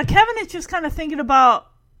 Oh yeah, Kevin is just kind of thinking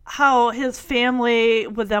about how his family,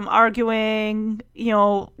 with them arguing,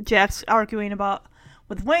 Jack's arguing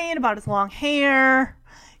with Wayne about his long hair.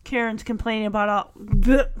 Karen's complaining about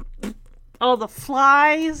all the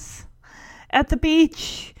flies at the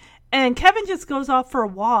beach. And Kevin just goes off for a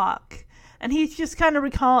walk. And he's just kind of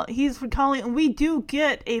recalling, and we do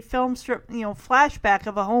get a film strip, flashback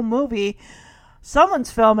of a whole movie.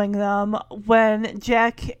 Someone's filming them when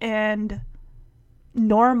Jack and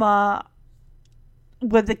Norma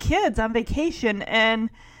with the kids on vacation, and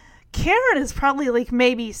Karen is probably like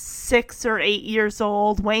maybe 6 or 8 years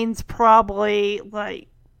old. Wayne's probably like,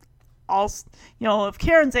 if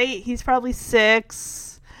Karen's 8, he's probably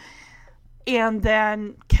 6, and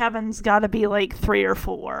then Kevin's got to be like 3 or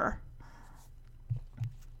 4.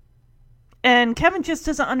 And Kevin just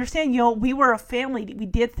doesn't understand, we were a family. We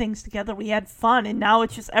did things together. We had fun. And now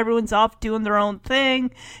it's just everyone's off doing their own thing.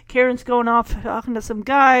 Karen's going off talking to some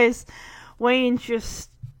guys. Wayne's just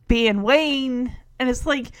being Wayne. And it's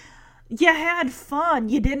like, you had fun.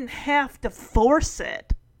 You didn't have to force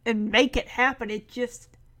it and make it happen. It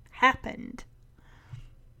just happened.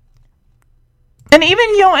 And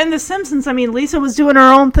even, in The Simpsons, Lisa was doing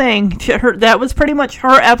her own thing. That was pretty much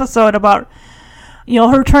her episode about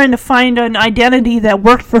her trying to find an identity that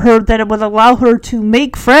worked for her, that it would allow her to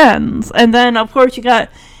make friends. And then, of course, you got,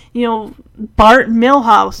 Bart and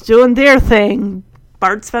Milhouse doing their thing.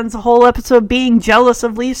 Bart spends the whole episode being jealous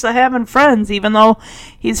of Lisa having friends, even though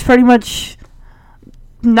he's pretty much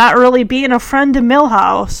not really being a friend to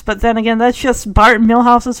Milhouse. But then again, that's just Bart and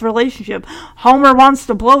Milhouse's relationship. Homer wants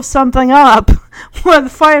to blow something up with a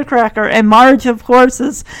firecracker, and Marge, of course,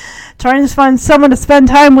 is trying to find someone to spend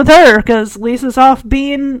time with her because Lisa's off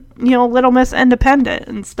being, Little Miss Independent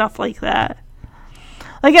and stuff like that.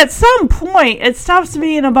 Like, at some point, it stops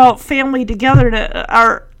being about family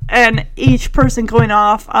together and each person going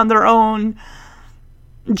off on their own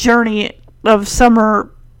journey of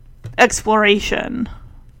summer exploration.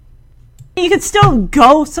 You could still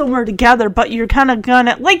go somewhere together, but you're kind of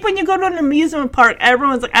gonna, like when you go to an amusement park,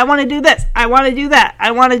 everyone's like, I want to do this, I want to do that,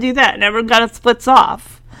 I want to do that, and everyone kind of splits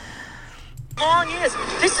off. Long is.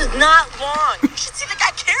 This is not long. You should see the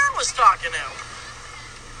guy Karen was talking to.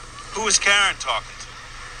 Who was Karen talking to?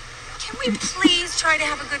 Can we please try to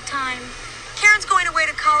have a good time? Karen's going away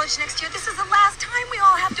to college next year. This is the last time we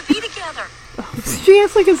all have to be together. She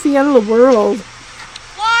acts like it's the end of the world.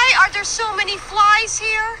 Why are there so many flies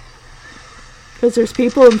here? Because there's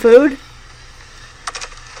people and food.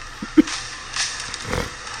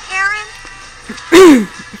 Karen?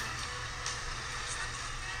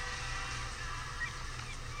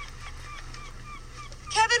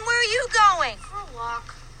 Kevin, where are you going?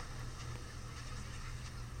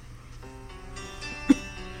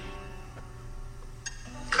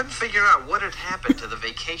 figure out what had happened to the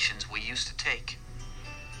vacations we used to take.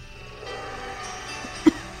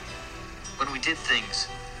 When we did things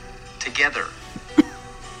together.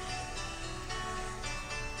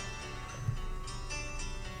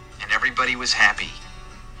 And everybody was happy.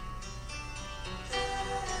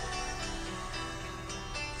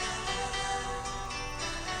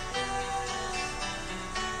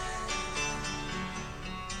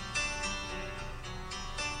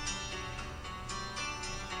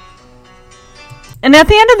 And at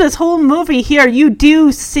the end of this whole movie here, you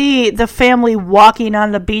do see the family walking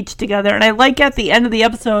on the beach together. And I like at the end of the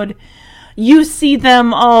episode, you see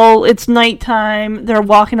them all, it's nighttime, they're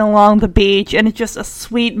walking along the beach, and it's just a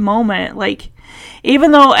sweet moment. Like,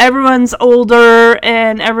 even though everyone's older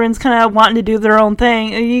and everyone's kind of wanting to do their own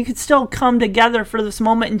thing, you could still come together for this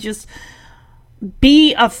moment and just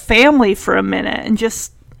be a family for a minute. And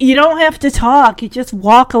just, you don't have to talk, you just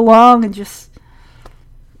walk along and just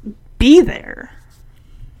be there.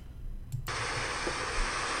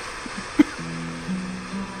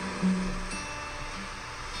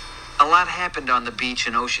 A lot happened on the beach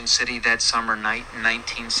in Ocean City that summer night in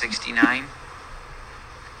 1969.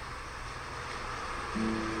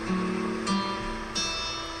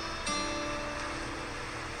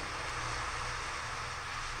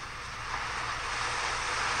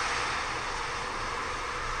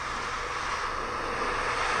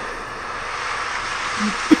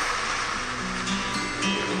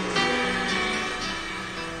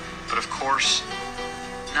 But of course,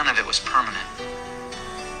 none of it was permanent.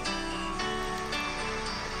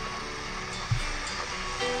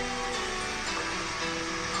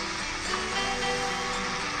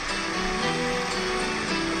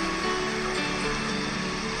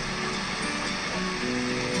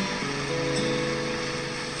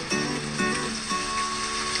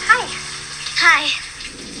 Hi.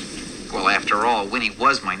 Well, after all, Winnie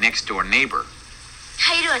was my next-door neighbor.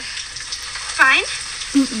 How you doing? Fine?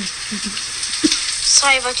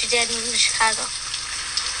 Sorry about your dad moving to Chicago.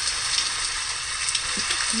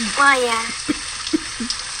 Well, yeah.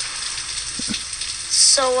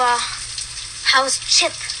 So, how's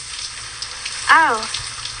Chip? Oh.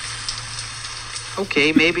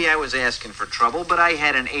 Okay, maybe I was asking for trouble, but I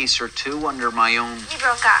had an ace or two under my own... We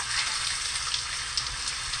broke up.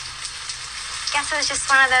 Guess it was just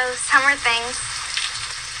one of those summer things.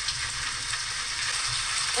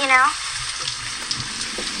 You know?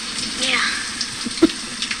 Yeah.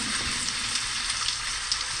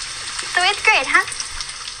 So 8th grade, huh?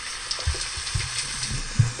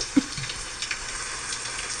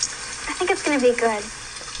 I think it's gonna be good.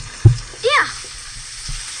 Yeah.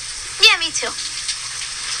 Yeah, me too.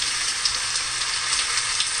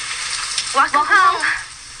 Welcome home.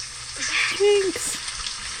 Thanks.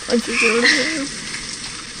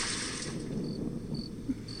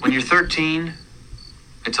 When you're 13,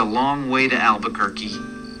 it's a long way to Albuquerque.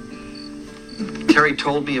 Terry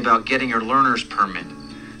told me about getting her learner's permit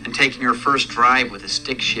and taking her first drive with a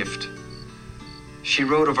stick shift. She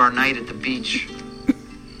wrote of our night at the beach.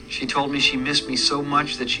 She told me she missed me so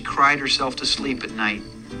much that she cried herself to sleep at night.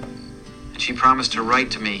 And she promised to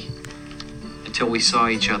write to me until we saw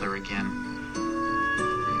each other again.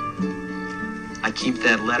 I keep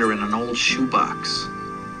that letter in an old shoebox.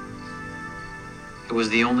 It was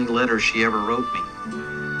the only letter she ever wrote me.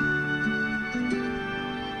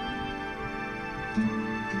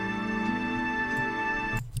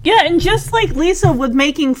 Yeah, and just like Lisa with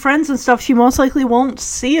making friends and stuff she most likely won't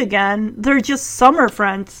see again, they're just summer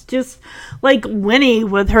friends. Just like Winnie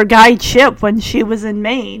with her guy Chip when she was in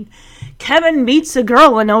Maine. Kevin meets a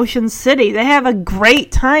girl in Ocean City. They have a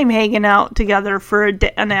great time hanging out together for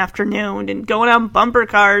an afternoon and going on bumper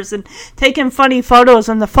cars and taking funny photos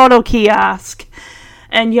in the photo kiosk.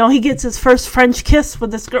 And, you know, he gets his first French kiss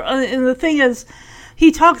with this girl. And the thing is,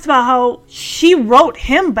 he talks about how she wrote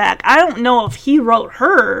him back. I don't know if he wrote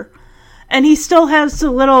her. And he still has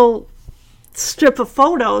the little strip of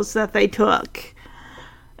photos that they took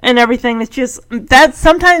and everything. It's just, that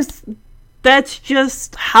sometimes... That's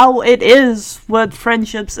just how it is with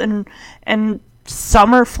friendships and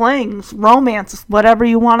summer flings, romance, whatever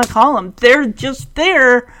you want to call them. They're just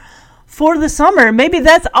there for the summer. Maybe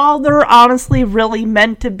that's all they're honestly really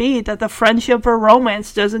meant to be, that the friendship or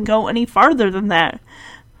romance doesn't go any farther than that.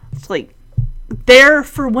 It's like there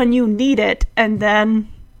for when you need it, and then,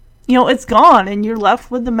 you know, it's gone and you're left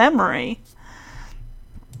with the memory.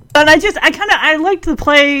 And I like to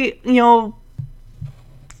play, you know,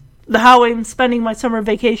 how I'm spending my summer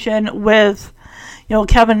vacation with, you know,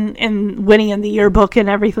 Kevin and Winnie in the yearbook and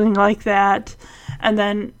everything like that. And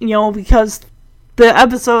then, you know, because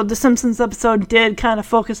the Simpsons episode did kind of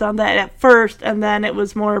focus on that at first, and then it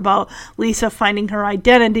was more about Lisa finding her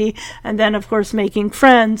identity, and then, of course, making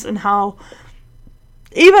friends, and how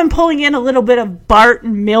even pulling in a little bit of Bart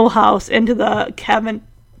and Milhouse into the Kevin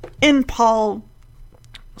and Paul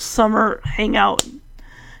summer hangout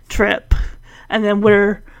trip, and then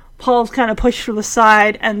where Paul's kind of pushed to the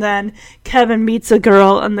side, and then Kevin meets a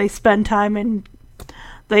girl, and they spend time, and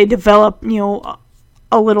they develop,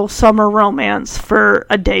 a little summer romance for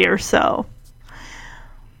a day or so.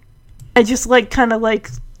 I just like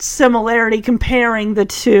similarity comparing the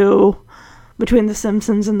two between The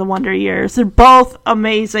Simpsons and The Wonder Years. They're both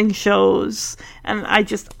amazing shows, and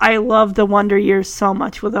I love The Wonder Years so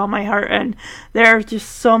much with all my heart, and there are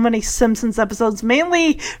just so many Simpsons episodes,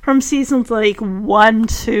 mainly from seasons 1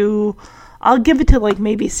 to, I'll give it to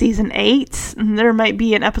maybe season 8, and there might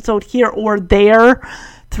be an episode here or there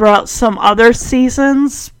throughout some other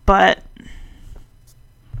seasons, but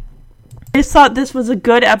I just thought this was a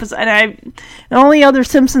good episode, and the only other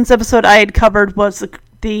Simpsons episode I had covered was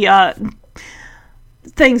the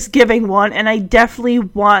Thanksgiving one, and I definitely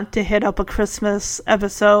want to hit up a Christmas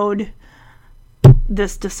episode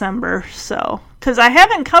this December, because I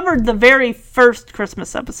haven't covered the very first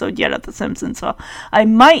Christmas episode yet at The Simpsons, so I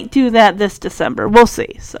might do that this December. We'll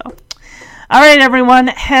see. So, all right, everyone,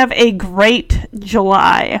 have a great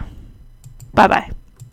July. Bye-bye.